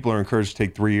positions, people are encouraged to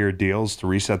take 3-year deals to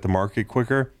reset the market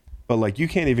quicker. But, like, you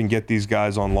can't even get these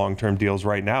guys on long-term deals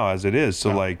right now as it is.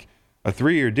 So, like, a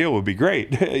 3-year deal would be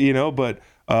great, but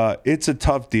it's a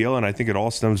tough deal, and I think it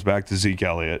all stems back to Zeke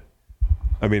Elliott.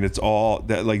 I mean, it's all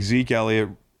that, like, Zeke Elliott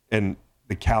and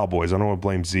the Cowboys. I don't want to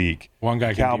blame Zeke. One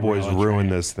guy the Cowboys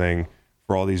ruined this thing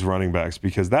for all these running backs,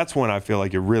 because that's when I feel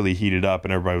like it really heated up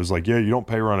and everybody was like, yeah, you don't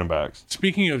pay running backs.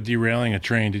 Speaking of derailing a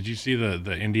train, did you see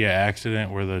the India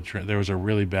accident where there was a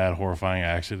really bad, horrifying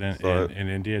accident in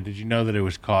India? Did you know that it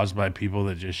was caused by people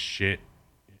that just shit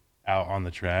out on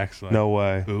the tracks? Like no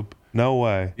way. Poop. No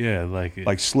way. Yeah,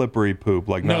 like slippery poop.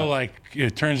 Like like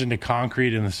it turns into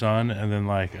concrete in the sun, and then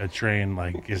like a train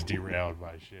like is derailed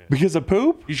by shit. Because of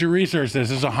poop? You should research this.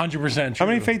 It's 100% true. How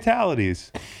many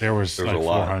fatalities? There was like a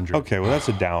lot. 400. Okay, well that's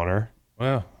a downer.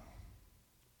 Well,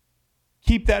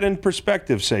 keep that in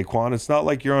perspective, Saquon. It's not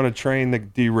like you're on a train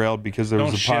that derailed because there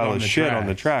was a pile of shit on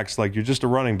the tracks. Like you're just a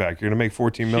running back. You're gonna make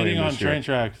 $14 million shitting on this year. train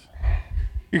tracks.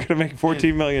 You're going to make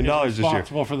 $14 million this year.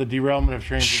 Responsible for the derailment of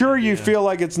trains. Sure, you feel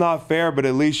like it's not fair, but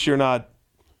at least you're not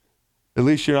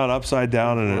upside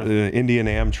down in an Indian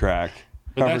Amtrak.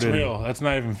 But that's real. That's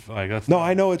not even like that's. No,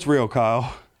 I know it's real,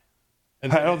 Kyle. I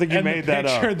don't think you made that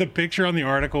up. The picture on the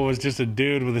article was just a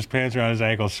dude with his pants around his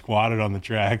ankles, squatted on the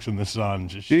tracks in the sun.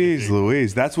 Just jeez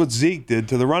Louise, that's what Zeke did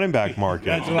to the running back market.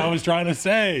 That's what I was trying to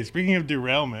say. Speaking of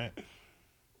derailment.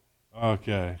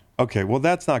 Okay, well,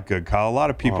 that's not good, Kyle. A lot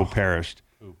of people perished.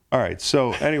 Poop. All right,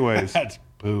 so anyways. That's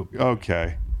poop.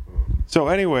 Okay. So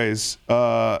anyways,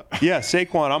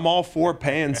 Saquon, I'm all for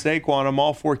paying Saquon. I'm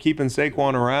all for keeping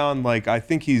Saquon around. Like, I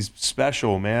think he's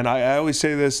special, man. I always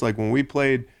say this, like when we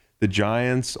played the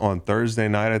Giants on Thursday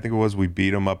night, I think it was, we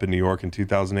beat them up in New York in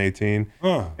 2018.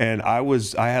 And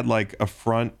I had like a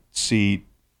front seat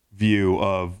view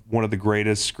of one of the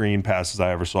greatest screen passes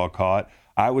I ever saw caught.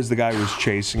 I was the guy who was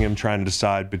chasing him, trying to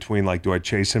decide between, like, do I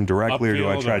chase him directly or do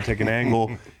I try to take an angle?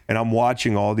 And I'm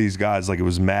watching all these guys like it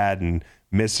was Madden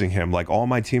missing him. Like all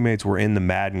my teammates were in the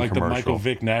Madden Like commercial. the Michael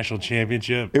Vick National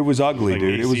Championship. It was ugly, Like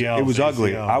dude. ACLs, It was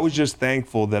ugly. ACLs. I was just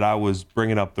thankful that I was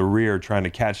bringing up the rear trying to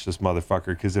catch this motherfucker,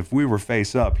 because if we were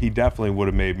face up, he definitely would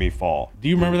have made me fall. Do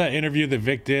you remember that interview that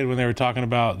Vic did when they were talking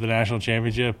about the national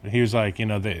championship? He was like,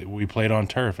 we played on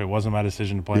turf. It wasn't my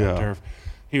decision to play on turf.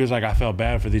 He was like, I felt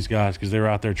bad for these guys because they were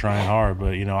out there trying hard,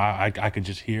 but I could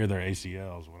just hear their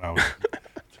ACLs when I was.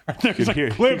 You could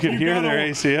hear their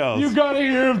ACLs. You got to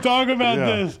hear him talk about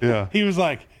this. Yeah. He was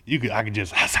like, I could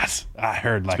just. I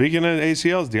heard like. Speaking of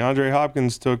ACLs, DeAndre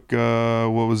Hopkins took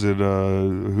who's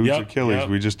Achilles? Yep.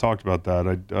 We just talked about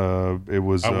that. It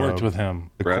was. I worked with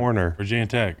him. The corner. Virginia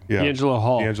Tech. Yeah. D'Angelo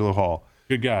Hall.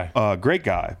 Good guy. Great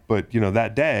guy, but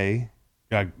that day.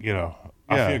 I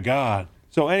fear God.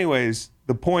 So, anyways,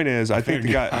 the point is, I think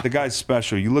the guy's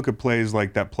special. You look at plays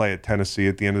like that play at Tennessee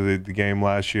at the end of the game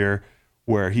last year,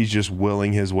 where he's just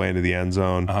willing his way into the end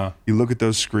zone. You look at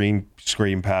those screen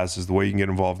passes, the way you can get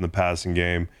involved in the passing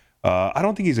game. I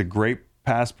don't think he's a great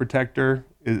pass protector.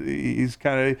 He's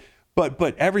kind of,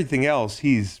 but everything else,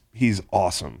 he's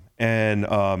awesome,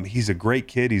 and he's a great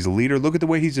kid. He's a leader. Look at the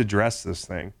way he's addressed this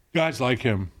thing. Guys like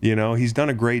him. He's done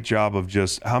a great job of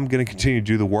just, I'm going to continue to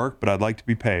do the work, but I'd like to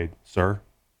be paid, sir.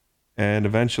 And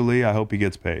eventually, I hope he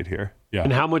gets paid here. Yeah.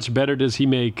 And how much better does he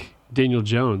make Daniel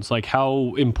Jones? Like,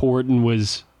 how important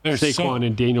was Saquon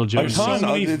and Daniel Jones?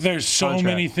 There's so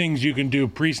many things you can do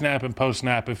pre-snap and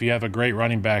post-snap if you have a great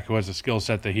running back who has a skill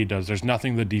set that he does. There's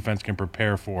nothing the defense can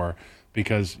prepare for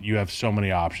because you have so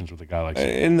many options with a guy like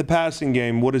Saquon. In the passing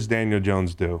game, what does Daniel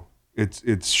Jones do?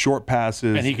 It's short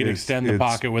passes. And he can extend the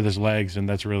pocket with his legs, and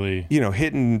that's really...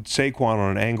 hitting Saquon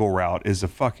on an angle route is a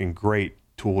fucking great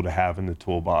tool to have in the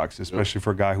toolbox, especially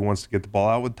for a guy who wants to get the ball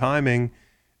out with timing.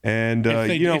 And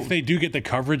if they do get the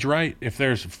coverage right, if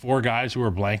there's four guys who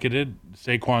are blanketed,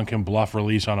 Saquon can bluff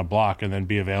release on a block and then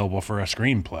be available for a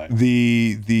screen play.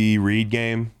 The read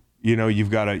game, you've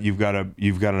got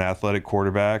an athletic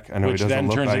quarterback. I know Which he doesn't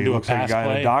look like he looks like a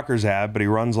guy in a Dockers ad, but he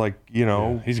runs like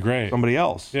he's great. Somebody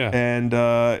else. Yeah. And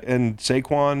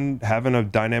Saquon having a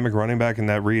dynamic running back in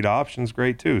that read option is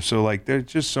great too. So like, there's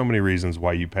just so many reasons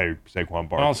why you pay Saquon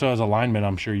Barkley. Also, as a lineman,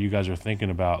 I'm sure you guys are thinking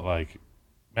about like,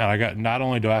 man, not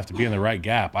only do I have to be in the right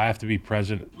gap, I have to be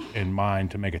present in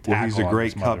mind to make a tackle. Well, he's a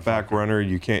great cutback runner.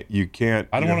 You can't.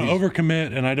 I don't want to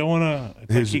overcommit, and I don't want to.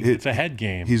 It's a head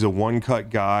game. He's a one-cut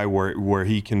guy where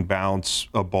he can bounce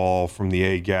a ball from the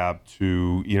A gap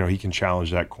to he can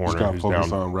challenge that corner. He's got to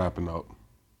focus on wrapping up.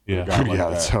 Yeah,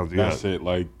 that's it.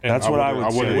 Like that's what I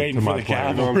would say. Waiting for the you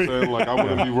know what I'm saying? Like I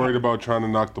wouldn't be worried about trying to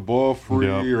knock the ball free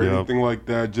or anything like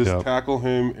that. Just tackle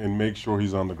him and make sure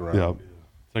he's on the ground. Yep.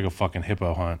 It's like a fucking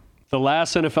hippo hunt. The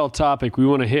last NFL topic we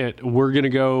want to hit, we're going to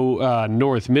go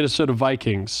north. Minnesota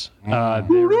Vikings.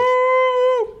 They're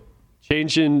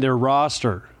changing their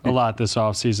roster a lot this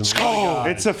offseason.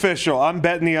 It's official. I'm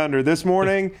betting the under. This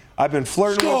morning, I've been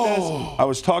flirting with this. I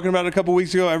was talking about it a couple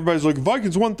weeks ago. Everybody's like,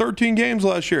 Vikings won 13 games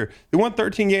last year. They won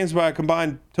 13 games by a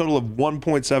combined total of 1.7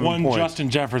 points. One Justin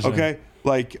Jefferson. Okay?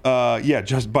 Like,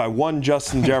 just by one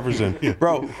Justin Jefferson.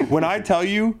 Bro, when I tell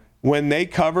you, when they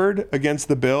covered against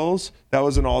the Bills, that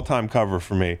was an all-time cover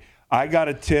for me. I got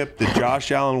a tip that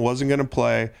Josh Allen wasn't going to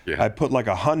play. Yeah. I put like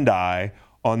a Hyundai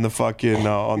on the fucking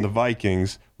on the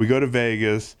Vikings. We go to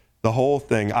Vegas, the whole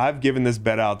thing. I've given this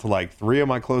bet out to like 3 of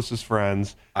my closest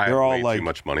friends. They're all like, too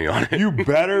much money on it. You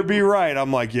better be right.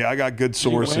 I'm like, yeah, I got good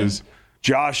sources.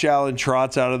 Josh Allen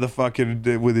trots out of the fucking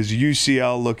with his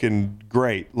UCL looking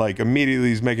great. Like immediately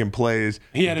he's making plays.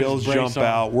 Bills jump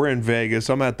out. We're in Vegas.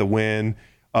 I'm at the win.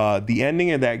 The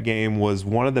ending of that game was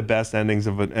one of the best endings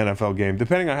of an NFL game,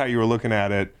 depending on how you were looking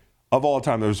at it, of all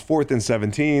time. There was 4th and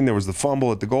 17. There was the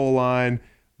fumble at the goal line.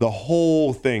 The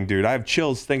whole thing, dude. I have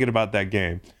chills thinking about that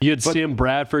game. You had Sam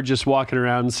Bradford just walking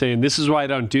around and saying, this is why I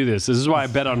don't do this. This is why I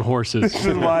bet on horses. This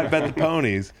is why I bet the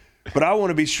ponies. But I want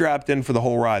to be strapped in for the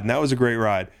whole ride, and that was a great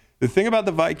ride. The thing about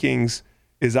the Vikings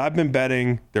is I've been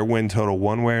betting their win total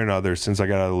one way or another since I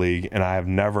got out of the league, and I have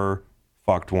never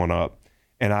fucked one up.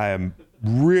 And I am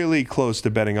really close to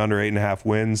betting under 8.5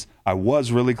 wins. I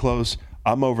was really close.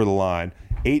 I'm over the line.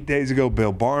 8 days ago,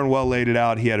 Bill Barnwell laid it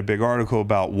out. He had a big article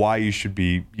about why you should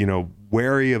be,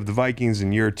 wary of the Vikings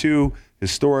in year 2,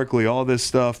 historically, all this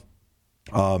stuff.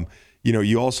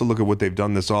 You also look at what they've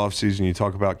done this offseason. You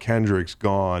talk about Kendricks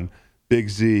gone, Big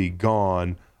Z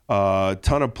gone,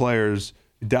 ton of players,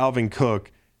 Dalvin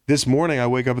Cook. This morning, I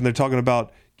wake up and they're talking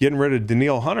about getting rid of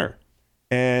Danielle Hunter.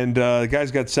 And the guy's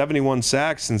got 71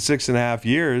 sacks in 6.5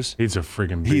 years. He's a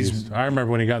freaking beast. I remember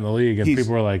when he got in the league, and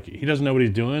people were like, he doesn't know what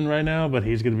he's doing right now, but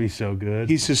he's going to be so good.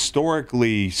 He's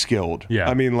historically skilled. Yeah.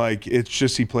 I mean, like, it's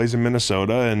just he plays in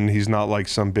Minnesota, and he's not like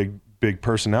some big big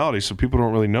personality, so people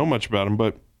don't really know much about him.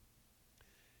 But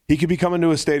he could be coming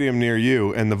to a stadium near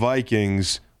you, and the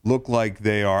Vikings look like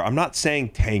they are. I'm not saying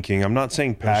tanking. I'm not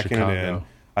saying packing it in.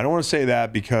 I don't want to say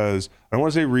that because I don't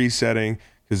want to say resetting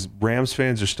because Rams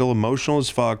fans are still emotional as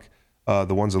fuck.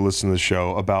 The ones that listen to the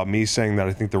show about me saying that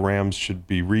I think the Rams should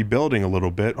be rebuilding a little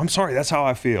bit. I'm sorry, that's how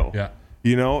I feel. Yeah.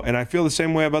 You know, and I feel the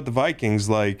same way about the Vikings.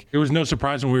 Like, it was no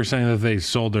surprise when we were saying that they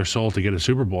sold their soul to get a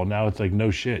Super Bowl. Now it's like, no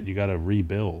shit, you got to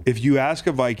rebuild. if you ask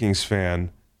a Vikings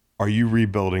fan, are you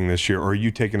rebuilding this year or are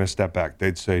you taking a step back?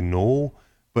 They'd say no.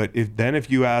 But if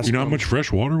you ask You know how much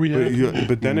fresh water we have?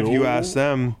 But then if you ask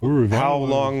them, how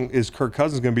long is Kirk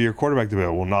Cousins going to be your quarterback to be?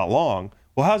 Well, not long.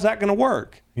 Well, how's that going to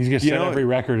work? He's going to set every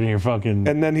record in your fucking...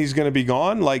 And then he's going to be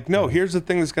gone? Like, no, here's the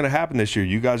thing that's going to happen this year.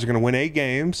 You guys are going to win 8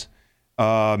 games,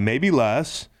 maybe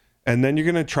less, and then you're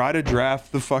going to try to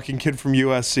draft the fucking kid from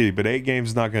USC, but 8 games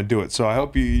is not going to do it. So I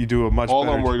hope you do a much All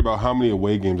better I'm worried about how many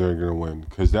away games are going to win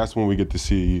because that's when we get to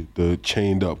see the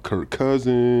chained up Kirk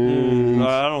Cousins.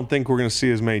 I don't think we're going to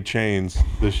see as many chains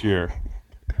this year.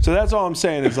 So that's all I'm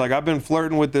saying. Is like I've been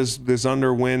flirting with this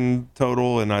under win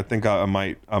total, and I think I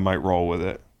might roll with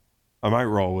it. I might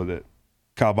roll with it.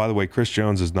 Kyle, by the way, Chris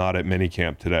Jones is not at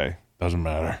minicamp today. Doesn't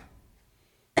matter.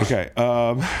 Okay.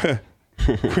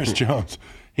 Chris Jones,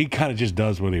 he kind of just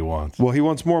does what he wants. Well, he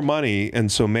wants more money,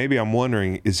 and so maybe I'm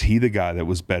wondering, is he the guy that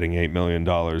was betting $8 million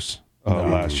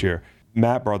last year?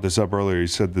 Matt brought this up earlier. He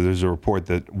said that there's a report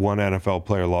that one NFL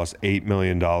player lost $8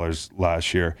 million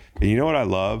last year. And you know what I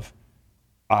love?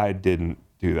 I didn't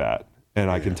do that. And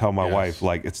I can tell my wife,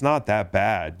 like, it's not that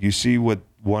bad. You see what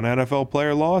one NFL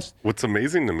player lost? What's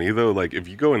amazing to me, though, like, if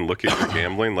you go and look at your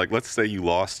gambling, like, let's say you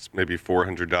lost maybe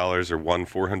 $400 or won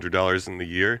 $400 in the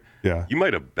year. Yeah. You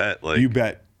might have bet, like, You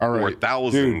bet. All right.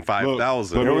 4,000, Dude,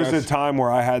 5,000. look, There was a time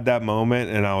where I had that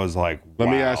moment, and I was like, wow. Let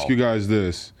me ask you guys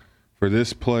this. For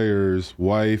this player's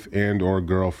wife and or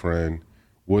girlfriend,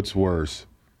 what's worse?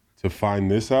 To find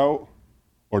this out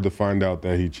or to find out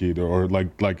that he cheated or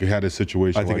like had a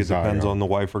situation I think like it depends Zion? on the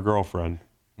wife or girlfriend.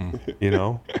 You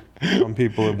know? Some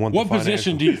people want What the financial-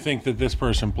 position do you think that this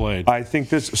person played? I think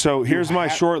this. So here's my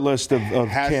short list of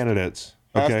candidates.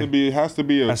 Okay, Has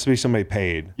to be somebody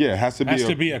paid. yeah, has to be Has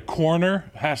to be a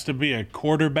corner, has to be a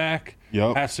quarterback,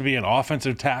 Yep. has to be an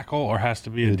offensive tackle, or has to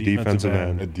be a defensive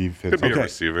end. a defense. Could be Okay. a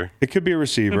receiver. It could be a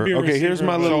receiver. Could be a Okay, here's receiver.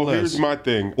 my little So list. here's my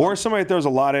thing. Or somebody that throws a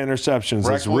lot of interceptions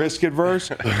that's Reckless. risk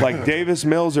adverse, like Davis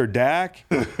Mills or Dak.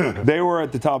 They were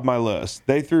at the top of my list.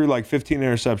 They threw like 15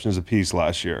 interceptions apiece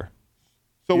last year.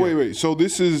 So wait. So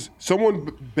this is someone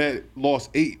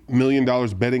lost $8 million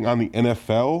betting on the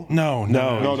NFL. No,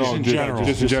 just in general.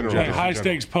 Just in general. Like high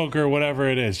stakes poker, whatever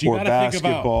it is. You Or got to think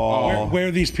basketball. about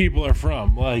where these people are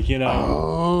from. Like, you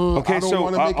know. Okay, I don't so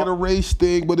want to make it a race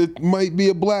thing, but it might be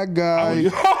a black guy.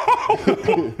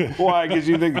 Why? Because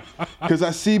you think Because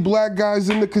I see black guys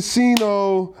in the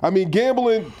casino. I mean,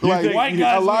 gambling. Like white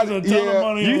guys a lot lose a ton of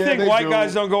money you Yeah, think they white do.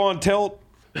 guys don't go on tilt?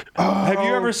 Have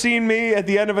you ever seen me at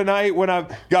the end of a night when I'm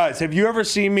guys? Have you ever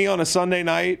seen me on a Sunday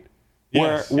night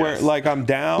where Yes. like I'm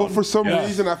down? But for some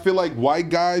reason, I feel like white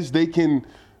guys, they can.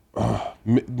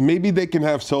 Maybe they can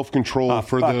have self-control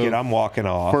for fuck the. it, I'm walking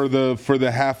off. for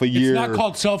the half a year. It's not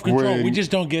called self-control. when- We just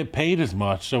don't get paid as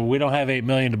much, so we don't have $8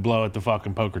 million to blow at the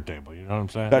fucking poker table. You know what I'm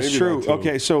saying? That's Maybe true. that too.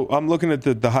 Okay, so I'm looking at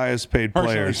the highest paid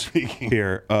Personally players speaking.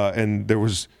 here, and there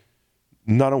was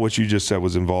none of what you just said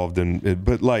was involved in it.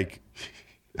 But like,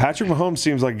 Patrick Mahomes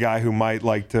seems like a guy who might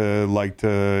like to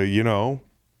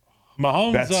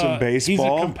Mahomes, bet some he's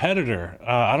baseball. a competitor.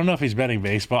 I don't know if he's betting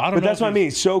baseball. I don't But know. that's if what I he's-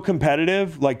 mean. So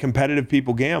competitive, like competitive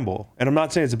people gamble, and I'm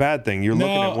not saying it's a bad thing. You're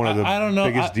looking No, at one of the I don't know.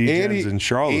 biggest DJs in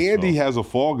Charlottesville. Andy has a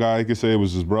fall guy. He could say it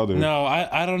was his brother. No,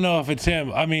 I don't know if it's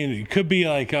him. I mean, it could be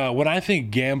like when I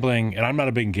think gambling, and I'm not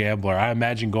a big gambler. I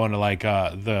imagine going to like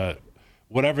the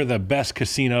whatever the best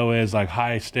casino is, like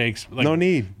high stakes. Like No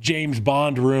need. James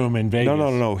Bond room in Vegas.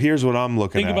 No. Here's what I'm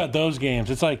looking Think at. about those games.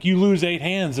 It's like you lose 8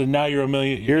 hands and now you're $1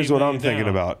 million. Here's $8 what I'm million thinking down.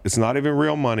 about. It's not even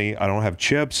real money. I don't have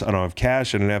chips. I don't have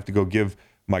cash. I don't have to go give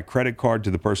my credit card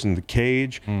to the person in the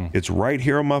cage. It's right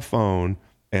here on my phone,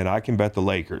 and I can bet the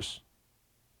Lakers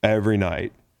every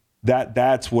night.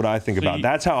 That's what I think about. you-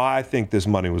 That's how I think this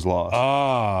money was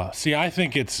lost. See, I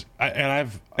think it's,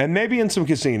 And maybe in some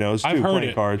casinos too, I've heard playing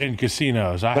it cards. in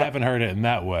casinos. I haven't heard it in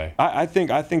that way. I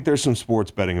think there's some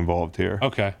sports betting involved here.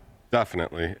 Okay.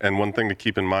 Definitely. And one thing to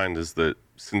keep in mind is that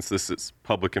since this is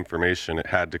public information, it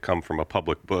had to come from a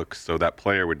public book. So that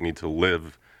player would need to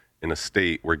live in a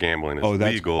state where gambling is Oh,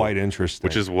 that's legal. quite interesting.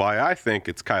 Which is why I think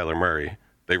it's Kyler Murray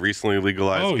They recently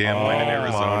legalized gambling in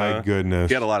Arizona. My goodness.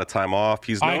 He had a lot of time off.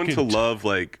 He's known to love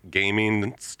like gaming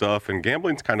and stuff, and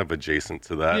gambling's kind of adjacent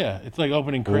to that. Yeah, it's like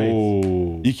opening crates.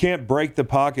 Oh. You can't break the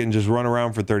pocket and just run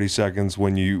around for 30 seconds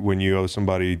when you owe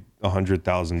somebody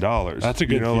 $100,000. That's a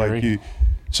good theory.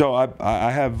 So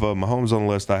I have Mahomes on the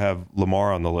list. I have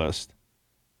Lamar on the list.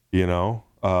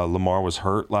 Lamar was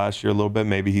hurt last year a little bit.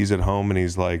 Maybe he's at home and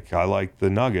he's like, I like the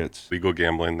Nuggets. Legal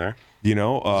gambling there.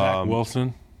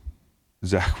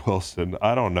 Zach Wilson.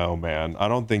 I don't know, man. I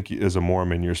don't think as a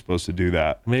Mormon you're supposed to do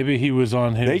that. Maybe he was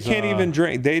on his. They can't even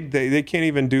drink. They can't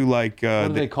even do like. What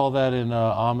do they call that in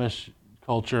Amish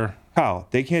culture? Kyle,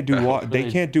 they can't do they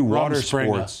can't do water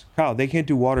sports. Kyle, they can't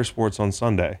do water sports on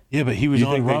Sunday. Yeah, but he was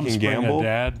on Rumspringa,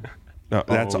 Dad. No,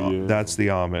 that's the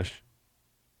Amish,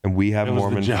 and we have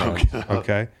Mormon friends.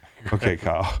 Okay,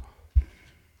 Kyle.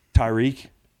 Tyreek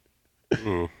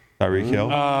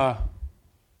Hill.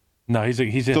 No, he's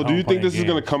at So home do you think this playing is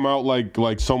going to come out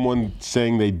like someone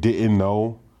saying they didn't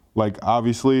know? Like,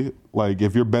 obviously, like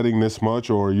if you're betting this much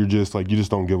or you just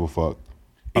don't give a fuck.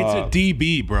 It's a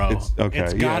DB, bro. It's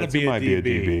gotta be it might be a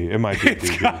DB. It might be a DB.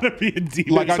 It's gotta be a DB.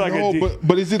 Like I know,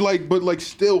 but is it like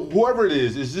still whoever it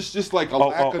is this just like a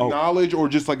lack of knowledge or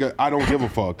just like I don't give a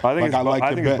fuck? I think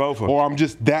it's both. Or I'm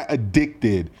just that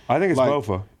addicted. I think it's both.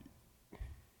 All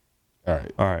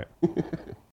right.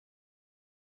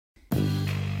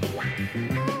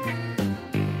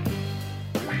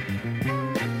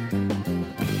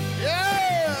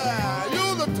 Yeah,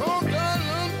 you the tall guy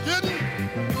I'm getting.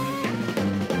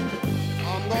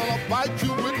 I'm gonna bite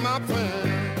you with my pen.